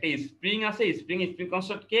করবা যে একটা স্প্রিং আছে, স্প্রিং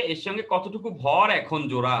কনস্ট্যান্ট কে, এর সঙ্গে কতটুকু ভর এখন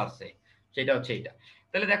জোড়া আছে, সেটা হচ্ছে এইটা।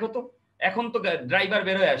 তাহলে দেখো তো, এখন তো ড্রাইভার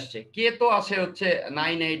বের হয়ে আসছে, কে তো আছে হচ্ছে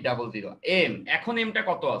 9800 এম, এখন এমটা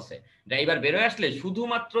কত আছে। ড্রাইভার বের হয়ে আসলে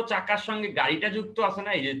শুধুমাত্র চাকার সঙ্গে গাড়িটা যুক্ত আছে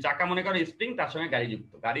না, এই যে চাকা মনে করো স্প্রিং, তার সঙ্গে গাড়ি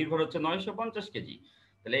যুক্ত, গাড়ির ভর হচ্ছে 950 কেজি।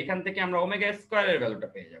 তাহলে এখান থেকে আমরা ওমেগা স্কয়ারের ভ্যালুটা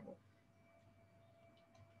পেয়ে যাব,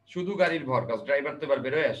 শুধু গাড়ির ভর, কাজ ড্রাইভার তো এবার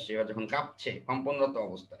বেরোয় আসছে, এবার যখন কাঁপছে কম্পনরত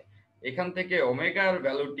অবস্থায়, এখান থেকে ওমেগার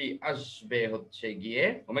ভ্যালুটি আসবে হচ্ছে গিয়ে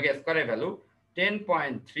ওমেগা স্কয়ারের ভ্যালু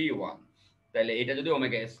 10.31। তাহলে এটা যদি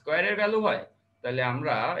ওমেগা স্কয়ারের ভ্যালু হয়, তাহলে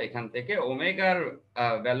আমরা এখান থেকে ওমেগার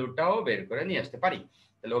ভ্যালুটাও বের করে নিয়ে আসতে পারি।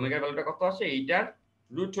 তাহলে ওমেগার ভ্যালুটা কত আসে, এইটার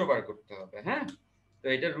রুট ওভার করতে হবে। হ্যাঁ, তো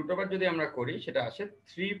এটার রুট ওভার যদি আমরা করি সেটা আসে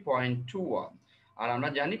 3.21। আর আমরা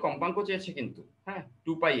জানি কম্পাঙ্ক চেয়েছে কিন্তু, হ্যাঁ,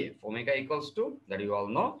 2 পাই F, omega equals to, that you all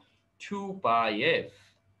know, 2 pi F,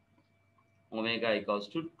 omega equals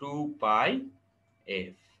to 2 pi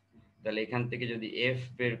F. তাহলে এখান থেকে যদি এফ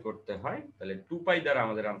বের করতে হয়, তাহলে 2 পাই দ্বারা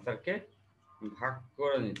আমাদের আনসারকে ভাগ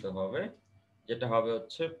করে নিতে হবে, যেটা হবে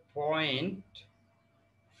হচ্ছে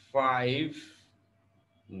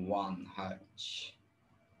 0.51 হার্টজ।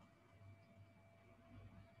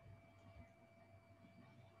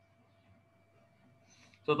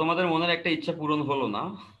 তো তোমাদের মনের একটা ইচ্ছা পূরণ হলো না,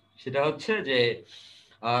 সেটা হচ্ছে যে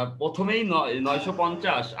প্রথমেই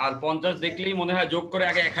 950 আর 50 দেখলেই মনে হয় যোগ করে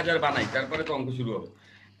আগে 1000 বানাই, তারপরে তো অঙ্ক শুরু হবে।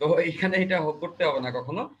 তো এখানে এটা করতে হবে না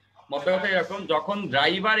কখনো। মত কথা এরকম, যখন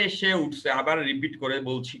ড্রাইভার এসে উঠছে, আবার রিপিট করে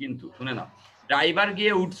বলছি কিন্তু শুনে না, ড্রাইভার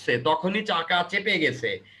গিয়ে উঠছে তখনই চাকা চেপে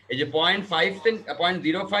গেছে। এই যে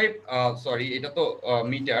 0.05, সরি এটা তো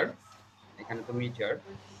মিটার, এখানে তো মিটার,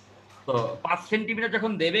 তো 5 সেন্টিমিটার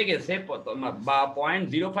যখন দেবে গেছে বা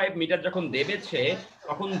 0.05 মিটার যখন দেবেছে,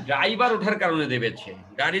 তখন ড্রাইভার ওঠার কারণে দেবেছে,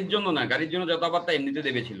 গাড়ির জন্য না, গাড়ির জন্য যত আবার তা এমনিতে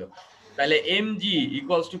দেবেছিল। তাহলে এমজি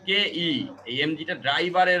ইকুয়ালস টু কে ই, এই এমজিটা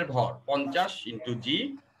ড্রাইভারের ভর 50 ইন্টু জি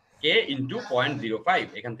কে ইন্টু 0.05,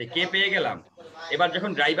 এখান থেকে কে পেয়ে গেলাম। এবার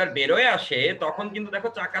যখন ড্রাইভার বেরোয় আসে তখন কিন্তু দেখো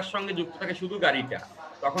চাকার সঙ্গে যুক্ত থাকে শুধু গাড়িটা,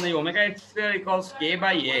 তখন এই omega square equals K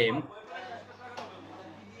by M,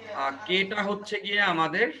 কেটা হচ্ছে গিয়ে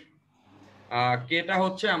আমাদের কেটা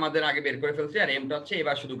হচ্ছে আমাদের আগে বের করে ফেলছি, আর এমটা হচ্ছে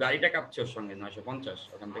এবার শুধু গাড়িটা কাঁপছে ওর সঙ্গে 950,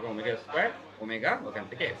 ওখান থেকে ওমেগা স্কয়ার, ওমেগা ওখান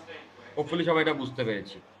থেকে এফ। হোপফুলি সবাই এটা বুঝতে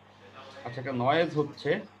পেরেছি। আচ্ছা, একটা নয়েজ হচ্ছে,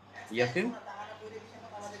 ইয়াসিন।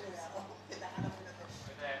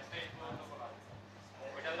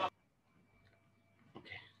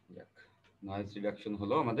 ওকে, যাক, নয়েজ রিডাকশন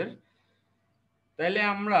হলো আমাদের। তাহলে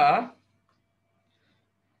আমরা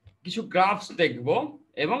কিছু গ্রাফস দেখব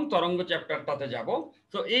এবং তরঙ্গ চ্যাপ্টারটাতে যাব।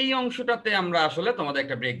 তো এই অংশটাতে আমরা আসলে তোমাদের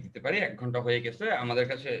একটা ব্রেক দিতে পারি, 1 ঘন্টা হয়ে গেছে, আমাদের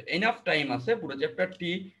কাছে এনাফ টাইম আছে পুরো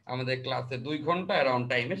চ্যাপ্টারটি আমাদের ক্লাসে 2 ঘন্টা অ্যারাউন্ড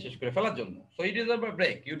টাইমে শেষ করে ফেলার জন্য। So you deserve a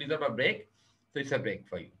break, you deserve a break, so it's a break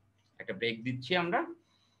for you. একটা ব্রেক দিচ্ছি আমরা।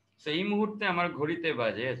 সো এই মুহূর্তে আমার ঘড়িতে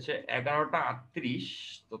বাজে হচ্ছে 11টা 38।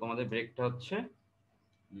 তো তোমাদের ব্রেকটা হচ্ছে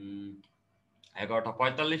 11টা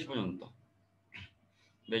 45 পর্যন্ত।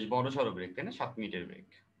 বেশ বড় সড়ো ব্রেক, তাই না, 7 মিনিটের ব্রেক।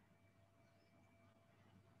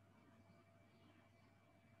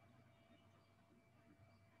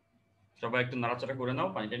 সবাই একটু নাড়াচাড়া করে নাও,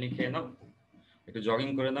 পানি টানি খেয়ে নাও, একটু জগিং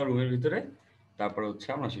করে নাও রুমের ভিতরে, তারপরে হচ্ছে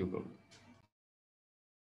আমরা শুরু করবো।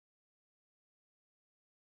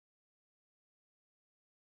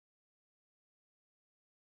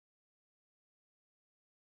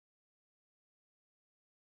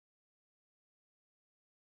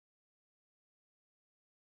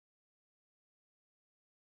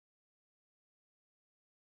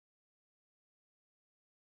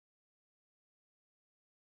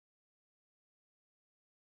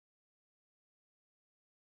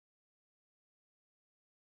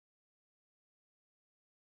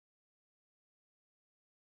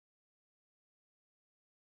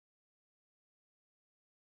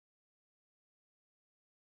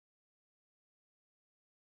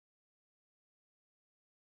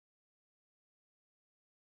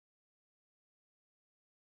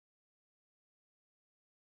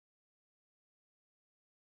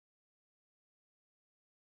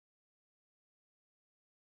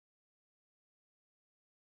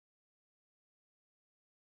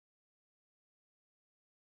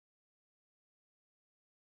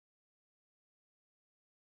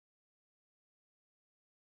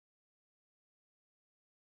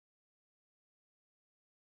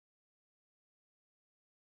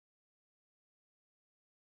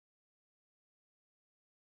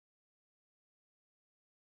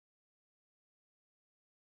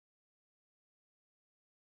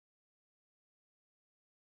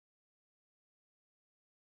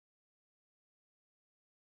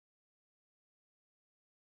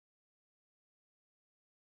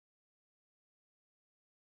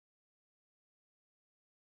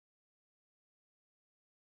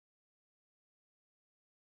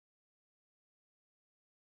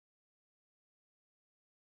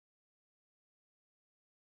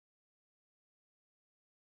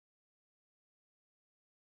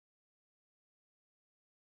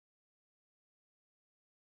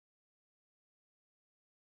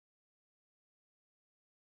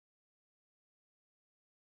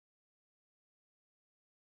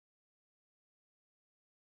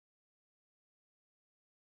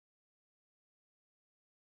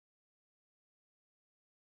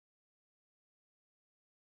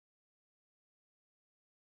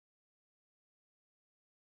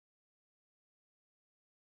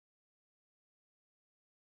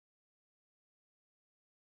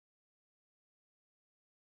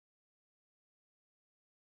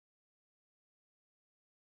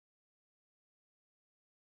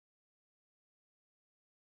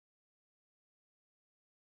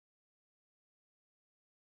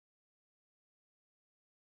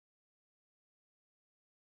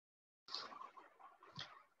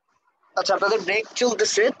 আচ্ছা, আপনাদের ব্রেক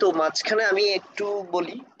চলতেছে তো মাঝখানে আমি একটু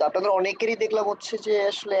বলি। তো আপনাদের অনেকেরই দেখলাম হচ্ছে যে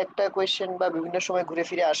আসলে একটা কোয়েশ্চেন বা বিভিন্ন সময় ঘুরে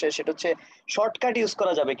ফিরে আসে, সেটা হচ্ছে শর্টকাট ইউজ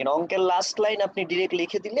করা যাবে কিনা, অঙ্কের লাস্ট লাইন আপনি ডিরেক্ট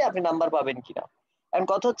লিখে দিলে আপনি নাম্বার পাবেন কিনা। কারণ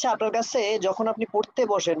কথা হচ্ছে আপনার কাছে যখন আপনি পড়তে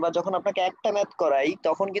বসেন বা যখন আপনাকে একটা ম্যাথ করাই,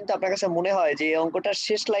 তখন কিন্তু আপনার কাছে মনে হয় যে এই অঙ্কটার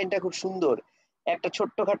শেষ লাইনটা খুব সুন্দর, একটা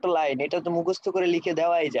ছোট্টখাট্ট লাইন, এটা তো মুখস্থ করে লিখে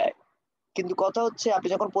দেওয়াই যায়। কিন্তু কথা হচ্ছে আপনি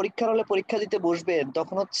যখন পরীক্ষার হলে পরীক্ষা দিতে বসবেন,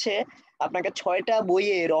 তখন হচ্ছে আপনাকে 6টা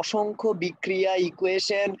বইয়ের অসংখ্য বিক্রিয়া,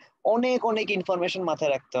 ইকুয়েশন, অনেক অনেক ইনফরমেশন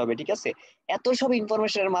মাথায় রাখতে হবে, ঠিক আছে? এত সব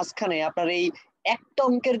ইনফরমেশনের মাঝখানে আপনার এই একটা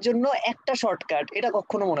অঙ্কের জন্য একটা শর্টকাট, এটা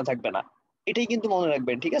কখনো মনে থাকবে না। এটাই কিন্তু মনে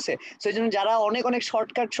রাখবেন, ঠিক আছে? সেই জন্য যারা অনেক অনেক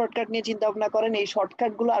শর্টকাট নিয়ে চিন্তা ভাবনা করেন, এই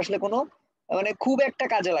শর্টকাট গুলো আসলে কোনো মানে খুব একটা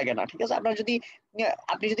কাজে লাগে না, ঠিক আছে?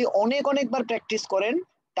 আপনি যদি অনেক অনেকবার প্র্যাকটিস করেন,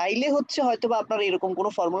 তাইলে হচ্ছে হয়তোবা আপনার এরকম কোনো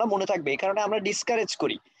ফর্মুলা মনে থাকবে। এই কারণে আমরা ডিসকারেজ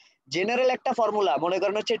করি। জেনারেল একটা ফর্মুলা মনে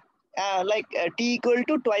করেন হচ্ছে like T equal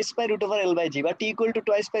to twice by root over L by জি, বা T equal to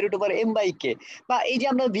twice by root over M by কে, বা এই যে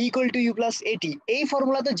আমরা V equal to you plus এটি, এই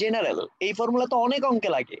ফর্মুলা তো জেনারেল, এই ফর্মুলা তো অনেক অঙ্কে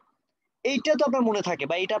লাগে। এইটা তো আপনার মনে থাকে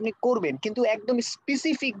বা এটা আপনি করবেন, কিন্তু একদম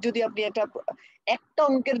স্পেসিফিক যদি আপনি একটা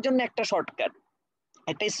অঙ্কের জন্য একটা শর্টকাট,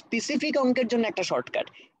 একটা স্পেসিফিক অঙ্কের জন্য একটা শর্টকাট,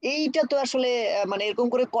 এইটা তো আসলে মানে এরকম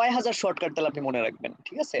করে কয় হাজার শর্টকাট তাহলে আপনি মনে রাখবেন,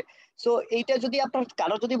 ঠিক আছে? সো এইটা যদি আপনার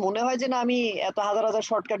কারো যদি মনে হয় যে না আমি এত হাজার হাজার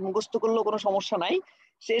শর্টকাট মুখস্থ করলেও কোনো সমস্যা নাই,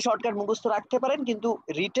 সে শর্টকাট মুখস্থ রাখতে পারেন, কিন্তু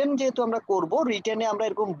রিটেন যেহেতু আমরা করব, রিটেনে আমরা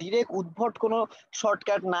এরকম ডিরেক্ট উদ্ভট কোনো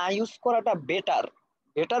শর্টকাট না ইউজ করাটা বেটার।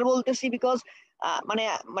 বেটার বলতেছি বিকজ মানে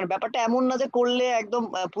মানে ব্যাপারটা এমন না যে করলে একদম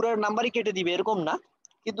পুরো নাম্বারই কেটে দিবে, এরকম না।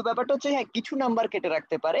 কিন্তু ব্যাপারটা হচ্ছে হ্যাঁ, কিছু নাম্বার কেটে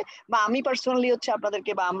রাখতে পারে। বা আমি পার্সোনালি হচ্ছে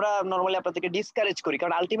আপনাদেরকে বা আমরা নর্মালি আপনাদেরকে ডিসকারেজ করি,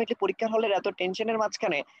 কারণ আলটিমেটলি পরীক্ষার হলের এত টেনশনের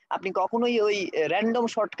মাঝখানে আপনি কখনোই ওই র্যান্ডম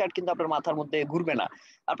শর্টকাট কিন্তু আপনার মাথার মধ্যে ঘুরবে না।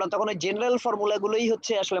 আপনার তখন ওই জেনারেল ফর্মুলা গুলোই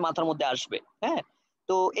হচ্ছে আসলে মাথার মধ্যে আসবে। হ্যাঁ,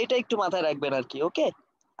 তো এটা একটু মাথায় রাখবেন আর কি। ওকে,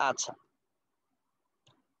 আচ্ছা।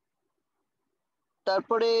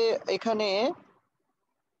 তারপরে এখানে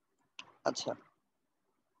আচ্ছা,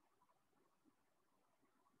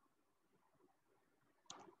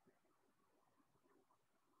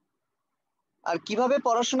 আর কিভাবে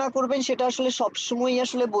পড়াশোনা করবেন সেটা আসলে সবসময়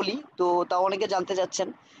আসলে বলি, তো তাও অনেকে জানতে চাচ্ছেন।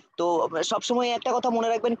 তো সবসময় একটা কথা মনে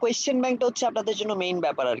রাখবেন, কোয়েশ্চেন ব্যাংকটা হচ্ছে আপনাদের জন্য মেইন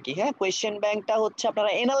ব্যাপার আর কি। হ্যাঁ, কোয়েশ্চেন ব্যাংকটা হচ্ছে আপনারা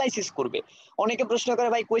এনালাইসিস করবে। অনেকে প্রশ্ন করে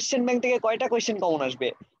ভাই কোয়েশ্চেন ব্যাংক থেকে কয়টা কোয়েশ্চেন কমন আসবে?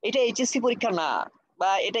 এটা এইচএসসি পরীক্ষা না,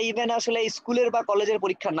 বা এটা ইভেন আসলে স্কুলের বা কলেজের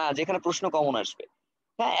পরীক্ষা না যেখানে প্রশ্ন কমন আসবে।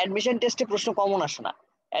 হ্যাঁ, অ্যাডমিশন টেস্টে প্রশ্ন কমন আসে না।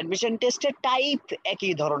 অ্যাডমিশন টেস্টে টাইপ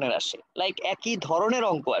একই ধরনের আসে, লাইক একই ধরনের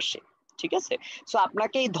অঙ্ক আসে, ঠিক আছে? সো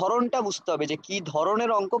আপনাকে এই ধরনটা বুঝতে হবে যে কি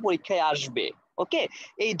ধরনের অঙ্ক পরীক্ষায় আসবে। ওকে,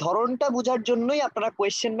 এই ধরনটা বোঝার জন্যই আপনারা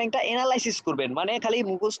কোয়েশ্চেন ব্যাংকটা এনালাইসিস করবেন, মানে খালি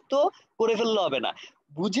মুখস্থ করে ফেললে হবে না,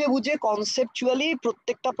 বুঝে বুঝে কনসেপচুয়ালি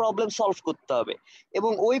প্রত্যেকটা প্রবলেম সলভ করতে হবে।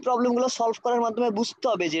 এবং ওই প্রবলেমগুলো সলভ করার মাধ্যমে বুঝতে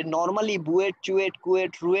হবে যে নর্মালি বুয়েট, চুয়েট,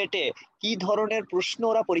 কুয়েট, রুয়েটে কি ধরনের প্রশ্ন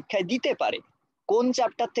ওরা পরীক্ষায় দিতে পারে, কোন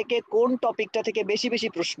চ্যাপ্টার থেকে কোন টপিকটা থেকে বেশি বেশি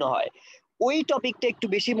প্রশ্ন হয়, ওই টপিকটা একটু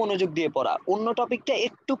বেশি মনোযোগ দিয়ে পড়া, অন্য টপিকটা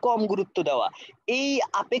একটু কম গুরুত্ব দেওয়া। এই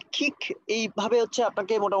আপেক্ষিক এইভাবে হচ্ছে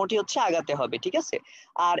আপনাকে মোটামুটি হচ্ছে আগাতে হবে, ঠিক আছে?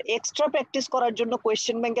 আর এক্সট্রা প্র্যাকটিস করার জন্য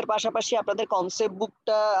কোয়েশ্চেন ব্যাংকের পাশাপাশি আপনাদের কনসেপ্ট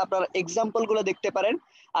বুকটা, আপনার এক্সাম্পল গুলো দেখতে পারেন।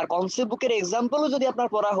 আর কনসেপ্ট বুকের এক্সাম্পলও যদি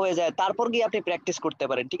আপনার পড়া হয়ে যায়, তারপর গিয়ে আপনি প্র্যাকটিস করতে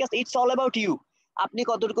পারেন, ঠিক আছে? ইটস অল অ্যাবাউট ইউ, আপনি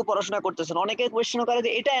কতটুকু পড়াশোনা করতেছেন। অনেকে কোয়েশ্চেন করে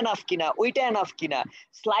যে এটা এনাফ কিনা, ওইটা এনাফ কিনা,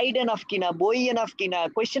 স্লাইড এনাফ কিনা, বই এনাফ কিনা,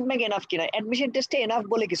 কোয়েশ্চেন ব্যাংক এনাফ কিনা। অ্যাডমিশন টেস্টে এনাফ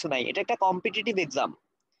বলে কিছু নাই, এটা একটা কম্পিটিটিভ এক্সাম।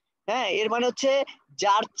 হ্যাঁ, এর মানে হচ্ছে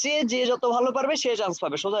যার চেয়ে যে যত ভালো পারবে সে চান্স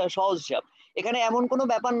পাবে, সোজা সহজ হিসাব। এখানে এমন কোনো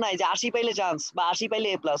ব্যাপার নাই যে 80 পাইলে চান্স বা 80 পাইলে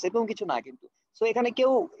এ প্লাস, এরকম কিছু না কিন্তু। তো এখানে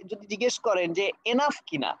কেউ যদি জিজ্ঞেস করেন যে এনাফ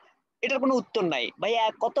কিনা, এটার কোনো উত্তর নাই। ভাই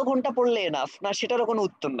কত ঘন্টা পড়লে এনাফ না, সেটারও কোনো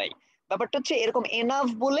উত্তর নাই। ব্যাপারটা হচ্ছে এরকম, এনাফ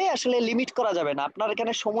বলে আসলে লিমিট করা যাবে না। আপনার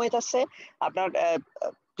এখানে সময় আছে, আপনার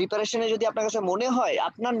প্রিপারেশনে যদি আপনার কাছে মনে হয়,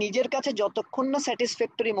 আপনার নিজের কাছে যতক্ষণ না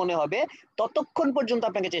স্যাটিসফ্যাক্টরি মনে হবে, ততক্ষণ পর্যন্ত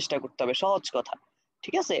আপনাকে চেষ্টা করতে হবে, সহজ কথা।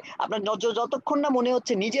 ঠিক আছে, আপনার যতক্ষণ না মনে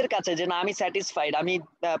হচ্ছে নিজের কাছে যে না আমি স্যাটিসফাইড, আমি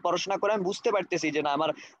পড়াশোনা করে আমি বুঝতে পারতেছি যে না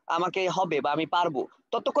আমাকে হবে বা আমি পারবো,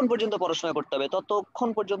 ততক্ষণ পর্যন্ত পড়াশোনা করতে হবে, ততক্ষণ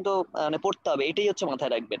পর্যন্ত মানে পড়তে হবে। এটাই হচ্ছে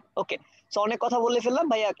মাথায় রাখবেন। ওকে, সো অনেক কথা বলে ফেললাম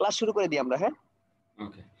ভাইয়া, ক্লাস শুরু করে দিই আমরা। হ্যাঁ,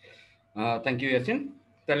 ওকে, থ্যাংক ইউ ইয়াসিন।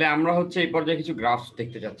 তাহলে আমরা হচ্ছে এই পর্যায়ে কিছু গ্রাফস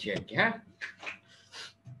দেখতে যাচ্ছি আর কি। হ্যাঁ,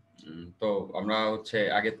 তো আমরা হচ্ছে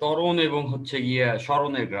আগে ত্বরণ এবং হচ্ছে গিয়ে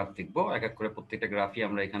সরণের গ্রাফ দেখবো, এক এক করে প্রত্যেকটা গ্রাফই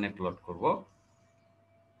আমরা এখানে প্লট করব।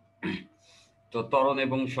 তো ত্বরণ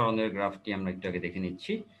এবং সরণের গ্রাফটি আমরা একটু আগে দেখে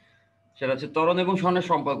নিচ্ছি। সেটা হচ্ছে ত্বরণ এবং সরণের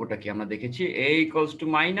সম্পর্কটা কি আমরা দেখেছি, a =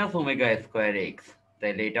 -ω²x।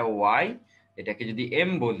 তাহলে এটা y, এটাকে যদি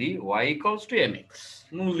m বলি, y = mx।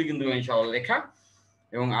 মূলই কিন্তু সরল লেখা।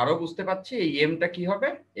 এবং আরো বুঝতে পাচ্ছি এই mটা কি হবে,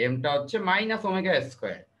 mটা হচ্ছে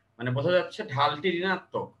 -ω², মানে বোঝা যাচ্ছে ঢালটি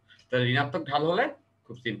ঋণাত্মক। তাহলে ঋণাত্মক ঢাল হলে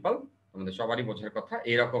খুব সিম্পল, আমাদের সবারই বোঝার কথা,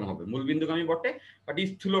 এরকম হবে, মূলবিন্দুগামী বটে বাট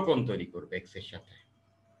স্থূলকোণ তৈরি করবে এক্স এর সাথে,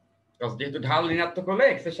 যেহেতু ঢাল ঋণাত্মক হলে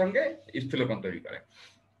এক্স এর সঙ্গে স্থূলকোণ তৈরি করে।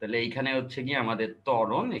 তাহলে এইখানে হচ্ছে কি আমাদের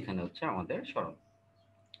ত্বরণ, এখানে হচ্ছে আমাদের সরণ।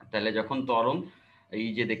 তাহলে যখন ত্বরণ এই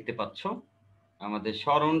যে দেখতে পাচ্ছ আমাদের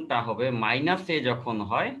সরণটা হবে মাইনাস এ, যখন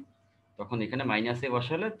হয় তখন এখানে মাইনাস এ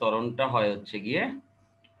বসালে ত্বরণটা হয় হচ্ছে গিয়ে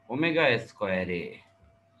ওমেগা স্কয়ার এ।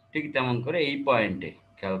 ঠিক তেমন করে এই পয়েন্টে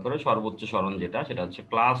খেয়াল করো সর্বোচ্চ সরণ যেটা, সেটা হচ্ছে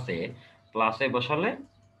প্লাস এ বসালে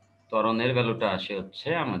ত্বরণের ভ্যালুটা আসে হচ্ছে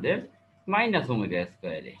আমাদের মাইনাস ওমেগা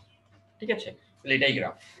স্কয়ার এ। ঠিক আছে, তাহলে এটাই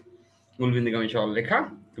গ্রাফ, মূলবিন্দুগামী সরলরেখা।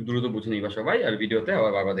 খুব দ্রুত বুঝে নিবা সবাই, আর ভিডিওতে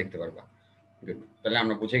আবার বারবার দেখতে পারবা। তাহলে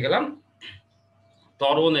আমরা বুঝে গেলাম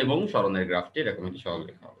ত্বরণ এবং সরণের গ্রাফটি এরকম একটি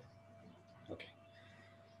সরলরেখা হবে। ওকে,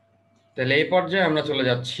 তাহলে এই পর্যায়ে আমরা চলে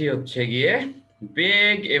যাচ্ছি হচ্ছে গিয়ে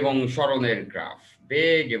বেগ এবং সরণের গ্রাফ।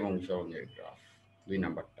 বেগ এবং সরণের গ্রাফ 2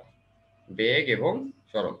 নাম্বারটা, বেগ এবং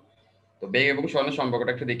সরণ। তো বেগ এবং সরণের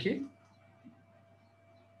সম্পর্কটা একটু দেখি।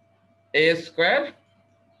 a square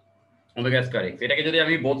omega square x, এটাকে যদি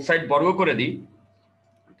আমি বোথ সাইড বর্গ করে দিই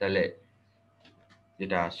তাহলে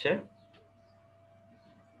যেটা আসে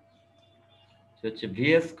হচ্ছে ভি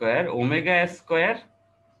স্কয়ার ওমেগা স্কয়ার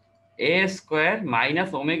এ square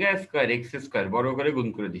minus omega square x square, বর্গ করে গুণ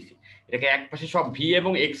করে দিছি। এটাকে এক পাশে সব ভি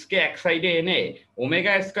এবং এক্স কে এক সাইডে এনে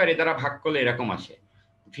ওমেগা স্কয়ার এ দ্বারা ভাগ করলে এরকম আসে,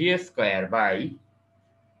 V square by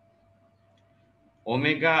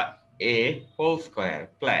omega A whole square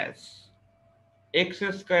plus x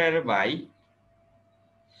square by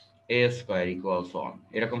A square equals 1।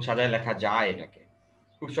 এরকম সাজায় লেখা যায়, এটাকে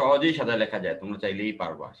খুব সহজেই সাজায় লেখা যায়, তোমরা চাইলেই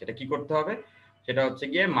পারবা। সেটা কি করতে হবে, সেটা হচ্ছে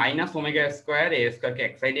গিয়ে মাইনাস ওমেগা স্কয়ার এ স্কয়ার কে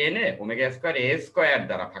এক সাইডে এনে ওমেগা স্কয়ার এ স্কয়ার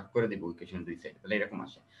দ্বারা ভাগ করে দেব ইকুয়েশন দুই সাইডে, তাহলে এরকম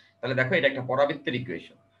আসে। তাহলে দেখো এটা একটা পরাবৃত্তের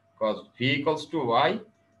equation, cos v equals to y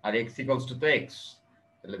R x equals to x।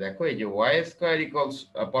 তাহলে দেখো এই যে y স্কয়ার ইকুয়ালস,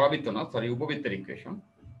 পরাবৃত্ত না sorry উপবৃত্তের equation,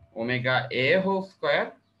 omega a whole square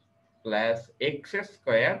plus x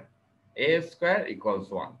square a square equals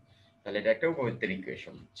 1। তাহলে এটা একটা উপবৃত্তের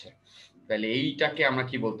ইকুয়েশন হচ্ছে। তাহলে এইটাকে আমরা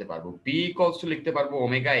কি বলতে পারবো, b ইকুয়ালস টু লিখতে পারবো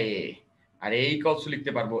omega a, R a equals to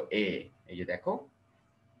লিখতে পারবো a, এই যে দেখো,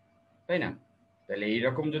 তাই না? তাহলে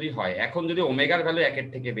এইরকম যদি হয়, এখন যদি ওমেগার ভ্যালু 1 এর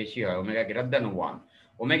থেকে বেশি হয়, ওমেগা গ্রেটার দ্যান 1,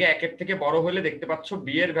 ওমেগা 1 এর থেকে বড় হলে দেখতে পাচ্ছ b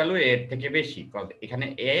এর ভ্যালু a এর থেকে বেশি, কারণ এখানে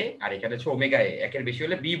a আর এখানে হচ্ছে ওমেগা a, 1 এর বেশি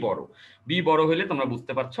হলে b বড়। b বড় হলে তোমরা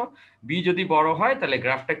বুঝতে পারছো b যদি বড় হয় তাহলে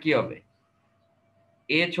গ্রাফটা কি হবে,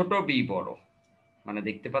 a ছোট b বড়, মানে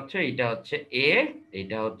দেখতে পাচ্ছ এইটা হচ্ছে a,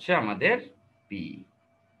 এইটা হচ্ছে আমাদের b।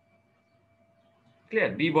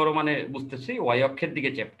 ক্লিয়ার? বি বড় মানে বুঝতেছি ওয়াই অক্ষের দিকে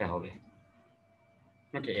চ্যাপটা হবে।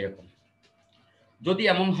 ওকে, এরকম যদি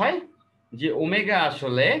এমন হয় যে ওমেগা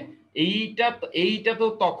আসলে এইটা তো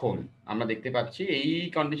তখন আমরা দেখতে পাচ্ছি এই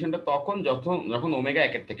কন্ডিশনটা তখন যখন ওমেগা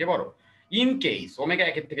 1 এর থেকে বড়। ইন কেস ওমেগা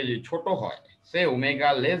 1 এর থেকে যদি ছোট হয়, সে ওমেগা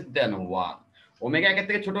লেস দ্যান 1, ওমেগা 1 এর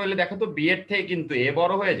থেকে ছোট হলে দেখো তো বি এর থেকে কিন্তু এ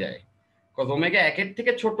বড় হয়ে যায়, কজ ওমেগা 1 এর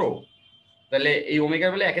থেকে ছোট। তাহলে এই ওমেগা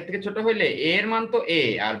বলে 1 এর থেকে ছোট হইলে এ এর মান তো এ,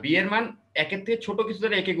 আর বি এর মান 1 এর থেকে ছোট কিছু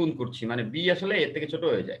দ্বারা একে গুণ করছি, মানে বি আসলে এর থেকে ছোট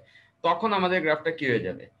হয়ে যায়। তখন আমাদের গ্রাফটা কি হয়ে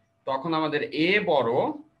যাবে, তখন আমাদের এ বড়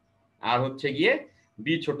আর হচ্ছে গিয়ে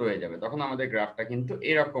বি ছোট হয়ে যাবে, তখন আমাদের গ্রাফটা কিন্তু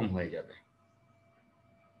এরকম হয়ে যাবে।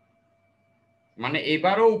 মানে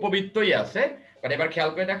এবারও উপবৃত্তই আছে, বাট এবার খেয়াল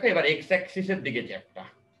করে দেখো এবার এক্স অ্যাক্সিসের দিকে চ্যাপটা।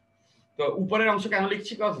 তো উপরের অংশ কেন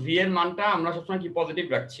লিখছি, কজ ভি এর মানটা আমরা সবসময় কি পজিটিভ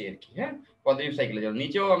রাখছি আর কি, হ্যাঁ পজিটিভ সাইকেলে যাবো।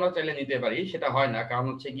 নিচেও আমরা চাইলে নিতে পারি, সেটা হয় না, কারণ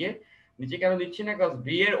হচ্ছে গিয়ে নিচে কেন দিচ্ছি না, কজ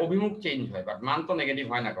ভি এর অভিমুখ চেঞ্জ হয়, বাট মান তো নেগেটিভ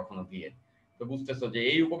হয় না কখনো ভি এর। তো বুঝতেছো যে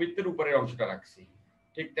এই উপবৃত্তের উপরের অংশটা রাখছি,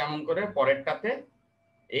 ঠিক তেমন করে পরেরটাতে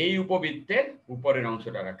এই উপবৃত্তের উপরের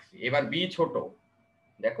অংশটা রাখছি। এবার বি ছোট,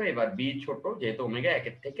 দেখো এবার বি ছোট যেহেতু ওমেগা 1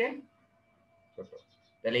 এর থেকে ছোট।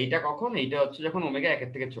 তাহলে এইটা কখন, এইটা হচ্ছে যখন ওমেগা 1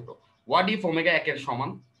 এর থেকে ছোট। হোয়াট ইফ ওমেগা 1 এর সমান,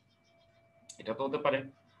 এটা তো হতে পারে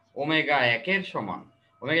ওমেগা 1 এর সমান।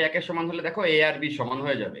 ওমেগা 1 এর সমান হলে দেখো এ আর বি সমান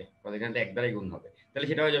হয়ে যাবে, কারণ এখানে এক দ্বারাই গুণ হবে, তাহলে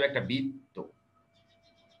সেটা হয়ে যাবে একটা বৃত্ত।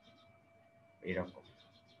 এরকম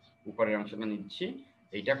উপরের অংশটা নিচ্ছি,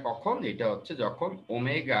 এইটা কখন, এটা হচ্ছে যখন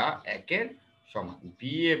ওমেগা 1 এর সমান,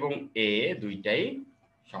 বি এবং এ দুইটাই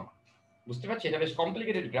সমান। বুঝতে পারছি এটা বেশ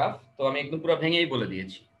কমপ্লিকেটেড গ্রাফ, তো আমি একদম পুরো ভেঙেই বলে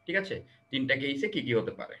দিয়েছি। ঠিক আছে, তিনটা কেসে কি কি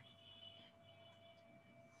হতে পারে।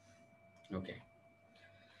 ওকে,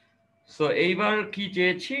 সো এইবার কি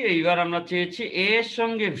চেয়েছি, এইবার আমরা চেয়েছি এ এর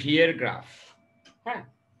সঙ্গে ভি এর গ্রাফ। হ্যাঁ,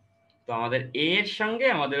 তো আমাদের এ এর সঙ্গে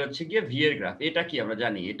আমাদের হচ্ছে গিয়ে ভি এর গ্রাফ। এটা কি আমরা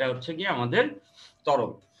জানি, এটা হচ্ছে গিয়ে আমাদের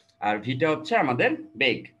ত্বরণ, আর ভিটা হচ্ছে আমাদের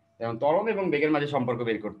বেগ। যেমন ত্বরণ এবং বেগের মাঝে সম্পর্ক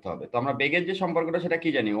বের করতে হবে। তো আমরা বেগের যে সম্পর্কটা সেটা কি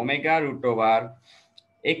জানি, omega root over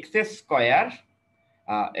x square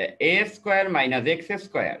এ স্কয়ার মাইনাস এক্স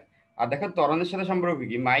স্কয়ার আর দেখো ত্বরণের সাথে সম্পর্ক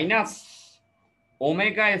কি, মাইনাস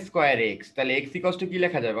ওমেগা স্কোয়ার এক্স, তাহলে এক্স ইকুয়ালস টু কি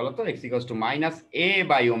লেখা যায় বলো তো, x equals to minus A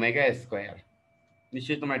by omega square.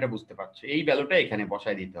 নিশ্চয়ই তোমরা এটা বুঝতে পারছো, এই ভ্যালুটা এখানে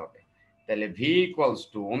বসায় দিতে হবে। তাহলে ভি ইকুয়ালস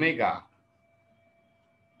টু ওমেগা,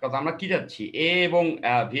 কথা আমরা কি যাচ্ছি এ এবং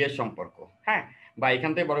ভি এর সম্পর্ক, হ্যাঁ, বা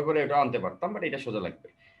এখান থেকে বড় করে এটা আনতে পারতাম, বাট এটা সোজা লাগবে,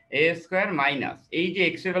 এ স্কোয়ার মাইনাস এই যে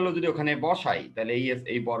এক্স এর ভ্যালু যদি ওখানে বসাই তাহলে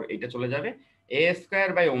এই বড় এটা চলে যাবে এ square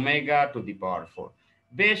by omega to the পাওয়ার 4।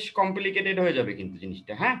 বেশ কমপ্লিকেটেড হয়ে যাবে কিন্তু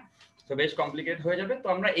জিনিসটা, হ্যাঁ, তো বেশ কমপ্লিকেটেড হয়ে যাবে। তো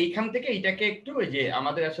আমরা এইখান থেকে এইটাকে একটু ওই যে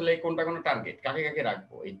আমাদের আসলে কোনটা কোনো টার্গেট, কাকে কাকে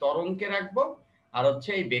রাখবো, এই ত্বরণকে রাখবো আর হচ্ছে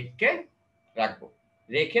এই বেগকে রাখবো,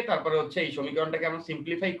 রেখে তারপরে হচ্ছে এই সমীকরণটাকে আমরা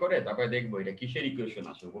সিম্পলিফাই করে তারপরে দেখবো এটা কিসের ইকুয়েশন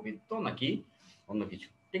আসে, উপবৃত্ত নাকি অন্য কিছু।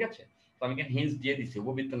 ঠিক আছে, তো আমি এখানে হিন্টস দিয়ে দিচ্ছি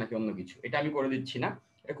উপবৃত্ত নাকি অন্য কিছু, এটা আমি করে দিচ্ছি না,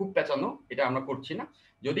 এটা খুব পেঁচানো, এটা আমরা করছি না।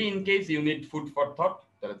 যদি in case unit food for thought,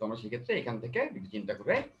 তাহলে তোমরা সেক্ষেত্রে এখান থেকে চিন্তা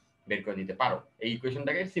করে বের করে দিতে পারো। এই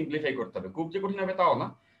ইকুয়েশনটাকে সিম্পলিফাই করতে হবে, খুব যে কঠিন হবে তাও না,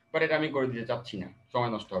 বাট এটা আমি করে দিতে চাচ্ছি না,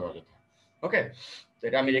 সময় নষ্ট হবে অযথা। ওকে, তো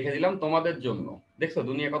এটা আমি রেখে দিলাম তোমাদের জন্য। দেখছো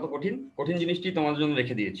দুনিয়া কত কঠিন, কঠিন জিনিসটি তোমাদের জন্য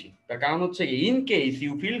রেখে দিয়েছি। তার কারণ হচ্ছে in case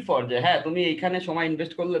you feel for যে হ্যাঁ তুমি এইখানে সময়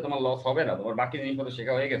ইনভেস্ট করলে তোমার লস হবে না, তোমার বাকি জিনিসপত্র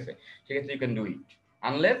শেখা হয়ে গেছে, সেক্ষেত্রে you can do it.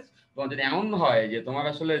 Unless তোমার যদি এমন হয় যে তোমার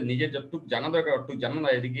আসলে নিজের যতটুকু জানা দরকার অতটুকু জানো না,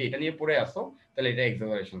 এদিকে এটা নিয়ে পড়ে আসো, তাহলে এটা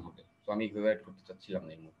এক্সাজারেশন হবে। তো আমি এক্সাজারেট করতে চাচ্ছিলাম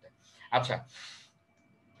না এই মুহূর্তে। আচ্ছা,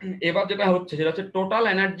 এবার যেটা হচ্ছে সেটা হচ্ছে টোটাল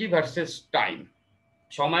এনার্জি ভার্সেস টাইম,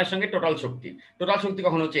 সময়ের সঙ্গে টোটাল শক্তি। টোটাল শক্তি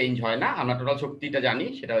কখনো চেঞ্জ হয় না, আমরা টোটাল শক্তিটা জানি,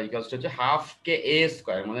 সেটা ইকুয়ালস হচ্ছে হাফ কে এ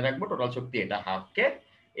স্কয়ার, মনে রাখবো টোটাল শক্তি এটা হাফ কে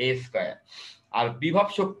এ স্কয়ার। আর বিভব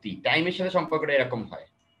শক্তি টাইমের সাথে সম্পর্কটা এরকম হয়,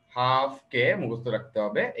 হাফ কে মুখস্থ রাখতে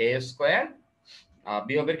হবে এ স্কয়ার,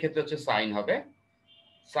 বিভবের ক্ষেত্রে হচ্ছে সাইন হবে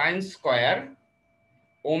sine square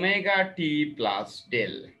omega t plus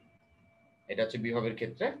del, এটা হচ্ছে বিভবের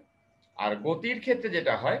ক্ষেত্রে। আর গতির ক্ষেত্রে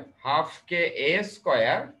যেটা হয় হাফ কে এ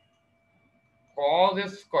square cos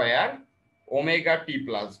square omega t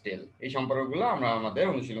plus del. এই সম্পর্কগুলো আমরা আমাদের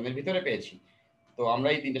অনুশীলনের ভিতরে পেয়েছি, তো আমরা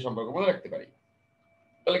এই তিনটে সম্পর্ক মনে রাখতে পারি।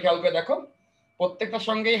 তাহলে খেয়াল করে দেখো প্রত্যেকটার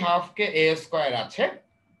সঙ্গেই হাফ কে এ স্কয়ার আছে।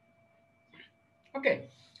 ওকে,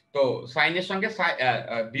 তো সাইনের সঙ্গে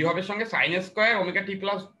বিভবের সঙ্গে sine square omega t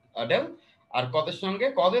plus del, আর কজের সঙ্গে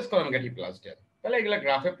cause square omega t plus del. তাহলে এগুলা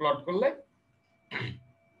গ্রাফে প্লট করলে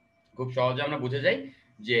খুব সহজে আমরা বুঝে যাই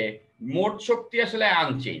যে মোট শক্তি আসলে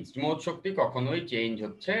আনচেঞ্জড, মোট শক্তি কখনোই চেঞ্জ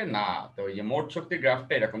হচ্ছে না। তো এই যে মোট শক্তির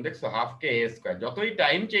গ্রাফটা এরকম দেখছো, হাফ কে এ স্কয়ার, যতই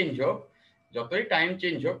টাইম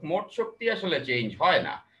চেঞ্জ হোক মোট শক্তি আসলে চেঞ্জ হয়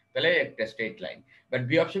না, তাহলে একটা স্ট্রেট লাইন। বাট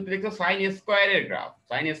বিভব শক্তি দেখছো সাইন স্কয়ারের গ্রাফ,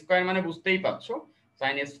 সাইন স্কয়ার মানে বুঝতেই পারছো,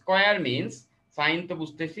 সাইন স্কয়ার মিন্স সাইন তো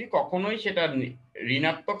বুঝতেছি কখনোই সেটা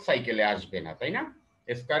ঋণাত্মক সাইকেলে আসবে না, তাই না,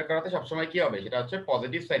 স্কয়ার করাতে সবসময় কি হবে, সেটা হচ্ছে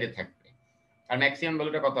পজিটিভ সাইডে থাকবে। আর ম্যাক্সিমাম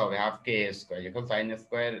ভ্যালুটা কত হবে, হাফ কে স্কয়ার, যখন সাইন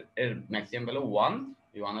স্কয়ার এর ম্যাক্সিমাম ভ্যালু 1,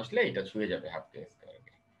 এই 1 আসলে এটা ছুঁয়ে যাবে হাফ কে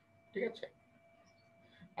স্কয়ারকে। ঠিক আছে,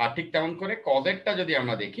 আর ঠিক তেমন করে কজেরটা যদি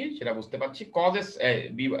আমরা দেখি সেটা বুঝতে পারছি, কজ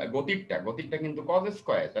গতিরটা কিন্তু কজ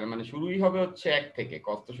স্কয়ার, তার মানে শুরুই হবে হচ্ছে 1 থেকে,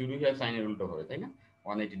 কজ তো শুরুই হয় সাইনের উল্টো হবে, তাই না,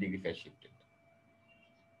 180 degree phase shifted,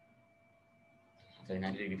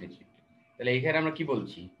 90 degree phase shifted. তাহলে এইখানে আমরা কি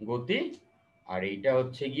বলছি, গতি, আর এইটা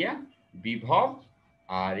হচ্ছে গিয়া বিভব,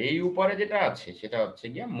 আর এই উপরে যেটা আছে সেটা হচ্ছে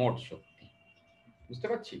গিয়া মোট শক্তি। বুঝতে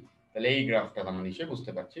পারছি, তাহলে এই গ্রাফটা আমরা নিশ্চয়ই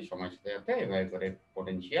বুঝতে পারছি, সময়ের সাথে সাথে এভাবে করে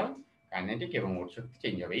পটেনশিয়াল, কাইনেটিক এবং মোট শক্তি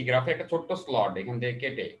চেঞ্জ হবে। এই গ্রাফে একটা ছোট্ট স্লট এখান থেকে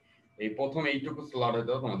কেটে এই প্রথম এইটুকু স্লট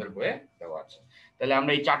হয়তো তোমাদের বইয়ে দেওয়া আছে। তাহলে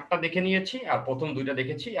আমরা এই চারটা দেখে নিয়েছি আর প্রথম দুইটা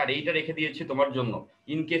দেখেছি, আর এইটা রেখে দিয়েছি তোমার জন্য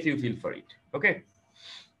in case you feel for it. ওকে,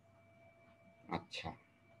 আচ্ছা,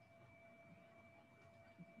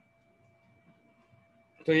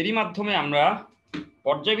 তো এরই মাধ্যমে আমরা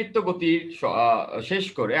পর্যাবৃত্ত গতির শেষ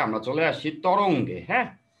করে আমরা চলে আসি তরঙ্গে। হ্যাঁ,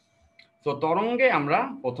 তো তরঙ্গে আমরা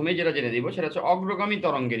প্রথমেই যেটা জেনে দিব সেটা হচ্ছে অগ্রগামী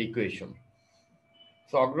তরঙ্গের ইকুয়েশন।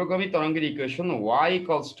 তো অগ্রগামী তরঙ্গের ইকুয়েশন y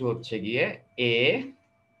ইকুয়ালস টু হচ্ছে গিয়ে a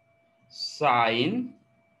sin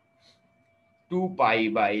 2 pi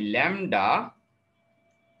by lambda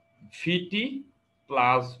vt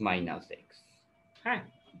plus minus x। হ্যাঁ,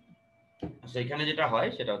 সেখানে যেটা হয়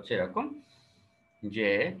সেটা হচ্ছে এরকম যে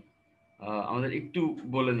আমাদের একটু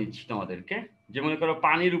বলে নিচ্ছি তোমাদেরকে, যে মনে করো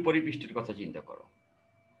পানির উপরিপৃষ্ঠের কথা চিন্তা করো।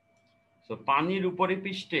 তো পানির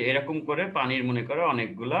উপরিপৃষ্ঠে এরকম করে পানির মনে করো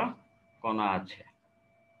অনেকগুলা কণা আছে।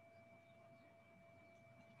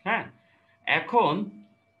 হ্যাঁ, এখন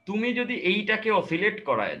তুমি যদি এইটাকে অসিলেট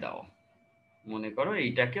করায় দাও, মনে করো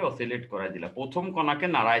এইটাকে অসিলেট করায় দিলা, প্রথম কণাকে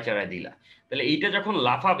নাড়ায় চাড়ায় দিলা, তাহলে এইটা যখন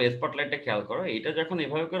লাফাবে, স্পটলাইটটা খেয়াল করো, এইটা যখন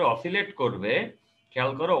এভাবে করে অসিলেট করবে,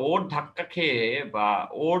 খেয়াল করো ওর ধাক্কা খেয়ে বা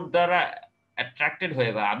ওর দ্বারা অ্যাট্রাক্টেড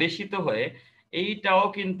হয়ে বা আবেশিত হয়ে এইটাও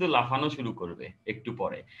কিন্তু লাফানো শুরু করবে একটু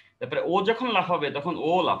পরে। তারপরে ও যখন লাফাবে তখন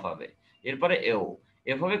ও লাফাবে, এরপরে এও।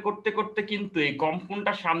 এভাবে করতে করতে কিন্তু এই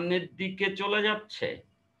কম্পনটা সামনের দিকে চলে যাচ্ছে।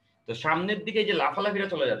 তো সামনের দিকে যে লাফালাফিটা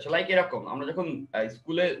চলে যাচ্ছে, লাইক এরকম আমরা যখন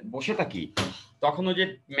স্কুলে বসে থাকি তখন ওই যে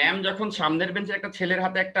ম্যাম যখন সামনের বেঞ্চে একটা ছেলের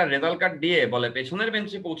হাতে একটা রেজাল্ট কার্ড দিয়ে বলে পেছনের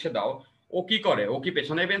বেঞ্চে পৌঁছে দাও, ও কি করে? ও কি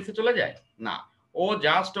পেছনের বেঞ্চে চলে যায়? না, ও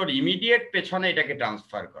জাস্ট ওর ইমিডিয়েট পেছনে এটাকে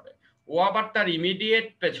ট্রান্সফার করে, ও আবার তার ইমিডিয়েট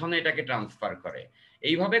পেছনে এটাকে ট্রান্সফার করে।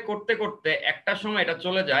 এইভাবে করতে করতে একটা সময় এটা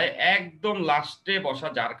চলে যায় একদম লাস্টে বসা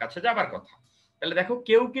যার কাছে যাবার কথা। তাহলে দেখো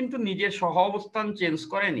কেউ কিন্তু নিজের সহ অবস্থান চেঞ্জ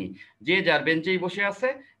করেনি, যে যার বেঞ্চেই বসে আছে,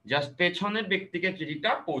 জাস্ট পেছনের ব্যক্তিকে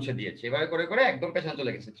চিঠিটা পৌঁছে দিয়েছে। এভাবে করে করে একদম পেছনে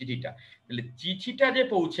চলে গেছে চিঠিটা। তাহলে চিঠিটা যে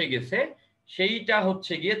পৌঁছে গেছে সেইটা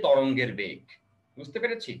হচ্ছে গিয়ে তরঙ্গের বেগ। বুঝতে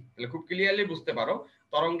পেরেছি? তাহলে খুব ক্লিয়ারলি বুঝতে পারো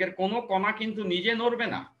তরঙ্গের কোনো কণা কিন্তু নিজে নড়বে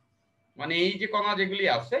না। মানে এই যে কণা যেগুলি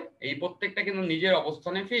আছে এই প্রত্যেকটা কিন্তু নিজের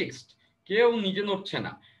অবস্থানে ফিক্সড, কেউ নিজে নড়ছে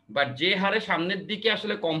না। বাট যে হারে সামনের দিকে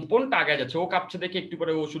আসলে কম্পনটা আগে যাচ্ছে, ও কাঁপছে দেখে একটু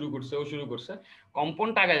পরে ও শুরু করছে, ও শুরু করছে,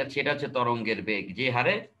 কম্পনটা আগে যাচ্ছে, এটা হচ্ছে তরঙ্গের বেগ, যে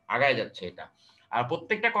হারে আগায় যাচ্ছে এটা। আর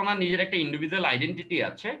প্রত্যেকটা কণার নিজের একটা ইন্ডিভিজুয়াল আইডেন্টিটি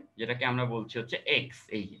আছে, যেটাকে আমরা বলছি হচ্ছে এক্স।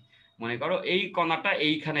 এই মনে করো এই কণাটা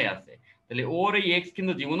এইখানে আছে, তাহলে ওর এই এক্স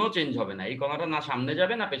কিন্তু জীবনেও চেঞ্জ হবে না, এই কণাটা না সামনে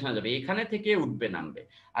যাবে না পেছনে যাবে, এখানে থেকে উঠবে নামবে।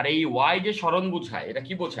 আর এই ওয়াই যে সরণ বোঝায়, এটা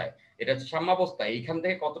কি বোঝায়? এটা হচ্ছে সাম্যাবস্থা, এইখান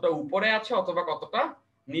থেকে কতটা উপরে আছে অথবা কতটা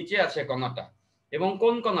নিচে আছে কণাটা, এবং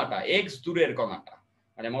কোন কণাটা? এক্স দূরের কণাটা।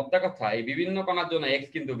 মানে মোদ্দা কথা এই বিভিন্ন কণার জন্য এক্স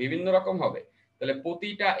কিন্তু বিভিন্ন রকম হবে। তাহলে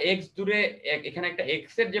প্রতিটা এক্স দূরে এখানে একটা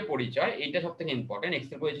এক্স এর যে পরিচয়, এইটা সব থেকে ইম্পর্টেন্ট। এক্স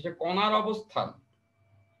এর পরিচয় হচ্ছে কণার অবস্থান।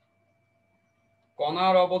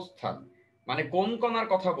 কণার অবস্থান মানে কোন কণার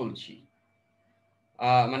কথা বলছি,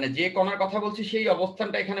 মানে যে কণার কথা বলছি সেই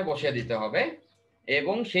অবস্থানটা এখানে বসিয়ে দিতে হবে,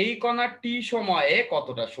 এবং সেই কণা টি সময়ে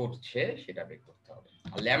কতটা সরছে সেটা বের করতে হবে।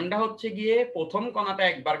 আর ল্যামডা হচ্ছে গিয়ে প্রথম কণাটা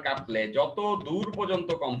একবার কাঁপলে যত দূর পর্যন্ত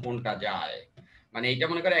কম্পনটা যায়, মানে এইটা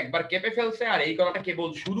মনে করে একবার কেঁপে ফেলছে আর এই কণাটা কেবল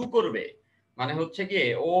শুরু করবে, মানে হচ্ছে গিয়ে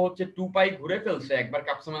ও হচ্ছে 2π ঘুরে ফেলছে, একবার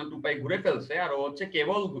কাঁপছে মানে 2π ঘুরে ফেলছে, আর ও হচ্ছে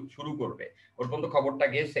কেবল শুরু করবে, ওর পর্যন্ত খবরটা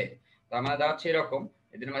গেছে। তার মানে দাঁড়াচ্ছে এরকম,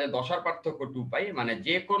 এদের মাঝে দশার পার্থক্য 2π, মানে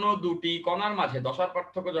যে কোনো দুটি কণার মাঝে দশার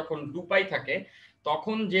পার্থক্য যখন 2π থাকে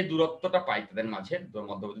তখন যে দূরত্বটা পাই তাদের মাঝে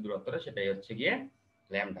মধ্যবর্তী দূরত্বটা, সেটাই হচ্ছে গিয়ে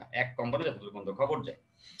ল্যামডা, এক কম্পনে যতদূর পর্যন্ত খবর যায়।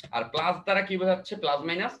 আর প্লাস দ্বারা কি বোঝাচ্ছে? প্লাস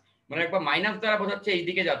মাইনাস, মানে একবার মাইনাস দ্বারা বোঝাচ্ছে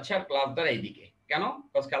এইদিকে যাচ্ছে আর প্লাস দ্বারা এইদিকে। কেন?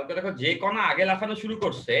 বিকজ খেয়াল করে দেখো যে কণা আগে লাফানো শুরু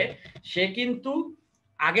করছে সে কিন্তু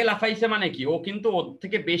আগে লাফাইছে, মানে কি ও কিন্তু ওর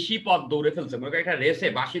থেকে বেশি পথ দৌড়ে ফেলছে। মনে করি একটা রেসে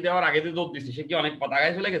বাঁশি দেওয়ার আগে যে দৌড় দিচ্ছে সে কি অনেক পথ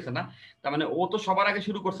আগায় চলে গেছে না? তার মানে ও তো সবার আগে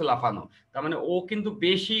শুরু করছে লাফানো, তার মানে ও কিন্তু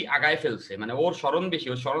বেশি আগায় ফেলছে, মানে ওর স্মরণ বেশি,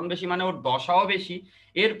 ওর স্মরণ বেশি মানে ওর দশাও বেশি।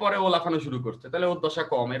 এরপরে ও লাফানো শুরু করছে, তাহলে ওর দশা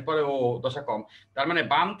কম, এরপরে ও দশা কম। তার মানে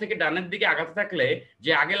বাম থেকে ডানের দিকে আগাতে থাকলে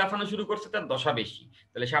যে আগে লাফানো শুরু করছে তার দশা বেশি,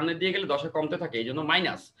 তাহলে সামনের দিকে গেলে দশা কমতে থাকে, এই জন্য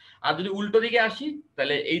মাইনাস। আর যদি উল্টো দিকে আসি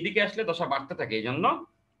তাহলে এই দিকে আসলে দশা বাড়তে থাকে, এই জন্য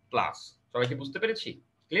প্লাস। সবাই কি বুঝতে পেরেছি?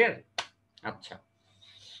 ক্লিয়ার? আচ্ছা,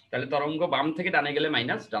 তাহলে তরঙ্গ বাম থেকে ডানে গেলে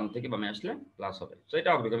মাইনাস, ডান থেকে বামে আসলে প্লাস হবে। তো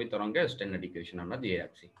এটা অগ্রগামী তরঙ্গের স্ট্যান্ডার্ড ইকুয়েশন আমরা দিয়ে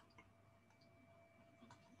রাখছি।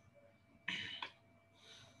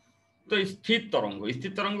 তো স্থির তরঙ্গ,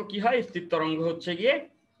 স্থির তরঙ্গ কি হয়? স্থির তরঙ্গ হচ্ছে গিয়ে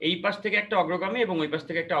এই পাশ থেকে একটা অগ্রগামী এবং ওই পাশ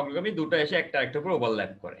থেকে একটা অগ্রগামী, দুটো এসে একটা আরেকটার উপর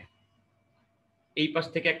ওভারল্যাপ করে। এই পাশ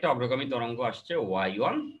থেকে একটা অগ্রগামী তরঙ্গ আসছে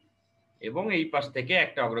y1 এবং এই পাশ থেকে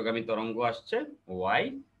একটা অগ্রগামী তরঙ্গ আসছে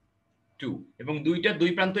y2, এবং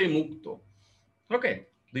দুই প্রান্তই মুক্ত। ওকে,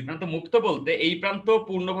 দুই প্রান্ত মুক্ত বলতে এই প্রান্ত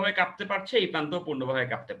পূর্ণভাবে কাঁপতে পারছে, এই প্রান্ত পূর্ণভাবে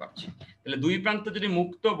কাঁপতে পারছে। তাহলে দুই প্রান্ত যদি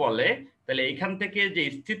মুক্ত বলে তাহলে এখান থেকে যে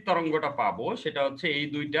স্থির তরঙ্গটা পাবো সেটা হচ্ছে এই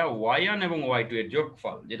দুইটা y1 এবং y2 এর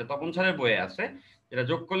যোগফল, যেটা তপন স্যারের বইয়ে আছে, যেটা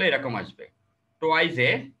যোগ করলে এরকম আসবে। টোয়াইজ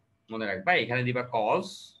এ মনে রাখবা, এখানে দিবা কস,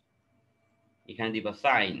 এখানে দিবা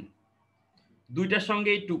সাইন, দুইটার সঙ্গে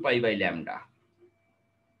এই 2π/λ,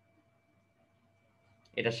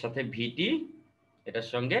 এটার সাথে ভিটি, এটার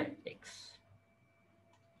সঙ্গে এক্স।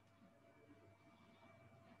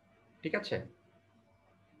 ঠিক আছে?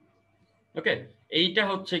 ওকে, এইটা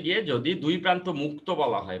হচ্ছে গিয়ে যদি দুই প্রান্ত মুক্ত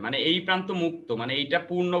বলা হয়, মানে এই প্রান্ত মুক্ত মানে এইটা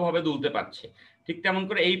পূর্ণভাবে দুলতে পারছে, ঠিক তেমন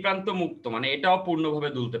করে এই প্রান্ত মুক্ত মানে এটাও পূর্ণভাবে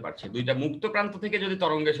দুলতে পারছে। দুইটা মুক্ত প্রান্ত থেকে যদি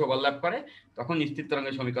তরঙ্গে ওভারল্যাপ করে তখন স্থির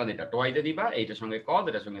তরঙ্গের সমীকরণ এটা টোয়াইতে দিবা, এইটার সঙ্গে কজ,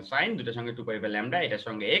 এটার সঙ্গে সাইন, দুটার সঙ্গে 2π/λ, এটার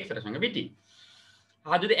সঙ্গে এক্স, এটার সঙ্গে বিটি।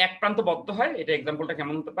 আর যদি এক প্রান্ত বদ্ধ হয়, এটা এক্সাম্পলটা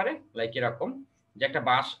কেমন হতে পারে? লাইক এরকম, যে একটা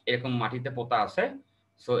বাঁশ এরকম মাটিতে পোতা আছে,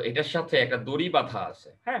 সো এটার সাথে একটা দড়ি বাঁধা আছে।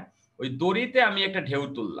 হ্যাঁ, ওই দড়িতে আমি একটা ঢেউ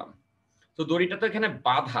তুললাম, তো দড়িটা তো এখানে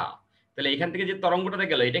বাঁধা, তাহলে এখান থেকে যে তরঙ্গটা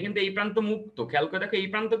গেল এটা কিন্তু এই প্রান্ত মুক্ত। খেয়াল করে দেখো এই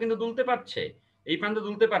প্রান্ত কিন্তু দুলতে পারছে, এই প্রান্ত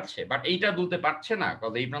দুলতে পারছে, বাট এইটা দুলতে পারছে না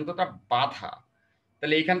কারণ এই প্রান্তটা বাঁধা।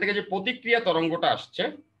 তাহলে এইখান থেকে যে প্রতিক্রিয়া তরঙ্গটা আসছে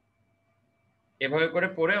এভাবে করে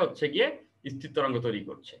পড়ে হচ্ছে গিয়ে স্থির তরঙ্গ তৈরি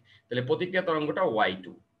করছে। তাহলে প্রতিক্রিয়া তরঙ্গটা y2।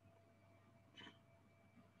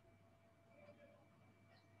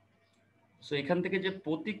 সো এখান থেকে যে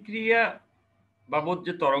প্রতিক্রিয়া বাবদ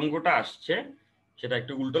যে তরঙ্গটা আসছে সেটা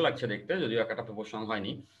একটু উল্টো লাগছে দেখতে, যদিও আঁকাটা প্রপোর্শনাল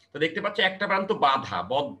হয়নি। তো দেখতে পাচ্ছি একটা প্রান্ত বাধা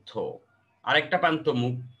বদ্ধ, আরেকটা প্রান্ত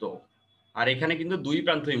মুক্ত, আর এখানে কিন্তু দুই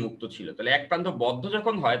প্রান্তই মুক্ত ছিল। তাহলে এক প্রান্ত বদ্ধ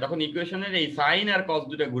যখন হয় তখন ইকুয়েশনের এই সাইন আর কস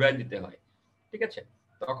দুটো ঘুরাই দিতে হয়, ঠিক আছে?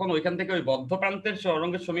 তখন ওইখান থেকে ওই বদ্ধ প্রান্তের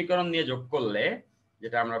তরঙ্গের সমীকরণ নিয়ে যোগ করলে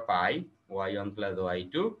যেটা আমরা পাই y1 +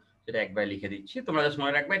 y2, সেটা একবার লিখে দিচ্ছি। তোমরা জাস্ট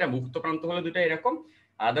মনে রাখবে এটা মুক্ত প্রান্ত হলে দুটো এরকম,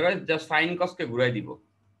 আদারওয়াইজ জাস্ট সাইন কসকে ঘুরাই দিব।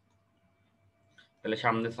 তাহলে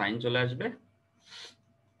সামনে সাইন চলে আসবে,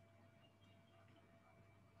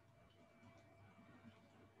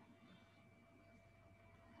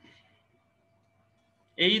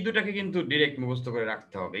 এই দুটাকে কিন্তু ডিরেক্ট মুখস্থ করে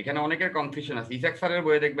রাখতে হবে। এখানে অনেকের কনফিউশন আছে, ইসাক স্যারের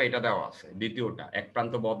বইয়ে দেখবে এটা দেওয়া আছে, দ্বিতীয়টা এক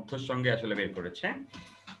প্রান্ত বদ্ধর সঙ্গে আসলে বের করেছে।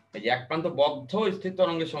 এই যে এক প্রান্ত বদ্ধ স্থির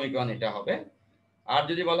তরঙ্গের সমীকরণ এটা হবে। আর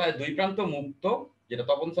যদি বলা হয় দুই প্রান্ত মুক্ত, যেটা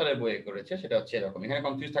তপন স্যারের বইয়ে করেছে, সেটা হচ্ছে এরকম। এখানে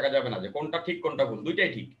কনফিউজ থাকা যাবে না যে কোনটা ঠিক কোনটা ভুল,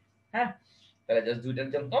 দুইটাই ঠিক। হ্যাঁ, তাহলে জাস্ট দুইটার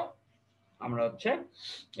জন্য আমরা হচ্ছে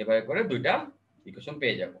এভাবে করে দুইটা ইকুয়েশন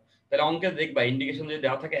পেয়ে যাব। তাহলে অঙ্কে দেখবা ইন্ডিকেশন যদি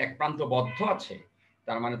দেওয়া থাকে এক প্রান্ত বদ্ধ আছে,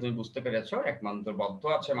 তার মানে তুমি বুঝতে পেরেছো এক প্রান্ত বদ্ধ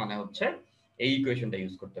আছে মানে হচ্ছে এই ইকুয়েশনটা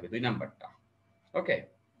ইউজ করতে হবে, 2 নাম্বারটা। ওকে,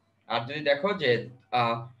 আর যদি দেখো যে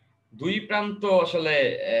দুই প্রান্ত আসলে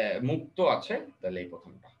মুক্ত আছে, তাহলে এই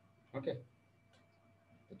প্রথমটা। ওকে,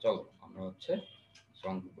 তো চলো আমরা হচ্ছে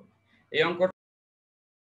অঙ্ক করি। এই অঙ্ক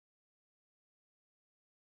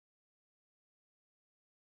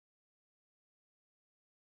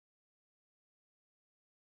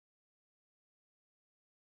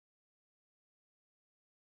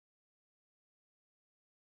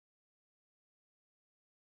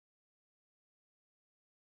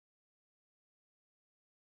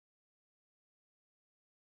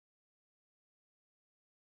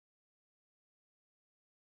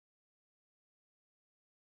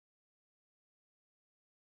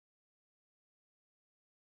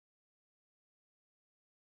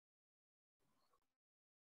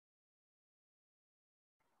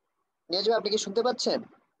নিয়াজ ভাই, আপনি কি শুনতে পাচ্ছেন?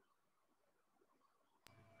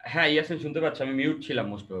 হ্যাঁ ইয়াসিন শুনতে পাচ্ছি, আমি মিউট ছিলাম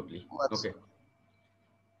মোস্ট প্রবাবলি। ওকে,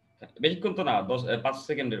 বেশিক্ষণ তো না, 5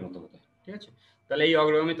 সেকেন্ডের মতো বোধ হয়, ঠিক আছে? তাহলে এই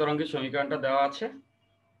অগ্রগামী তরঙ্গের সমীকরণটা দেওয়া আছে।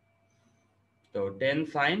 তো 10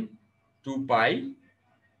 sin 2 pi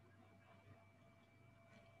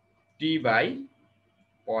t by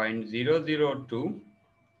 0.002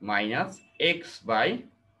 minus x by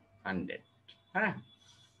 100। হ্যাঁ,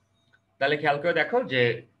 তাহলে খেয়াল করে দেখো যে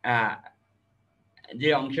যে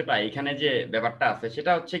অংশটা এখানে যে ব্যাপারটা আছে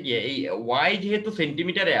সেটা হচ্ছে গিয়ে এই y যেহেতু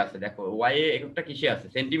সেন্টিমিটারে আছে, দেখো y এ এককটা কিসে আছে?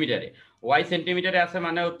 সেন্টিমিটারে। y সেন্টিমিটারে আছে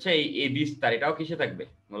মানে হচ্ছে এই বিস্তার এটাও কিসে থাকবে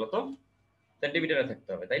বলতো? সেন্টিমিটারে থাকতে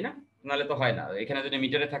হবে, তাই না? নাহলে তো হয় না। এখানে যদি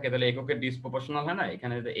মিটারে থাকে তাহলে এককের ডিসপ্রপোর্শনাল হয় না?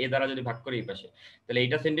 এখানে এ দ্বারা যদি ভাগ করি এই পাশে, তাহলে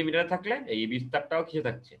এইটা সেন্টিমিটারে থাকলে এই বিস্তারটাও কিসে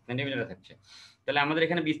থাকছে? সেন্টিমিটারে থাকছে। তাহলে আমাদের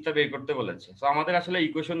এখানে বিস্তার বের করতে বলেছে। সো আমাদের আসলে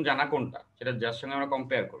ইকুয়েশন জানা কোনটা সেটা যার সঙ্গে আমরা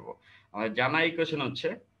কম্পেয়ার করব। আমাদের জানা ইকুয়েশন হচ্ছে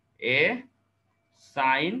a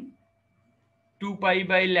sin 2 pi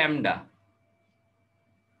by lambda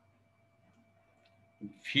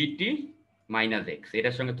vt minus x,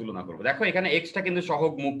 এটার সঙ্গে তুলনা করবো। দেখো এখানে এক্সটা কিন্তু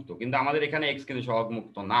সহগ মুক্ত, কিন্তু আমাদের এখানে এক্স কিন্তু সহগ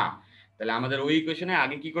মুক্ত না। তাহলে আমাদের ওই ইকুয়েশনে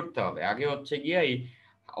আগে কি করতে হবে? আগে হচ্ছে গিয়ে এই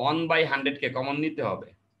 1/100 কে কমন নিতে হবে।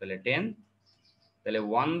 তাহলে 10, তাহলে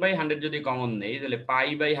 1/100 যদি কমন নেই তাহলে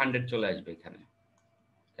পাই/100 চলে আসবে এখানে।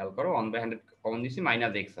 খেয়াল করো 1/100 কমন নিছি,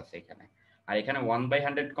 মাইনাস এক্স আছে এখানে, আর এখানে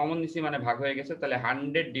 1/100 কমন নিছি মানে ভাগ হয়ে গেছে। তাহলে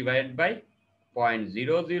 100 ডিভাইড বাই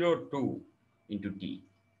 0.002 ইন্টু টি,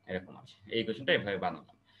 এরকম আছে। এই কোশ্চেনটা এভাবে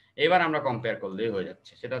বানালাম। এবার আমরা কম্পেয়ার করলেই হয়ে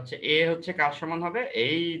যাচ্ছে। সেটা হচ্ছে এ হচ্ছে কার সমান হবে?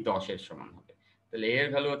 এই 10 এর সমান হবে। তাহলে এর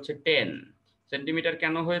ভ্যালু হচ্ছে 10 সেন্টিমিটার।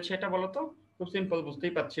 কেন হয়েছে এটা বলো তো? খুব সিম্পল,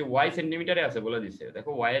 বুঝতেই পারছি, ওয়াই সেন্টিমিটারে আছে বলে দিছে।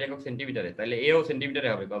 দেখো ওয়াই এর একক সেন্টিমিটারে, তাহলে এও সেন্টিমিটারে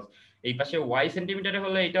হবে, বিকজ এই পাশে ওয়াই সেন্টিমিটারে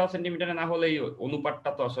হলে এটাও সেন্টিমিটারে না হলে এই অনুপাতটা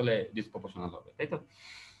তো আসলে ডিসপ্রপোর্শনাল হবে, তাই তো?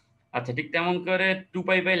 আচ্ছা, ঠিক তেমন করে 2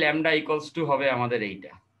 pi by lambda equals to হবে আমাদের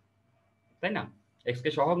এইটা, তাই না? এক্স কে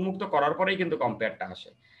সহগ মুক্ত করার পরেই কিন্তু কম্পেয়ারটা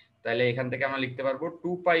আসে। তাহলে এখান থেকে আমরা লিখতে পারবো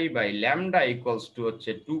 2 pi by lambda equals to হচ্ছে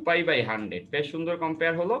 2 পাই বাই 100। বেশ সুন্দর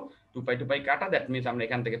কম্পেয়ার হলো, 2 পাই কাটা, দ্যাট মিন্স আমরা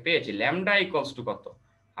এখান থেকে পেয়েছি ল্যামডা ইকুয়ালস টু কত?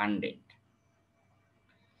 100।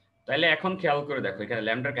 তাহলে এখন খেয়াল করে দেখো এখানে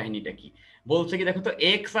ল্যামডার কাহিনীটা কি বলছে। কি দেখো তো,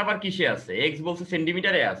 এক্স আবার কিসে আছে? এক্স বলছে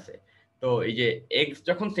সেন্টিমিটারে আছে। তো এই যে এক্স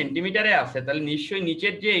যখন সেন্টিমিটারে আছে তাহলে নিশ্চয়ই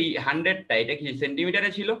নিচের যে এই 100টা এটা কি সেন্টিমিটারে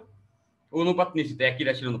ছিল? অনুপাত নিশ্চিত একই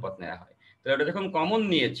রাশির অনুপাত নেওয়া হয়। তাহলে ওটা যখন কমন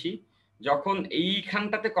নিয়েছি, যখন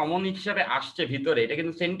এইখানটাতে কমন হিসাবে আসছে ভিতরে, এটা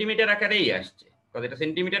কিন্তু সেন্টিমিটার আকারেই আসছে, কারণ এটা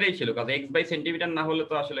সেন্টিমিটারেই ছিল, কারণ এক্স বাই সেন্টিমিটার না হলে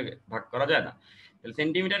তো আসলে ভাগ করা যায় না। তাহলে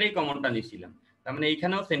সেন্টিমিটারেই কমনটা নিয়েছিলাম, তার মানে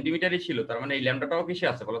এইখানেও সেন্টিমিটারই ছিল, তার মানে এই ল্যামডাটাও কিসে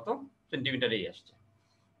আছে বলতো, সেন্টিমিটারেই আসছে।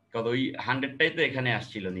 কত ওই 100টাই তো এখানে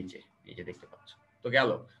আসছিল নিচে, এই যে দেখতে পাচ্ছ। তো গেল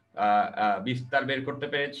বিস্তার বের করতে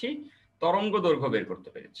পেরেছি, তরঙ্গ দৈর্ঘ্য বের করতে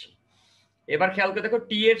পেরেছি। এবার খেয়াল করে দেখো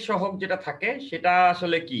টি এর সহগ যেটা থাকে সেটা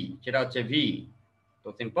আসলে কি, সেটা হচ্ছে ভি। তো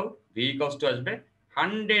সিম্পল, ভি ইকুয়ালস টু আসবে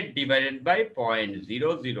 100 ডিভাইডেড বাই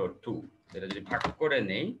 0.002। এটা যদি ভাগ করে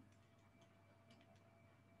নেই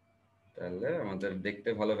তাহলে আমাদের দেখতে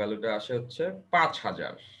ভালো ভ্যালুটা আসে হচ্ছে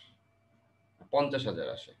 5000, 50,000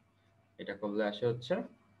 আসে। এটা করলে আসে হচ্ছে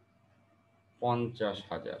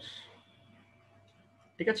 50,000।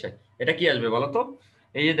 ঠিক আছে, এটা কি আসবে বলো তো?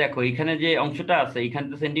 এই যে দেখো এখানে যে অংশটা আছে, এখানে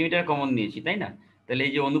তো সেন্টিমিটার কমন নিয়েছি তাই না, তাহলে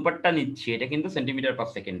এই যে অনুপাতটা নিচ্ছি এটা কিন্তু সেন্টিমিটার পার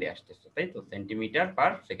সেকেন্ডে আসতেছে, তাই তো, সেন্টিমিটার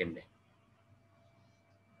পার সেকেন্ডে।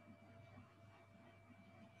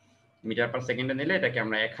 মিটার পার সেকেন্ডে নিলে এটাকে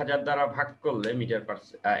আমরা 1000 দ্বারা ভাগ করলে মিটার পার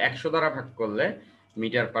 100 দ্বারা ভাগ করলে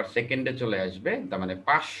মিটার পার সেকেন্ডে চলে আসবে, তার মানে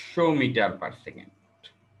 500 মিটার পার সেকেন্ড।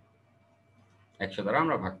 100 দ্বারা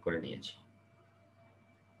আমরা ভাগ করে নিয়েছি।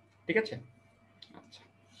 ঠিক আছে, আচ্ছা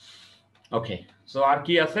ওকে। সো আর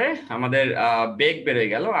কি আছে আমাদের, বেগ বেড়ে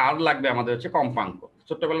গেল, আর লাগবে আমাদের হচ্ছে কম্পাঙ্ক।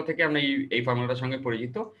 ছোট্টবেলা থেকে আমরা এই ফর্মুলাটার সঙ্গে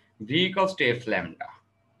পরিচিত, V equals to F lambda,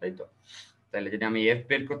 তাই তো। তাহলে যদি আমি এফ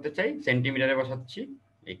বের করতে চাই সেন্টিমিটারে বসাচ্ছি,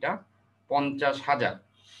 এটা 50,000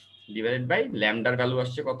 ডিভাইডেড বাই ল্যামডার ভ্যালু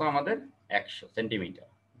আসছে কত আমাদের 100 সেন্টিমিটার।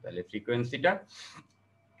 তাহলে ফ্রিকোয়েন্সিটা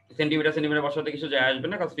সেন্টিমিটার সেন্টিমিটার বসাতে কিছু যায় আসবে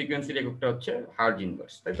না, কারণ ফ্রিকোয়েন্সির এককটা হচ্ছে হার্জ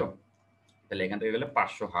ইনভার্স, তাই তো। তাহলে এখান থেকে গেলে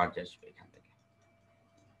 500 হার্জ আসবে এখান থেকে,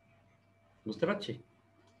 বুঝতে পারছি।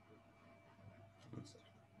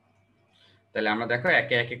 তাহলে আমরা দেখো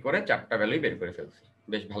একে একে করে 4টা ভ্যালুই বের করে ফেলছি।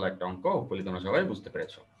 বেশ ভালো একটা অঙ্ক, হopefully তোমরা সবাই বুঝতে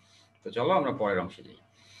পেরেছো। তো চলো আমরা পরের অংশে যাই।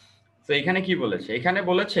 তো এখানে কি বলেছে, এখানে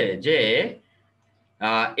বলেছে যে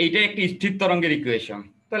এইটা একটি স্থির তরঙ্গের ইকুয়েশন।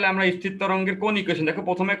 তাহলে আমরা স্থির তরঙ্গের কোন ইকুয়েশন, দেখো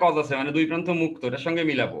প্রথমে কজ আছে মানে দুই প্রান্ত মুক্ত, এটার সঙ্গে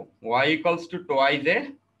মিলাবো y equals to twice A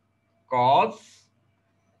cause,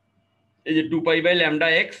 এই যে 2 পাই বাই ল্যামডা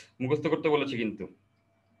এক্স মুখস্থ করতে বলেছে, কিন্তু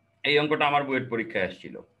এই অঙ্কটা আমার বুয়েট পরীক্ষায়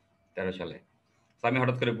আসছিল 13 সালে। আমি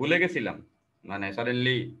হঠাৎ করে ভুলে গেছিলাম, মানে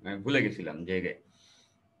সাডেনলি ভুলে গেছিলাম যে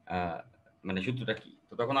মানে সূত্রটা কি।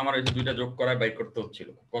 তো তখন আমার ওই যে দুইটা যোগ করা বাইর করতে হচ্ছিল,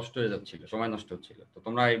 কষ্ট হয়ে যাচ্ছিল, সময় নষ্ট হচ্ছিল। তো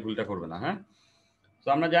তোমরা এই ভুলটা করবে না, হ্যাঁ। তো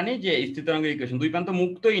আমরা জানি যে স্থির তরঙ্গের ইকুয়েশন দুই প্রান্ত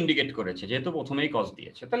মুক্ত ইন্ডিকেট করেছে, যেহেতু প্রথমেই কজ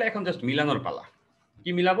দিয়েছে। তাহলে এখন জাস্ট মিলানোর পালা। কি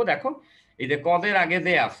মিলাবো দেখো, এই যে কজের আগে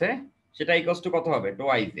যে আছে সেটা ইকুয়ালস টু কত হবে,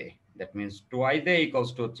 twice A, that means twice A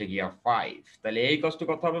equals to হচ্ছে গিয়া 5। তাহলে এই ইকুয়ালস টু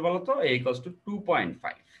কত হবে বলো তো, এই ইকুয়ালস টু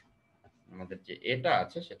 2.5। আমাদের যে এটা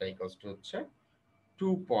আছে সেটা ইকুয়ালস টু হচ্ছে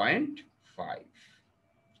 2.5।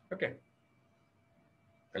 ওকে,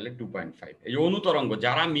 তাহলে 2.5। এই অনুতরঙ্গ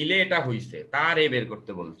যারা মিলে এটা হইছে তার এ বের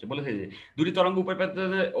করতে বলেছে যে দুটি তরঙ্গ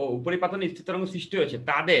উপরিপাতনে স্থির তরঙ্গ সৃষ্টি হয়েছে,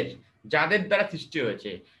 তাদের যাদের দ্বারা সৃষ্টি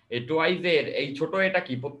হয়েছে এই টুয়াইজের এই ছোট এটা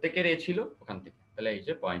কি প্রত্যেকের এ ছিল ওখান থেকে। তাহলে এই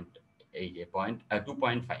যে পয়েন্ট, এই যে পয়েন্ট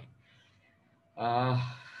 2.5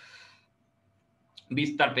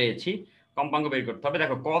 বিস্তার পেয়েছি। কম্পাঙ্ক বের করতে হবে।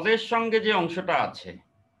 দেখো কজের সঙ্গে যে অংশটা আছে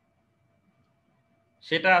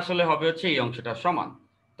সেটা আসলে হবে হচ্ছে এই অংশটার সমান।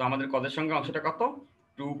 তো আমাদের কজের সঙ্গে অংশটা কত,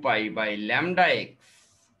 2 পাই বাই ল্যামডা এক্স,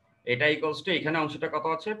 এটা ইকুয়ালস টু এখানে অংশটা কত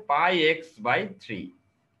আছে পাই এক্স বাই 3।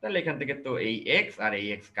 তাহলে এখান থেকে তো এই এক্স আর এই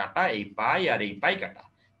এক্স কাটা, এই পাই আর এই পাই কাটা,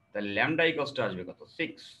 তাহলে ল্যামডা ইকুয়ালস টু আসবে কত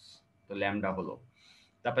 6। তো ল্যামডা হলো।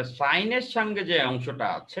 তারপর সাইনের সঙ্গে যে অংশটা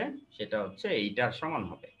আছে সেটা হচ্ছে এইটার সমান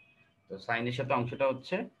হবে। তো সাইনের সাথে অংশটা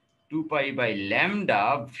হচ্ছে 2 পাই বাই ল্যামডা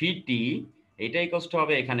ভিটি, এটা ইকুয়ালস টু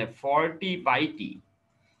হবে এখানে 40 পাই টি।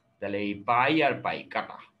 তাহলে এই পাই আর পাই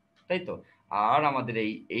কাটা, তাই তো, আর আমাদের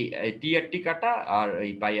এই টি আর টি কাটা আর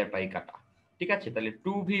এই পাই আর পাই কাটা। ঠিক আছে, তাহলে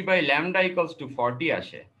 2v by lambda equals to 40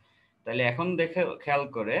 আসে। তাহলে এখন দেখে খেয়াল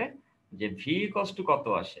করে যে ভি ইকুয়ালস টু কত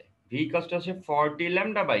আসে, ভি ইকুয়ালস টু আসে 40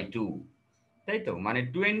 ল্যামডা বাই 2, তাই তো, মানে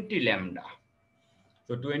 20 ল্যামডা।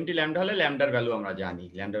 তো 20 ল্যামডা হলে ল্যামডার ভ্যালু আমরা জানি,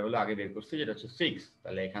 ল্যামডার ভ্যালু আগে বের করছি যেটা হচ্ছে 6।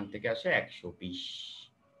 তাহলে এখান থেকে আসে 120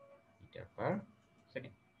 মিটার পার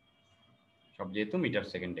সেকেন্ড, সব যেহেতু মিটার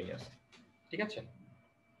সেকেন্ডেই আছে। ঠিক আছে,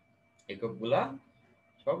 এককগুলা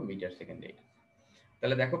সব মিটার সেকেন্ডে।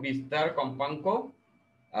 তাহলে দেখো বিস্তার কম্পাঙ্ক,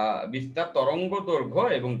 বিস্তার তরঙ্গ দৈর্ঘ্য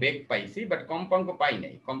এবং বেগ পাইছি, বাট কম্পাঙ্ক পাই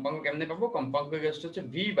নাই। কম্পাঙ্ক কেমনে পাবো, কম্পাঙ্ক হচ্ছে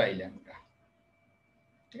ভি বাই ল্যামডা।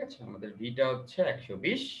 ঠিক আছে, আমাদের ভিটা হচ্ছে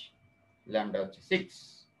 120, ল্যামডা হচ্ছে 6।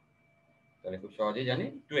 তাহলে খুব সহজেই জানি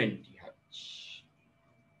 20 হার্টজ,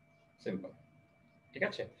 সিম্পল। ঠিক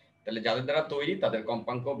আছে, তাহলে যাদের দ্বারা তৈরি তাদের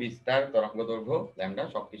কম্পাঙ্ক, বিস্তার, তরঙ্গ দৈর্ঘ্য, ল্যামডা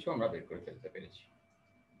সবকিছু আমরা বের করে ফেলতে পেরেছি।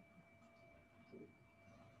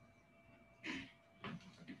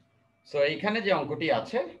 সো এইখানে যে অঙ্কটি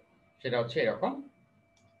আছে সেটা হচ্ছে এরকম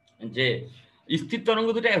যে স্থির তরঙ্গ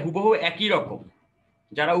দুটো হুবহু একই রকম,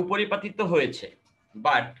 যারা উপরিপাতিত হয়েছে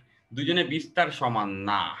বাট দুজনে বিস্তার সমান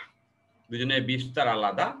না, দুজনের বিস্তার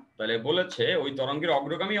আলাদা, তাহলে বলেছে ওই তরঙ্গের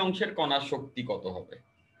অগ্রগামী অংশের কণার শক্তি কত হবে।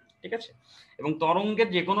 ঠিক আছে, এবং তরঙ্গের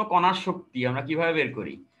যে কোনো কণার শক্তি আমরা কিভাবে বের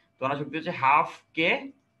করি? কণার শক্তি হচ্ছে হাফ কে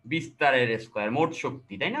বিস্তারের স্কয়ার, মোট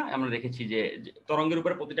শক্তি, তাই না? আমরা দেখেছি যে তরঙ্গের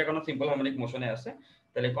উপরে প্রতিটা কণা সিম্পল হারমোনিক মোশনে আছে,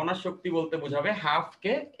 তাহলে কণার শক্তি বলতে বোঝাবে হাফ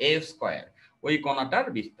কে এ স্কয়ার, ওই কণাটার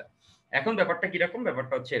বিস্তার। এখন ব্যাপারটা কিরকম?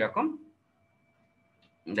 ব্যাপারটা হচ্ছে এরকম,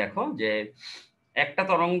 দেখো যে একটা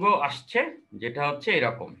তরঙ্গ আসছে যেটা হচ্ছে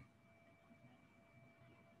এরকম,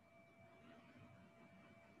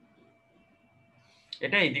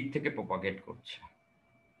 এটা এই দিক থেকে প্রপাগেট করছে।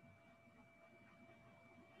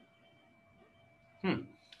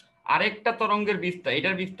 আরেকটা তরঙ্গের বিস্তার,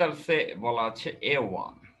 এটার বিস্তার সে বলা আছে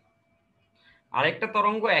A1। আরেকটা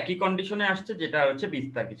তরঙ্গ একই কন্ডিশনে আসছে যেটা হচ্ছে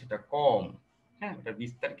বিস্তার কিছুটা কম, হ্যাঁ, এটা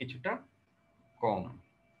বিস্তার কিছুটা কম।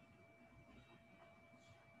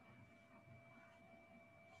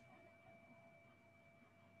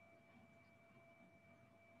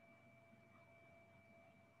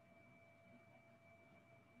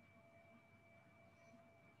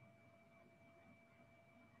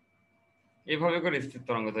 এভাবে করে স্থির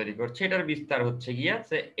তরঙ্গ তৈরি করছে, এটার বিস্তার হচ্ছে গিয়া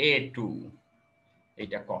A2,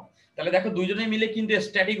 এইটা কম। তাহলে দেখো দুইজনে মিলে কিন্তু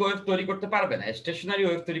স্ট্যাটিক ওয়েভ তৈরি করতে পারবে না, স্টেশনারি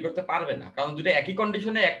ওয়েভ তৈরি করতে পারবে না, কারণ দুটো একই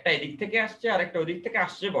কন্ডিশনে, একটা এদিক থেকে আসছে আর একটা ওদিক থেকে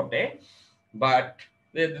আসছে বটে, বাট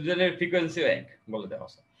দুজনের ফ্রিকোয়েন্সিও এক বলে দেওয়া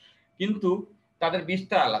আছে, কিন্তু তাদের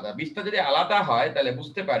বিস্তার আলাদা। বিস্তার যদি আলাদা হয় তাহলে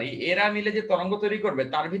বুঝতে পারি এরা মিলে যে তরঙ্গ তৈরি করবে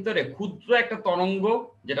তার ভিতরে ক্ষুদ্র একটা তরঙ্গ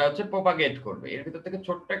যেটা হচ্ছে প্রপাগেট করবে, এর ভিতর থেকে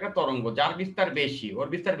ছোট্ট একটা তরঙ্গ যার বিস্তার বেশি, ওর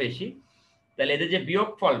বিস্তার বেশি, তাহলে এদের যে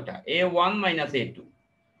বিয়োগফলটা A1 - A2,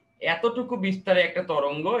 এতটুকু বিস্তারে একটা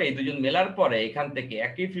তরঙ্গ এই দুজন মেলার পরে এখান থেকে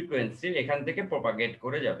একই ফ্রিকোয়েন্সি এখান থেকে প্রপাগেট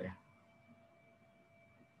করে যাবে,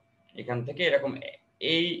 এখান থেকে এরকম।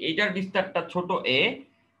 এইটার বিস্তারটা ছোট a,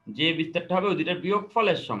 যে বিস্তারটা হবে ওই দুইটার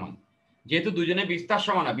বিয়োগফলের সমান। যেহেতু দুজনের বিস্তার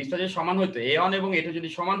সমান না, বিস্তার যদি সমান হইতো A1 এবং A2 যদি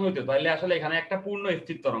সমান হইতো তাহলে আসলে এখানে একটা পূর্ণ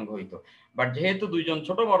স্থির তরঙ্গ হইতো, বাট যেহেতু দুইজন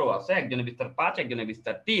ছোট বড় আছে, একজনের বিস্তার 5 একজনের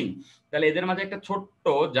বিস্তার 3, তাহলে এদের মাঝে একটা ছোট্ট,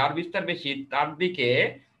 যার বিস্তার বেশি তার দিকে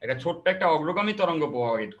একটা ছোট্ট একটা অগ্রগামী তরঙ্গ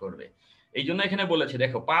প্রভাবিত করবে। এই জন্য এখানে বলেছে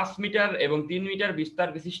দেখো 5 মিটার এবং 3 মিটার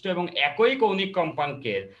বিস্তার বিশিষ্ট এবং একই কৌণিক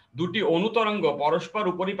কম্পাঙ্কের দুটি অনুতরঙ্গ পরস্পর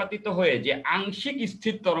উপরিপাতিত হয়ে যে আংশিক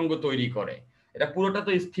স্থির তরঙ্গ তৈরি করে, এটা পুরোটা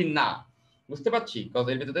তো স্থির না, বুঝতে পারছি, কারণ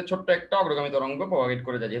এর ভিতরে ছোট্ট একটা অগ্রগামী তরঙ্গ প্রভাবিত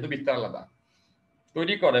করে যায় যেহেতু বিস্তার আলাদা,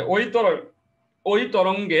 তৈরি করে ওই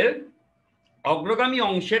তরঙ্গের অগ্রগামী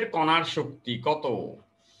অংশের কণার শক্তি কত।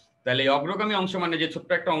 তাহলে অগ্রগামী অংশ মানে যে ছোট্ট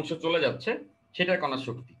একটা অংশ চলে যাচ্ছে সেটার কণার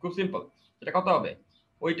শক্তি খুব সিম্পল, সেটা কত হবে?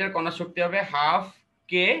 ওইটার কণার শক্তি হবে হাফ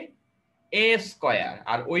কে এ স্কয়ার,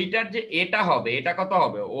 আর ওইটার যে এটা হবে এটা কত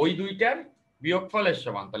হবে? ওই দুইটার বিয়োগফলের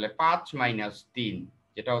সমান, তাহলে 5 - 3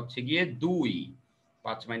 যেটা হচ্ছে গিয়ে 2,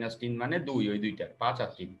 5 - 3 মানে 2, ওই দুইটার 5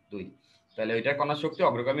 আর 3 2, তাহলে ওইটার কণার শক্তি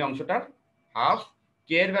অগ্রগামী অংশটার হাফ।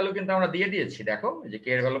 কে এর ভ্যালু কিন্তু আমরা দিয়ে দিয়েছি, দেখো যে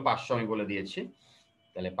কে এর ভ্যালু 500 আমি বলে দিয়েছি,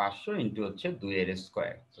 তাহলে 500 ইন্টু হচ্ছে 2 এর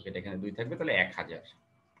স্কয়ার, তো এটা এখানে 2 থাকবে, তাহলে 1000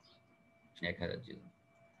 জি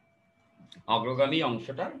অগ্রগামী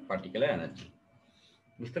অংশটার পার্টিকুলার এনার্জি।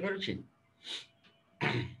 বুঝতে পেরেছি?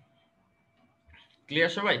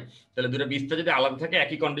 ক্লিয়ার সবাই? তাহলে দুটো বিস্তার যদি আলাদা থাকে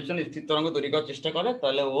একই কন্ডিশনে স্থির তরঙ্গ তৈরি করার চেষ্টা করে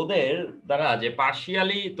তাহলে ওদের দ্বারা যে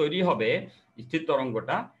পার্শিয়ালি তৈরি হবে স্থির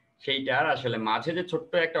তরঙ্গটা, সেইটার আসলে মাঝে যে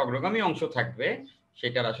ছোট্ট একটা অগ্রগামী অংশ থাকবে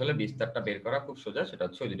সেটার আসলে বিস্তারটা বের করা খুব সোজা, সেটা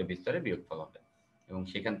হচ্ছে ওই দুটো বিস্তারের বিয়োগফল হবে এবং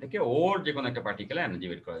সেখান থেকে ওর যে কোনো একটা পার্টিকুলার এনার্জি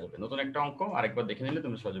বের করা যাবে। নতুন একটা অঙ্ক আরেকবার দেখে নিলে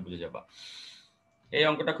তুমি সহজে বুঝে যাবা। এই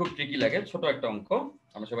অঙ্কটা খুব ট্রিকি লাগে, ছোট একটা অঙ্ক,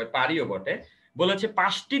 আমরা সবাই পারিও বটে। বলেছে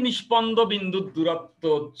 5টি নিষ্পন্দ বিন্দুর দূরত্ব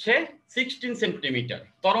হচ্ছে 16 সেন্টিমিটার,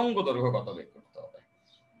 তরঙ্গ দৈর্ঘ্য কত বের করতে হবে।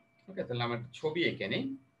 ওকে, তাহলে আমরা ছবি এঁকে নিই।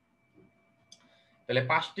 তাহলে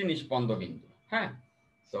 5টি নিষ্পন্দ বিন্দু, হ্যাঁ,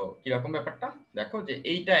 তো কিরকম ব্যাপারটা দেখো যে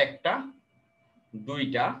এইটা একটা,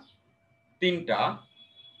 দুইটা, তিনটা,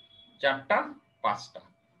 চারটা, পাঁচটা,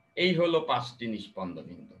 এই হলো 5টি নিষ্পন্দ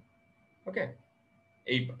বিন্দু। ওকে,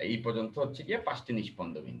 এই পর্যন্ত হচ্ছে গিয়ে 5টি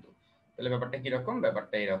নিষ্পন্দ বিন্দু। তাহলে ব্যাপারটা কিরকম?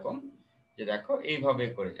 ব্যাপারটা এরকম যে দেখো এইভাবে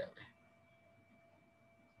করে যাবে,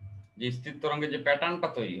 যে স্থির তরঙ্গের যে প্যাটার্নটা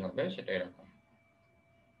তৈরি হবে সেটা এরকম।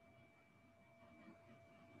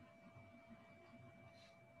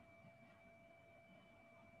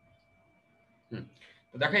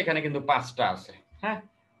 তো দেখো এখানে কিন্তু 5টা আছে, হ্যাঁ,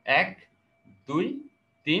 1 2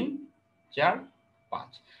 3 4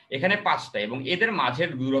 5, এখানে 5টা এবং এদের মাঝের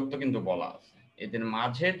দূরত্ব কিন্তু বলা আছে, এদের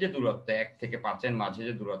মাঝের যে দূরত্ব 1 থেকে 5 এর মাঝে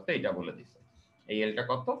যে দূরত্ব এটা বলে দিছে, এই এলটা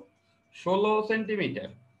কত? 16 সেন্টিমিটার।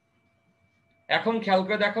 এখন খেয়াল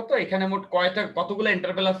করে দেখো তো এখানে মোট কতগুলো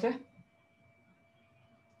ইন্টারভ্যাল আছে,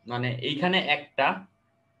 মানে এইখানে একটা,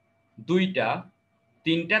 দুইটা,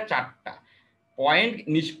 তিনটা চারটা পয়েন্ট,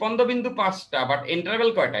 নিষ্পন্দ বিন্দু 5টা, বাট ইন্টারভেল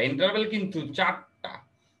কয়টা? ইন্টারভেল কিন্তু 4টা।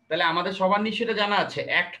 তাহলে আমাদের সবার নিশ্চয়ই জানা আছে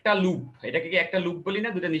একটা লুপ, এটাকে কি একটা লুপ বলি না,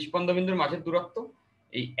 দুটো নিষ্পন্দ বিন্দুর মাঝের দূরত্ব।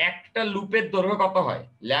 এই একটা লুপের দৈর্ঘ্য কত হয়?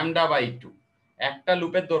 λ/2। একটা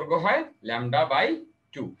লুপের দৈর্ঘ্য হয়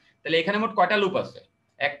λ/2। তাহলে এখানে মোট কয়টা লুপ আছে?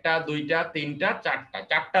 একটা, দুইটা, তিনটা,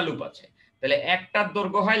 চারটা লুপ আছে। তাহলে একটার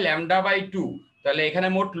দৈর্ঘ্য হয় λ/2, তাহলে এখানে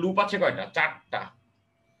মোট লুপ আছে কয়টা? 4টা।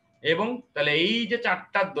 এবং তাহলে এই যে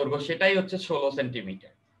 4টার দৈর্ঘ্য সেটাই হচ্ছে 16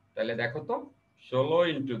 সেন্টিমিটার। তাহলে দেখো তো 16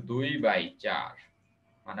 × 2/4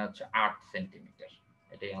 মানে হচ্ছে 8 সেন্টিমিটার।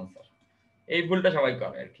 এটাই आंसर। এই ভুলটা সবাই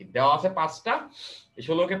করে আর কি, দেওয়া আছে 5টা,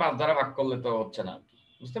 16কে 5 দ্বারা ভাগ করলে তো হচ্ছে না,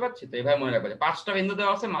 বুঝতে পারছি তো? এইভাবে মনে রাখবে যে 5টা বিন্দু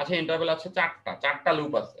দেওয়া আছে, মাঝে ইন্টারভেল আছে 4টা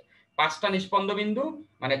লুপ আছে, 5টা নিষ্পন্দ বিন্দু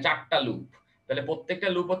মানে 4টা লুপ। তাহলে প্রত্যেকটা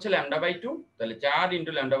লুপ হচ্ছে λ/2, তাহলে 4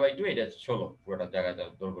 × λ/2 এটা 16 পুরোটা জায়গা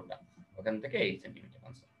দৈর্ঘ্যটা, ওখান থেকে 8 সেন্টিমিটার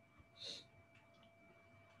आंसर।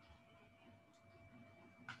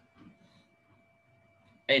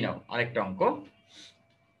 এই নাও আরেকটা অঙ্ক।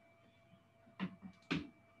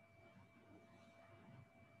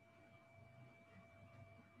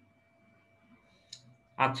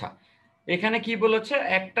 আচ্ছা, এখানে কি বলেছে?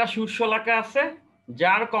 একটা শীর্ষলাকা আছে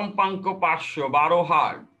যার কম্পাঙ্ক 512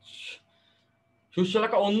 হার্জ।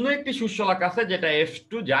 শীর্ষলাকা অন্য একটি শীর্ষলাকা আছে যেটা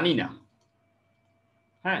F2 জানি না,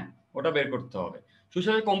 হ্যাঁ ওটা বের করতে হবে।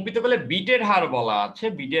 শীর্ষলাকা কম্পিত করলে বিটের হার বলা আছে,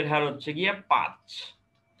 বিটের হার হচ্ছে গিয়ে 5।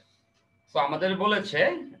 তো আমাদের বলেছে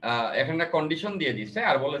এখানে কন্ডিশন দিয়ে দিচ্ছে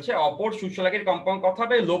আর বলেছে অপর শীর্ষলাকের কম্পাঙ্ক কত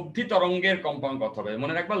হবে? লব্ধি তরঙ্গের কম্পাঙ্ক কত হবে?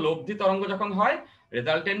 মনে রাখবা লব্ধি তরঙ্গ যখন হয়,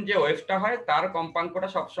 রেজাল্টেন্ট যে ওয়েভটা হয় তার কম্পাঙ্কটা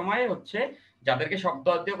সবসময় হচ্ছে যাদেরকে শব্দ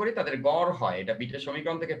আদ্য করি তাদের গড় হয়। এটা বিটের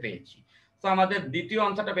সমীকরণ থেকে পেয়েছি। তো আমাদের দ্বিতীয়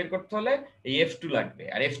আনসারটা বের করতে হলে এই F2 লাগবে,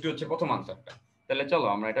 আর F2 হচ্ছে প্রথম আনসারটা। তাহলে চলো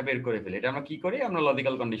আমরা এটা বের করে ফেলি। এটা আমরা কি করি? আমরা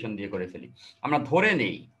লজিক্যাল কন্ডিশন দিয়ে করে ফেলি। আমরা ধরে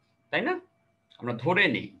নেই, তাই না? আমরা ধরে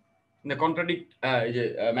নেই, কন্ট্রাডিক্ট এই যে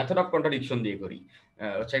মেথড অফ কন্ট্রাডিকশন দিয়ে করি,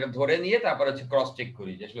 হচ্ছে এটা ধরে নিয়ে তারপর হচ্ছে ক্রস চেক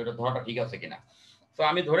করি যে আসলে এটা ধরাটা ঠিক আছে কিনা। তো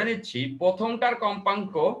আমি ধরে নিচ্ছি প্রথমটার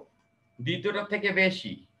কম্পাঙ্ক দ্বিতীয়টার থেকে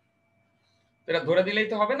বেশি। এটা ধরে দিলেই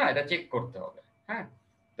তো হবে না, এটা চেক করতে হবে। হ্যাঁ,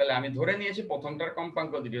 তাহলে আমি ধরে নিয়েছি প্রথমটার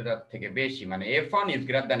কম্পাঙ্ক দ্বিতীয়টার থেকে বেশি, মানে F1 is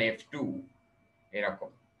greater than F2 এরকম।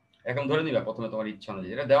 এখন ধরে নিবা প্রথমে তোমার ইচ্ছা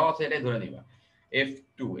অনুযায়ী, যেটা দেওয়া আছে এটাই ধরে নিবা।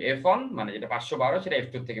 F2 F1 মানে যেটা 512 সেটা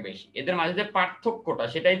F2 থেকে বেশি। এদের মাঝে যে পার্থক্যটা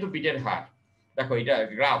সেটাই তো বিটের হার। দেখো এটা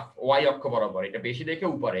গ্রাফ y অক্ষ বরাবর, এটা বেশি দেখে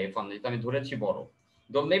উপরে F1, যেটা আমি ধরেছি বড়।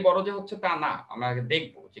 ধরলেই বড় যে হচ্ছে তা না, আমরা আগে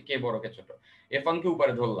দেখবো যে কে বড় কে ছোট। F1 কে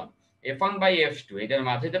উপরে ধরলাম, F1/F2 এটার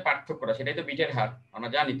মাঝে যে পার্থক্যটা সেটাই তো বিটের হার। আমরা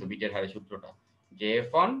জানি তো বিটের হারের সূত্রটা, যে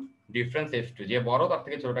F1 ডিফারেন্স F2, যে বড় তার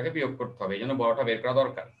থেকে ছোটটাকে বিয়োগ করতে হবে, এই জন্য বড়টা বের করা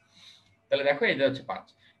দরকার। তাহলে দেখো এটা হচ্ছে 5।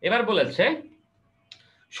 এবার বলেছে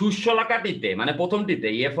শীর্ষলাকাটিতে মানে প্রথমটিতে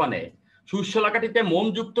F1 এ শীর্ষলাকাটিতে মোম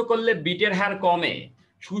যুক্ত করলে বিটের হার কমে।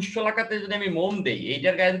 শীর্ষলাকাতে যদি আমি মোম দেই,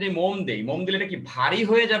 এইটার গায়ে যদি মোম দেই, মোম দিলে এটা কি ভারী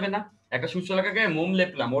হয়ে যাবে না? একটা শীর্ষলাকার গায়ে মোম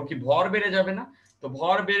লেপলাম, ওর কি ভর বেড়ে যাবে না? তো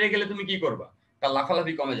ভর বেড়ে গেলে তুমি কি করবা? তার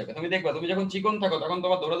লাফালাফি কমে যাবে। তুমি দেখবা তুমি যখন চিকন থাকো তখন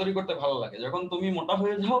তোমার দৌড়াদৌড়ি করতে ভালো লাগে, যখন তুমি মোটা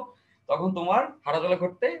হয়ে যাও তখন তোমার হাঁটাচলা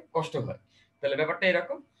করতে কষ্ট হয়। তাহলে ব্যাপারটা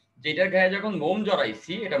এরকম, যেটার গায়ে যখন মোম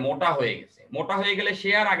জড়াইছি এটা মোটা হয়ে গেছে, মোটা হয়ে গেলে সে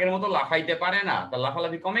আর আগের মতো লাফাইতে পারে না, তার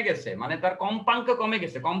লাফালাফি কমে গেছে, মানে তার কম্পাঙ্ক কমে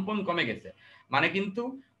গেছে, কম্পন কমে গেছে। মানে কিন্তু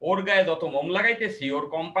ওর গায়ে যত মোম লাগাইতেছি ওর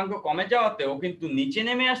কম্পাঙ্ক কমে যাওয়াতে ও কিন্তু নিচে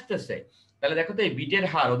নেমে আসতেছে। তাহলে দেখো তো এই বিটের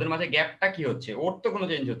হার, ওদের মাঝে গ্যাপটা কি হচ্ছে? ওর তো কোনো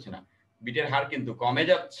চেঞ্জ হচ্ছে না, বিটের হার কিন্তু কমে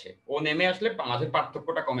যাচ্ছে। ও নেমে আসলে মাঝের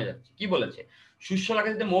পার্থক্যটা কমে যাচ্ছে। কি বলেছে?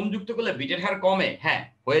 শীর্ষলাকাতে মোম যুক্ত করলে বিটের হার কমে। হ্যাঁ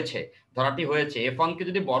হয়েছে, ধরাটি হয়েছে। F1 কে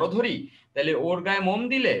যদি বড় ধরি তাহলে ওর গায়ে মোম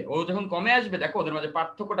দিলে ও যখন কমে আসবে দেখো ওদের মাঝে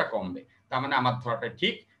পার্থক্যটা কমবে। তার মানে আমার ধরাটা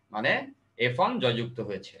ঠিক, মানে F1 জয়যুক্ত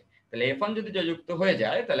হয়েছে। তাহলে F1 যদি জয়যুক্ত হয়ে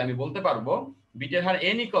যায় তাহলে আমি বলতে পারবো বিটের হার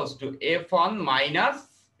n = F1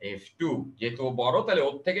 - F2। যেহেতু ও বড় তাহলে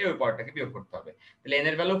ওর থেকে ওই পার্টটাকে বিয়োগ করতে হবে। তাহলে n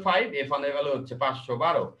এর ভ্যালু 5, F1 এর ভ্যালু হচ্ছে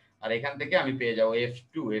 512, আর এখান থেকে আমি পেয়ে যাবো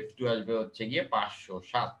F2 আসবে হচ্ছে গিয়ে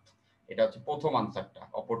 507। এটা হচ্ছে প্রথম আনসারটা,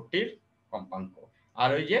 অপরটির কম্পাঙ্ক। আর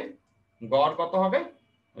ওই যে গড় কত হবে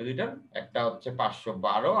ওই দুইটার? একটা হচ্ছে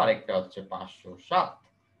 512 আর একটা হচ্ছে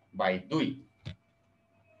 507/2।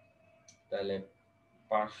 তাহলে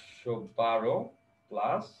 512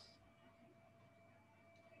 প্লাস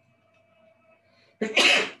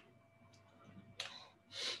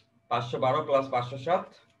 507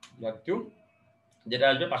 যেটা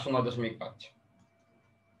আসবে 509.5।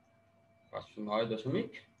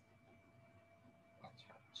 509.5।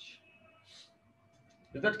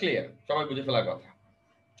 Is that clear? সবাই বুঝে ফেলার কথা,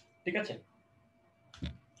 ঠিক আছে?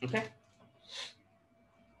 ওকে,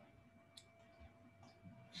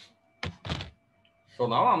 সো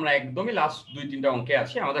নাও আমরা একদমই লাস্ট 2-3টা অঙ্কে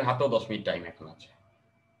আছি, আমাদের হাতেও 10 মিনিট টাইম এখন আছে।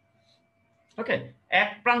 ওকে,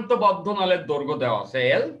 এক প্রান্ত বদ্ধ নলের দৈর্ঘ্য দেওয়া আছে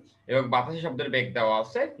এল এবং বাতাসি শব্দের বেগ দেওয়া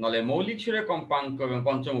আছে, নলে মৌলিক সুরে কম্পাঙ্ক এবং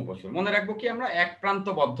পঞ্চম উপসুর। মনে রাখবো কি আমরা, এক প্রান্ত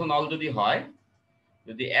বদ্ধ নল যদি হয়,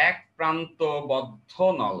 যদি এক প্রান্ত বদ্ধ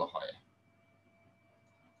নল হয়,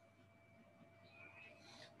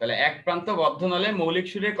 তাহলে এক প্রান্ত বদ্ধ নলে মৌলিক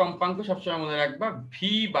সুরের কম্পাঙ্ক সবসময় মনে রাখবা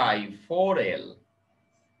V/4L।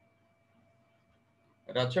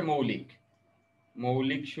 এটা হচ্ছে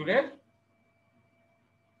মৌলিক সুরের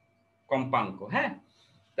কম্পাঙ্ক। হ্যাঁ,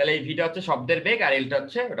 তাহলে এই ভিটা হচ্ছে শব্দের বেগ আর এলটা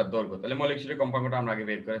হচ্ছে ওটা দৈর্ঘ্য। তাহলে মৌলিক সুরের কম্পাঙ্কটা আমরা আগে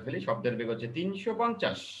বের করে ফেলি। শব্দের বেগ হচ্ছে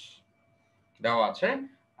 350 দেওয়া আছে,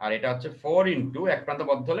 আর এটা হচ্ছে 4 ইন্টু এক প্রান্ত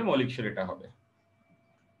বদ্ধ হলে মৌলিক সুর এটা হবে,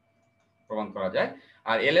 প্রমাণ করা যায়।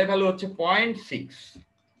 আর এল এর ভ্যালু হচ্ছে 0.6,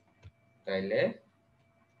 তাইলে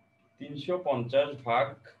 350 ভাগ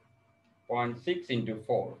 0.6 ইন্টু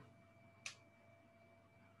 4,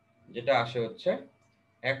 যেটা আসে হচ্ছে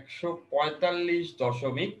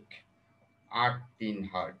 145.83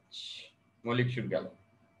 হার্টজ মৌলিক সুর গেল।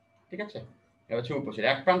 ঠিক আছে, এটা হচ্ছে উপসুর।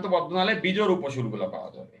 এক প্রান্ত বদ্ধ নালে বিজোড় উপসুরগুলো পাওয়া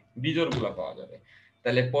যাবে,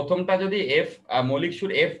 তাহলে প্রথমটা যদি এফ মৌলিক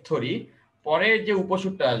সুর এফ ধরি, পরের যে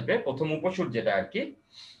উপসুরটা আসবে, প্রথম উপসুর যেটা আর কি,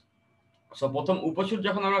 সো প্রথম উপসুর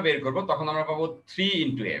যখন আমরা বের করব তখন আমরা পাবো 3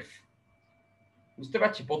 ইন্টু এফ। বুঝতে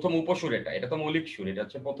পারছি, প্রথম উপসুর এটা তো মৌলিক সুর, এটা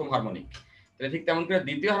হচ্ছে প্রথম হারমোনিক। তাহলে ঠিক তেমন করে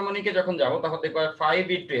দ্বিতীয় হারমোনিকে যখন যাব তখন দেখবা 5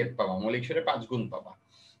 ইন্টু এফ পাবা, মৌলিক সুরে 5 গুণ পাবা।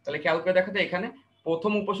 তাহলে খেয়াল করে দেখো তো, এখানে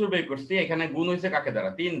প্রথম উপসুর বের করছি, এখানে গুণ হয়েছে কাকে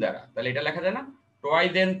দ্বারা, 3 দ্বারা। তাহলে এটা লেখা যায় না,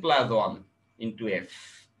 twice N plus 1 into F.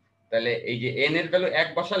 তাহলে এই যে এন এর ভ্যালু 1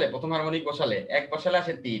 বসালে, প্রথম হারমোনিক বসালে 1 বসালে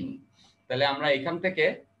আসে 3। তাহলে আমরা এখান থেকে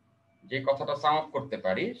যে কথাটা সাম আপ করতে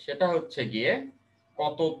পারি সেটা হচ্ছে গিয়ে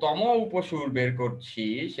কততম উপসুর বের করছি,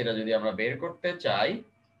 সেটা যদি আমরা বের করতে চাই,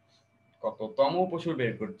 কততম উপসুর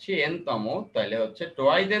বের করছি, এন তম, তাহলে হচ্ছে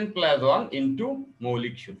টুয়াইস এন প্লাস 1 ইন্টু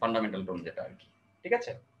মৌলিক সুর, ফান্ডামেন্টাল টোন যেটা আর কি। ঠিক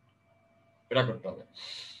আছে, এটা করতে হবে।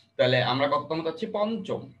 তাহলে আমরা কততম চাচ্ছি,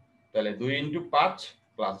 পঞ্চম। তাহলে 2 ইন্টু 5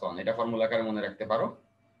 প্লাস 1, এটা ফর্মুলা আকারে মনে রাখতে পারো।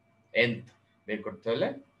 nth বের করতে হলে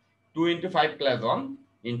 2 ইন্টু 5 প্লাস 1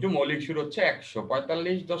 ইন্টু মৌলিক সুর হচ্ছে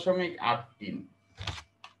 145.83,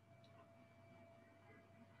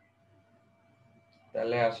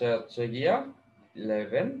 তাহলে আসে হচ্ছে গিয়া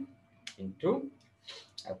 11 ইন্টু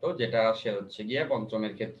এত, যেটা আসে হচ্ছে গিয়া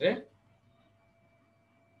পঞ্চমের ক্ষেত্রে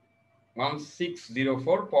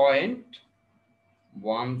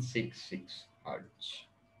 1604.166 হার্টজ।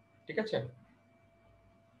 ঠিক আছে,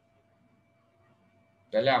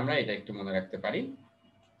 তাহলে আমরা এটা একটু মনে রাখতে পারি,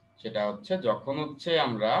 সেটা হচ্ছে যখন হচ্ছে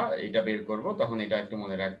আমরা এটা বের করব তখন এটা একটু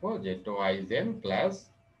মনে রাখবো যে twice N plus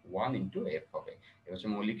 1 into F হবে। এটা হচ্ছে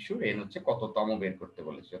মৌলিক সুর, এন হচ্ছে কততম বের করতে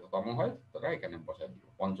বলেছে, যততম হয় তোরা এখানে বসাই দিব।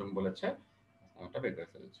 পঞ্চম বলেছে, আমরা বের করে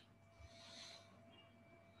ফেলেছি।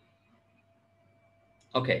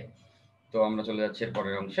 ওকে, তো আমরা চলে যাচ্ছি এর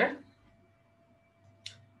পরের অংশে।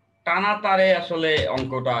 টানা তারে আসলে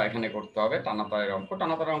অঙ্কটা এখানে করতে হবে, টানা তারের অঙ্ক।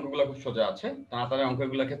 টানা তারের অঙ্কগুলো খুব সোজা আছে। টানা তারের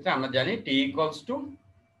অঙ্কগুলোর ক্ষেত্রে আমরা জানি টি ইকুয়ালস টু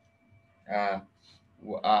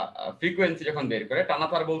ফ্রিকোয়েন্সি যখন বের করে, টানা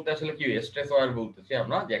তার বলতে আসলে কি, স্ট্রেস ওয়্যার বলতেছি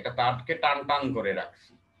আমরা, যে একটা তারকে টান টান করে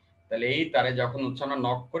রাখছি। তাহলে এই তারে যখন হচ্ছে আমরা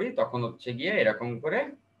নক করি তখন হচ্ছে গিয়ে এরকম করে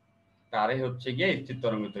তারে হচ্ছে গিয়ে স্থির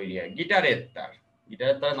তরঙ্গ তৈরি হয়। গিটারের তারে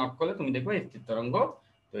নক করলে তুমি দেখবে স্থির তরঙ্গ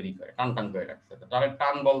তৈরি করে, টান টান করে রাখছে। তো তারের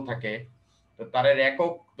টান বল থাকে, তো তারের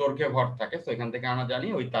একক দৈর্ঘ্যে ভর থাকে। তো এখান থেকে আমরা জানি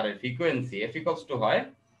ওই তারের ফ্রিকোয়েন্সি এফ ইকুয়ালস টু হয়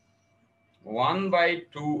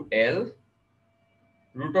 1/2L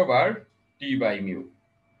root over T by mu.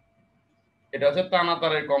 এটা হচ্ছে টানা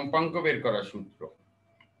তারের কম্পাঙ্ক বের করার সূত্র।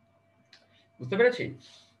 বুঝতে পেরেছি?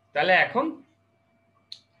 তাহলে এখন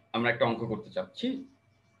আমরা একটা অঙ্ক করতে চাচ্ছি,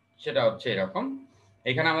 সেটা হচ্ছে এরকম।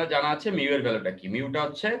 এখানে আমাদের জানা আছে মিউ এর ভ্যালুটা কি। মিউটা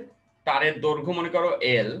হচ্ছে তারের দৈর্ঘ্য, মনে করো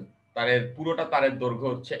এল, তারের পুরোটা তারের দৈর্ঘ্য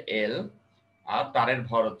হচ্ছে এল, আর তারের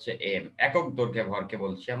ভর হচ্ছে এম। একক দৈর্ঘ্যে ভরকে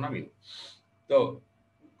বলছি আমরা মিউ। তো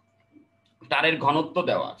তারের ঘনত্ব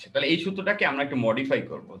দেওয়া আছে, তাহলে এই সূত্রটাকে আমরা একটু মডিফাই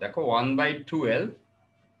করব। দেখো 1/2L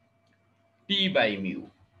টি বাই মিউ।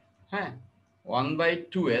 হ্যাঁ,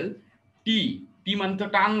 1/2L টি, টি মানে তো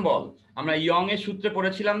টান বল। আমরা ইয়ং এর সূত্রে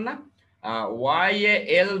পড়েছিলাম না, ওয়াই এ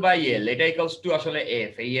এল বাই এল, এটা ইকুয়ালস টু আসলে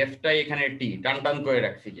এফ। এই এফটাই এখানে টি, টান টান করে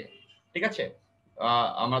রাখছি যে। ঠিক আছে,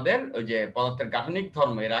 আমাদের ওই যে পদার্থের গাঠনিক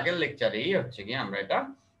ধর্ম এর আগের লেকচারেই হচ্ছে কি আমরা এটা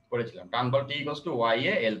পড়েছিলাম, টান বল টি equals to Y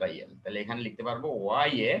A L by এল। তাহলে এখানে লিখতে পারবো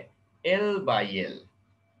ওয়াই এ এল বাই এল।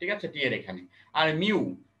 ঠিক আছে, টি এর এখানে। আর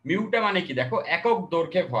মিউটা মানে কি, দেখো একক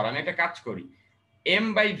দৈর্ঘ্যে ভর। আমি একটা কাজ করি, এম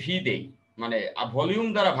বাই ভি দেই, মানে ভলিউম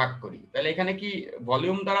দ্বারা ভাগ করি। তাহলে এখানে কি,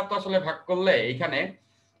 ভলিউম দ্বারা তো আসলে ভাগ করলে এখানে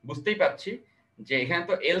বুঝতেই পাচ্ছি যে এখানে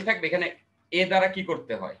তো এল থাকবে, এখানে এ দ্বারা কি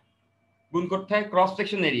করতে হয়, গুণ করতে হয় ক্রস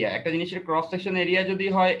সেকশন এরিয়া। একটা জিনিসের ক্রস সেকশন এরিয়া যদি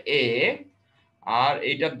হয় এ, আর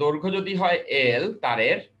এইটার দৈর্ঘ্য যদি হয় এল,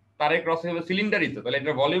 তারের ক্রস হবে সিলিন্ডারই তো, তাহলে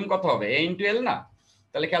এটার ভলিউম কত হবে? এ ইন্টু এল না?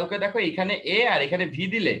 তাহলে খেয়াল করে দেখো, এখানে এ আর এখানে ভি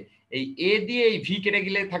দিলে এই এ দিয়ে এই ভি কেটে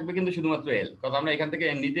গেলে থাকবে কিন্তু শুধুমাত্র এল। কথা আমরা এখান থেকে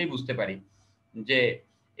এমনিতেই বুঝতে পারি যে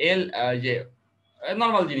এল যে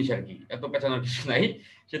নর্মাল জিনিস আর কি, এত পেছানোর কিছু নাই।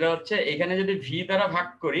 সেটা হচ্ছে এখানে যদি ভি দ্বারা ভাগ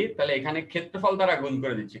করি তাহলে এখানে ক্ষেত্রফল দ্বারা গুণ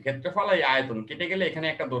করে দিচ্ছি, ক্ষেত্রফল এই আয়তন কেটে গেলে এখানে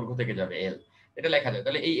একটা দৈর্ঘ্য থেকে যাবে এল, এটা লেখা যায়।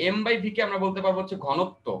 তাহলে এই এম বাই ভি কে আমরা বলতে পারবো হচ্ছে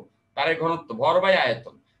ঘনত্ব, তারের ঘনত্ব, ভর বাই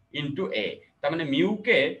আয়তন ইনটু এ। তার মানে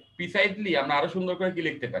মিউকে প্রিসাইজলি আমরা আরো সুন্দর করে কি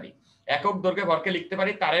লিখতে পারি, একক দৈর্ঘ্যে ভরকে লিখতে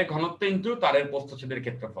পারি তারের ঘনত্ব ইনটু তারের প্রস্থচ্ছেদের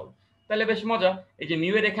ক্ষেত্রফল। তাহলে বেশ মজা, এই যে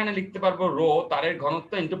মিউ এর এখানে লিখতে পারবো রো তারের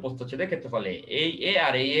ঘনত্ব ইনটু প্রস্থচ্ছেদের ক্ষেত্রফল। এই এ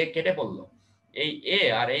আর এই এ কেটে পড়লো, এই এ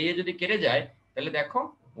আর এই এ যদি কেটে যায় তাহলে দেখো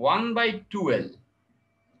 1/2L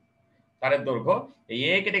তারের দৈর্ঘ্য, এই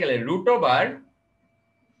এ কেটে গেলে root over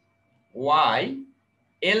Y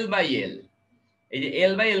L by এল। এই যে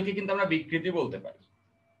এল বাই এল কে কিন্তু আমরা বিকৃতি বলতে পারি,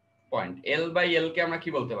 পয়েন্ট। এল বাই এল কে আমরা কি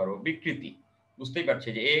বলতে পারবো? বিকৃতি। বুঝতেই পারছি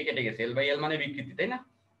যে এ কেটে গেছে, এল বাই এল মানে বিকৃতি, তাই না?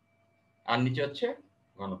 আর নিচে হচ্ছে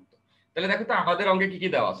ঘনত্ব। তাহলে দেখো তো আমাদের অঙ্কে কি কি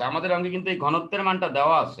দেওয়া আছে। আমাদের অঙ্কে কিন্তু এই ঘনত্বের মানটা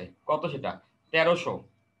দেওয়া আছে কত, সেটা 1300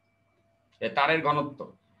 তারের ঘনত্ব।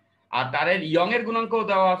 আর তারের ইয়ং এর গুণাঙ্কও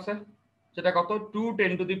দেওয়া আছে, সেটা কত?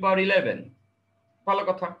 2×10⁻11। ভালো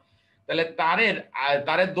কথা। তাহলে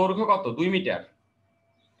তারের দৈর্ঘ্য কত? 2 মিটার।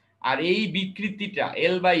 আর এই বিকৃতিটা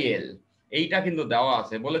এল বাই এল এইটা কিন্তু দেওয়া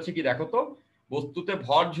আছে, বলেছে কি দেখো তো, বস্তুতে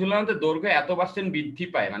ভর ঝুলানোতে দৈর্ঘ্য এত % বৃদ্ধি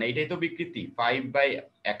পায়, মানে এটাই তো বিকৃতি,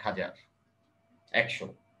 5/1000 100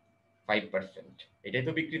 5%, এটাই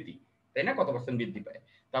তো বিকৃতি, তাই না? কত % বৃদ্ধি পায়।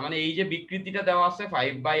 তার মানে এই যে বিকৃতিটা দেওয়া আছে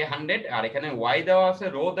 5/100, আর এখানে ওয়াই দেওয়া আছে,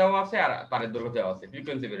 রো দেওয়া আছে, আর তারের দৈর্ঘ্য দেওয়া আছে,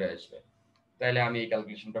 ফ্রিকোয়েন্সি বের হয়ে আসবে। তাহলে আমি এই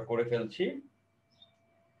ক্যালকুলেশনটা করে ফেলছি,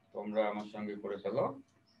 তোমরা আমার সঙ্গে করে ফেলো।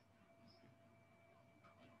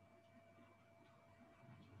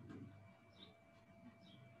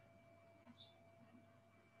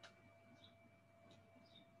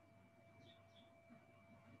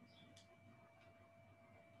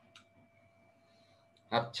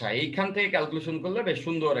 আচ্ছা, এইখান থেকে ক্যালকুলেশন করলে বেশ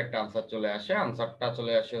সুন্দর একটা আনসার চলে আসে। আনসারটা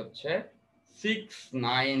চলে আসে হচ্ছে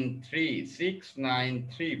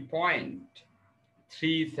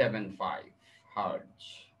 693.375 হার্জ।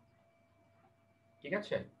 ঠিক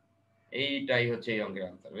আছে, এইটাই হচ্ছে এই অঙ্কের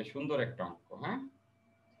আনসার। বেশ সুন্দর একটা অঙ্ক। হ্যাঁ,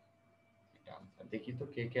 এটা আনসার। দেখি তো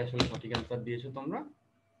কে কে আসলে সঠিক আনসার দিয়েছো তোমরা।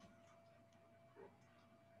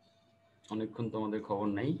 অনেকক্ষণ তোমাদের খবর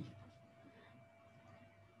নাই,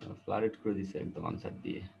 ফ্লারেট করে দিছে একদম আনসার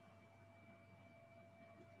দিয়ে।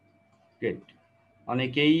 গ্রেট,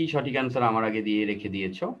 অনেকেই সঠিক আনসার আমার আগে দিয়ে রেখে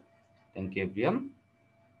দিয়েছো। Thank you everyone.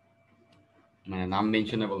 মানে নাম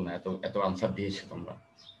মেনশনেবল না, এত এত আনসার দিয়েছো তোমরা।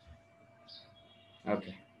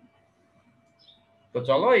 ওকে, তো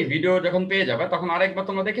চলো এই ভিডিও যখন পেয়ে যাবে তখন আরেকবার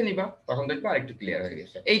তোমরা দেখে নিবা, তখন দেখবে আরেকটু ক্লিয়ার হয়ে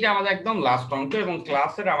গেছে। এইটা আমাদের একদম লাস্ট অঙ্ক, এবং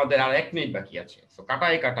ক্লাসের আমাদের আর 1 মিনিট বাকি আছে। তো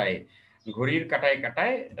কাটায় কাটায়, ঘড়ির কাটায়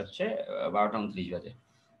কাটায় হচ্ছে 12টা 29 বাজে।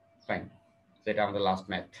 ফাইন, সেটা আমাদের লাস্ট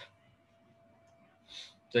ম্যাথ।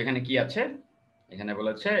 তো এখানে কি আছে, এখানে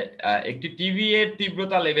বলেছে একটি টিভি এর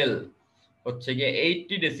তীব্রতা লেভেল হচ্ছে গিয়ে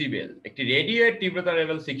 80 ডেসিবেল, একটি রেডিও এর তীব্রতা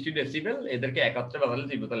লেভেল 60 ডেসিবেল, এদেরকে একত্রে বাজালে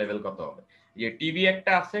তীব্রতা লেভেল কত হবে? যে টিভি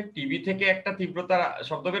একটা আছে, টিভি থেকে একটা তীব্রতা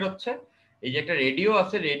শব্দ বের হচ্ছে, এই যে একটা রেডিও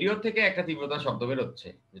আছে, রেডিও থেকে একটা তীব্রতা শব্দ বের হচ্ছে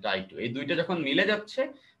যেটা I2, এই দুইটা যখন মিলে যাচ্ছে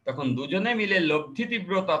তখন দুজনে মিলে লব্ধি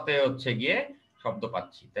তীব্রতাতে হচ্ছে গিয়ে শব্দ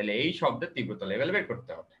পাচ্ছি। তাহলে এই শব্দের তীব্রতা লেভেল বের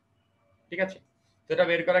করতে হবে। ঠিক আছে, সেটা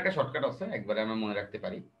বের করার একটা শর্টকাট আছে, একবারে আমরা মনে রাখতে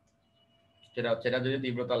পারি। সেটা হচ্ছে, এটা যদি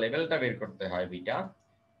তীব্রতা লেভেলটা বের করতে হয় বিটা,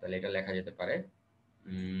 তাহলে এটা লেখা যেতে পারে,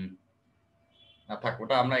 না থাক,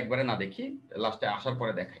 ওটা আমরা একবারে না দেখি, লাস্টে আসার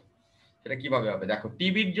পরে দেখাই সেটা কিভাবে হবে। দেখো,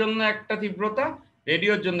 টিভির জন্য একটা তীব্রতা,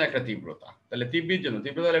 রেডিওর জন্য একটা তীব্রতা। তাহলে টিভির জন্য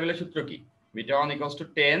তীব্রতা লেভেলের সূত্র কি? Beta 1 =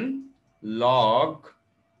 10 log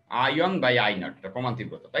I1 by I0, এটা প্রমাণ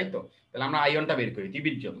তীব্রতা, তাই তো? তাহলে আমরা I1টা বের করি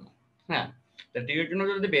টিভির জন্য। হ্যাঁ, তাহলে টিভির জন্য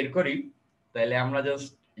যদি বের করি তাহলে আমরা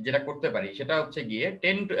জাস্ট যেটা করতে পারি সেটা হচ্ছে গিয়ে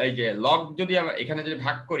 10 এই যে লগ যদি আমরা এখানে যদি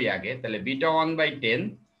ভাগ করি আগে, তাহলে beta 1/10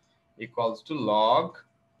 = log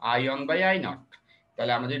I1 by I0।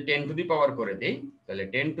 তাহলে আমরা যদি 10 টু দি পাওয়ার করে দেই, তাহলে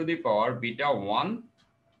 10 to the power beta 1,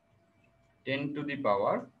 10 to the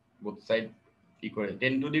power both side কি করে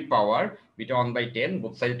 10 to the power beta 1/10,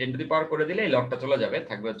 both side 10 to the পাওয়ার করে দিলে এই লগটা চলে যাবে,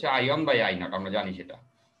 থাকবে হচ্ছে I1 by I0। আমরা জানি সেটা,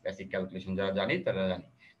 বেসিক ক্যালকুলেশন যারা জানি তারা জানি।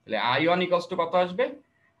 তাহলে I1 = কত আসবে?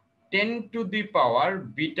 10 to the power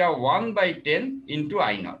beta 1/10 into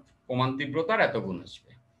I0, প্রমাণ তীব্রতার এত গুণ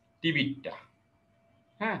আসবে টিভিটা।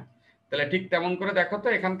 হ্যাঁ, তাহলে ঠিক তেমন করে দেখো তো,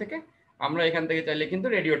 এখান থেকে আমরা এখান থেকে চাইলে কিন্তু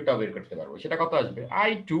রেডিওরটাও বের করতে পারবো। সেটা কত আসবে?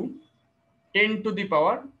 I2 10 to the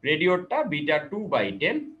power রেডিওরটা beta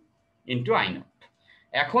 2/10 into I0।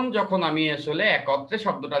 এখন যখন আমি আসলে একত্রে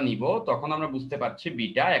শব্দটা নিব তখন আমরা বুঝতে পারছি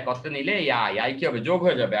বিটা একত্রে নিলে এই আই কি হবে, যোগ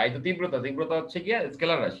হয়ে যাবে। আই তো তীব্রতা হচ্ছে কি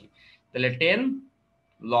স্কেলার রাশি, তাহলে 10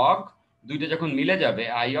 লগ দুইটা যখন মিলে যাবে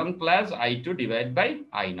i1 plus i2 divide by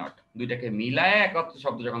i0, দুইটাকে মিলায় একত্রে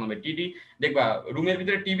শব্দ যখন হবে টিডি। দেখবা রুমের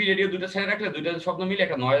ভিতরে টিভি রেডিও দুটো ছেড়ে রাখলে দুইটা শব্দ মিলে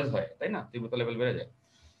একটা নয়েজ হয়, তাই না, তীব্রতা লেভেল বেড়ে যায়।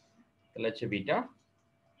 তাহলে হচ্ছে বিটা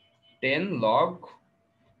 10 লগ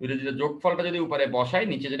দুটো যদি যোগফলটা যদি উপরে বসাই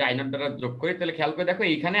নিচে যদি i0 দ্বারা যোগ করি, তাহলে খেয়াল করে দেখো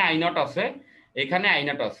এইখানে i0 আছে, এখানে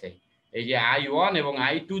i0 আছে, এই যে i1 এবং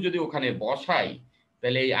i2 যদি ওখানে বসাই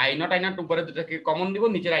তাহলে এই i0 উপরে দুটাকে কমন দিব,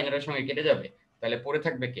 নিচের i0 এর সঙ্গে কেটে যাবে, তাহলে পড়ে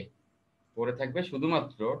থাকবে কে, পড়ে থাকবে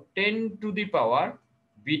শুধুমাত্র 10 to the power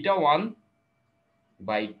beta 1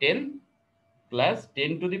 by 10 plus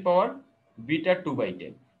 10 to the power beta 2 by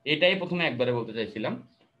 10। এটাই প্রথমে একবারে বলতে চাইছিলাম,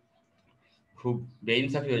 খুব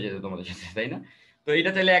বেইনসাফি হয়ে যেত তোমাদের সাথে, তাই না? তো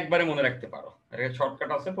এটা চাইলে একবারে মনে রাখতে পারো, এর শর্টকাট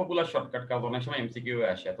আছে, পপুলার শর্টকাট, কাজ অনেক সময় এমসিকিউ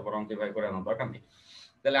আসে, এত বড় অঙ্ক ভাই করে আনার দরকার নেই।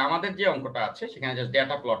 তাহলে আমাদের যে অঙ্কটা আছে সেখানে জাস্ট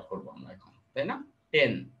ডেটা প্লট করব আমরা এখন, তাই না?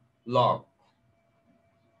 10 লগ,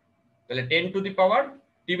 তাহলে 10 টু দি পাওয়ার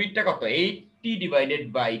টিবিটটা কত, 80 divided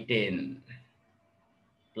by 10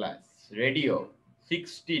 plus radio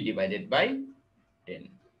 60 divided by 10,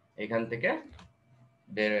 এখান থেকে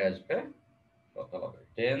বের হয়ে আসবে কত হবে,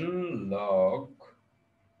 10 log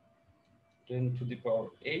 10 to the power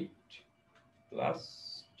 8 plus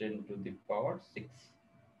 10 to the power 6,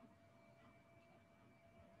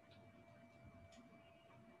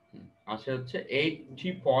 আসে হচ্ছে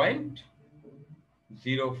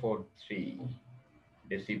 80.043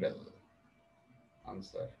 ডেসিবেল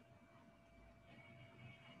আনসার।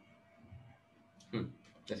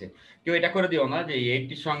 কেউ এটা করে দিও না যে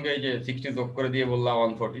 80 সঙ্গে যে 60 যোগ করে দিয়ে বললাম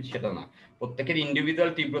 140, সেটা না, প্রত্যেকের ইন্ডিভিজুয়াল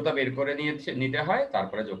তীব্রতা বের করে নিতে হয়,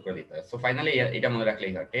 তারপরে যোগ করে দিতে হয়। সো ফাইনালি এটা মনে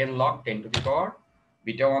রাখলেই হয়, 10 log 10 to the power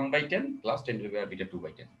beta 1 by 10 plus 10 to the power beta 2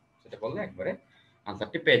 by 10, সেটা বললে একবারে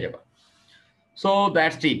আনসারটি পেয়ে যাবে। So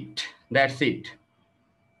that's it.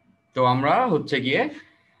 তো আমরা হচ্ছে গিয়ে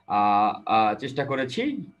চেষ্টা করেছি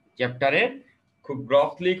চ্যাপ্টারে খুব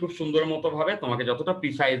গ্রফলি, খুব সুন্দর মতো ভাবে তোমাকে যতটা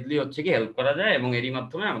প্রিসাইজলি হচ্ছে কি হেল্প করা যায়, এবং এরই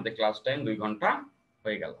মাধ্যমে আমাদের ক্লাস টাইম 2 ঘন্টা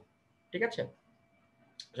হয়ে গেল। ঠিক আছে,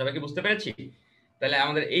 সবাইকে বুঝতে পেরেছি? তাহলে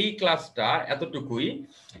আমাদের এই ক্লাসটা এতটুকুই,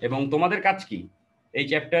 এবং তোমাদের কাজ কি, এই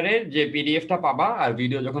চ্যাপ্টারের যে পিডিএফটা পাবা আর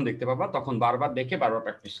ভিডিও যখন দেখতে পাবা তখন বারবার দেখে বারবার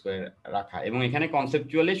প্র্যাকটিস করে রাখা, এবং এখানে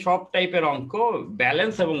কনসেপচুয়ালি সব টাইপের অঙ্ক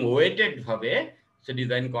ব্যালেন্স এবং ওয়েটেড ভাবে সে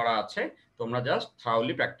ডিজাইন করা আছে, তোমরা জাস্ট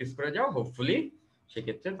থারলি প্র্যাকটিস করে যাও, হোপফুলি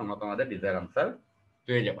সেক্ষেত্রে তোমরা তোমাদের ডিজায়ার আনসার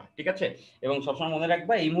পেয়ে যাবা। ঠিক আছে, এবং সবসময় মনে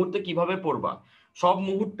রাখবা এই মুহূর্তে কিভাবে পড়বা, সব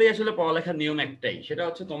মুহূর্তেই আসলে পড়ালেখার নিয়ম একটাই, সেটা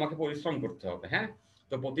হচ্ছে তোমাকে পরিশ্রম করতে হবে। হ্যাঁ,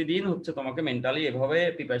 তো প্রতিদিন হচ্ছে তোমাকে মেন্টালি এভাবে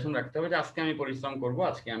প্রিপারেশন রাখতে হবে যে আজকে আমি পরিশ্রম করব,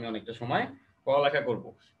 আজকে আমি অনেকটা সময় পড়ালেখা করব।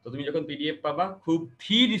 তো তুমি যখন পিডিএফ পাবা খুব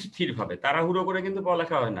স্থির ভাবে, তাড়াহুড়ো করে কিন্তু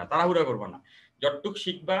পড়ালেখা হয় না, তাড়াহুড়ো করবা না, যতটুক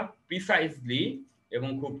শিখবা প্রিসাইজলি এবং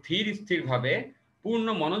খুব স্থির ভাবে পূর্ণ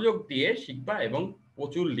মনোযোগ দিয়ে শিখবা, এবং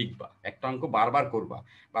প্রচুর লিখবা, একটা অঙ্ক বারবার করবা,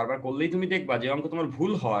 বারবার করলেই তুমি দেখবা যে অঙ্ক তোমার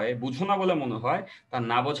ভুল হয়, বুঝো না বলে মনে হয়, তার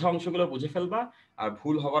না বোঝা অংশগুলো বুঝে ফেলবা, আর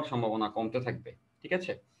ভুল হওয়ার সম্ভাবনা কমতে থাকবে। ঠিক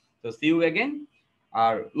আছে, তো সি ইউ এগেইন।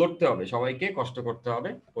 আর লড়তে হবে, সবাইকে কষ্ট করতে হবে,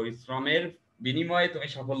 পরিশ্রমের বিনিময়ে তুমি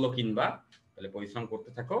সাফল্য কিনবা, তাহলে পরিশ্রম করতে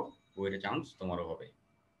থাকো, বইয়ের চান্স তোমারও হবে।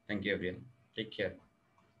 Thank you everyone, take care.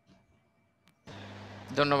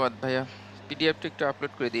 ধন্যবাদ ভাইয়া, পিডিএফটা একটু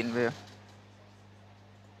আপলোড করে দিন ভাইয়া।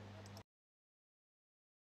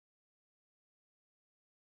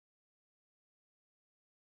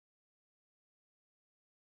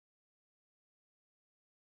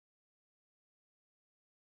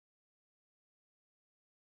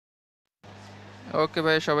 ওকে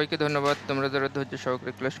ভাই, সবাইকে ধন্যবাদ, তোমরা যারা ধৈর্য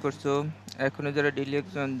সহকারে ক্লাস করছো। এখনো যারা ডেইলি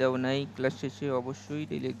এক্সাম দেও নাই, ক্লাস শেষে অবশ্যই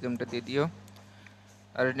ডেইলি এক্সামটা দিয়ে দিও,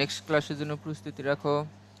 আর নেক্সট ক্লাসের জন্য প্রস্তুতি রাখো।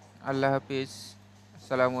 আল্লাহ হাফিজ,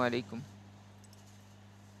 আসসালামু আলাইকুম।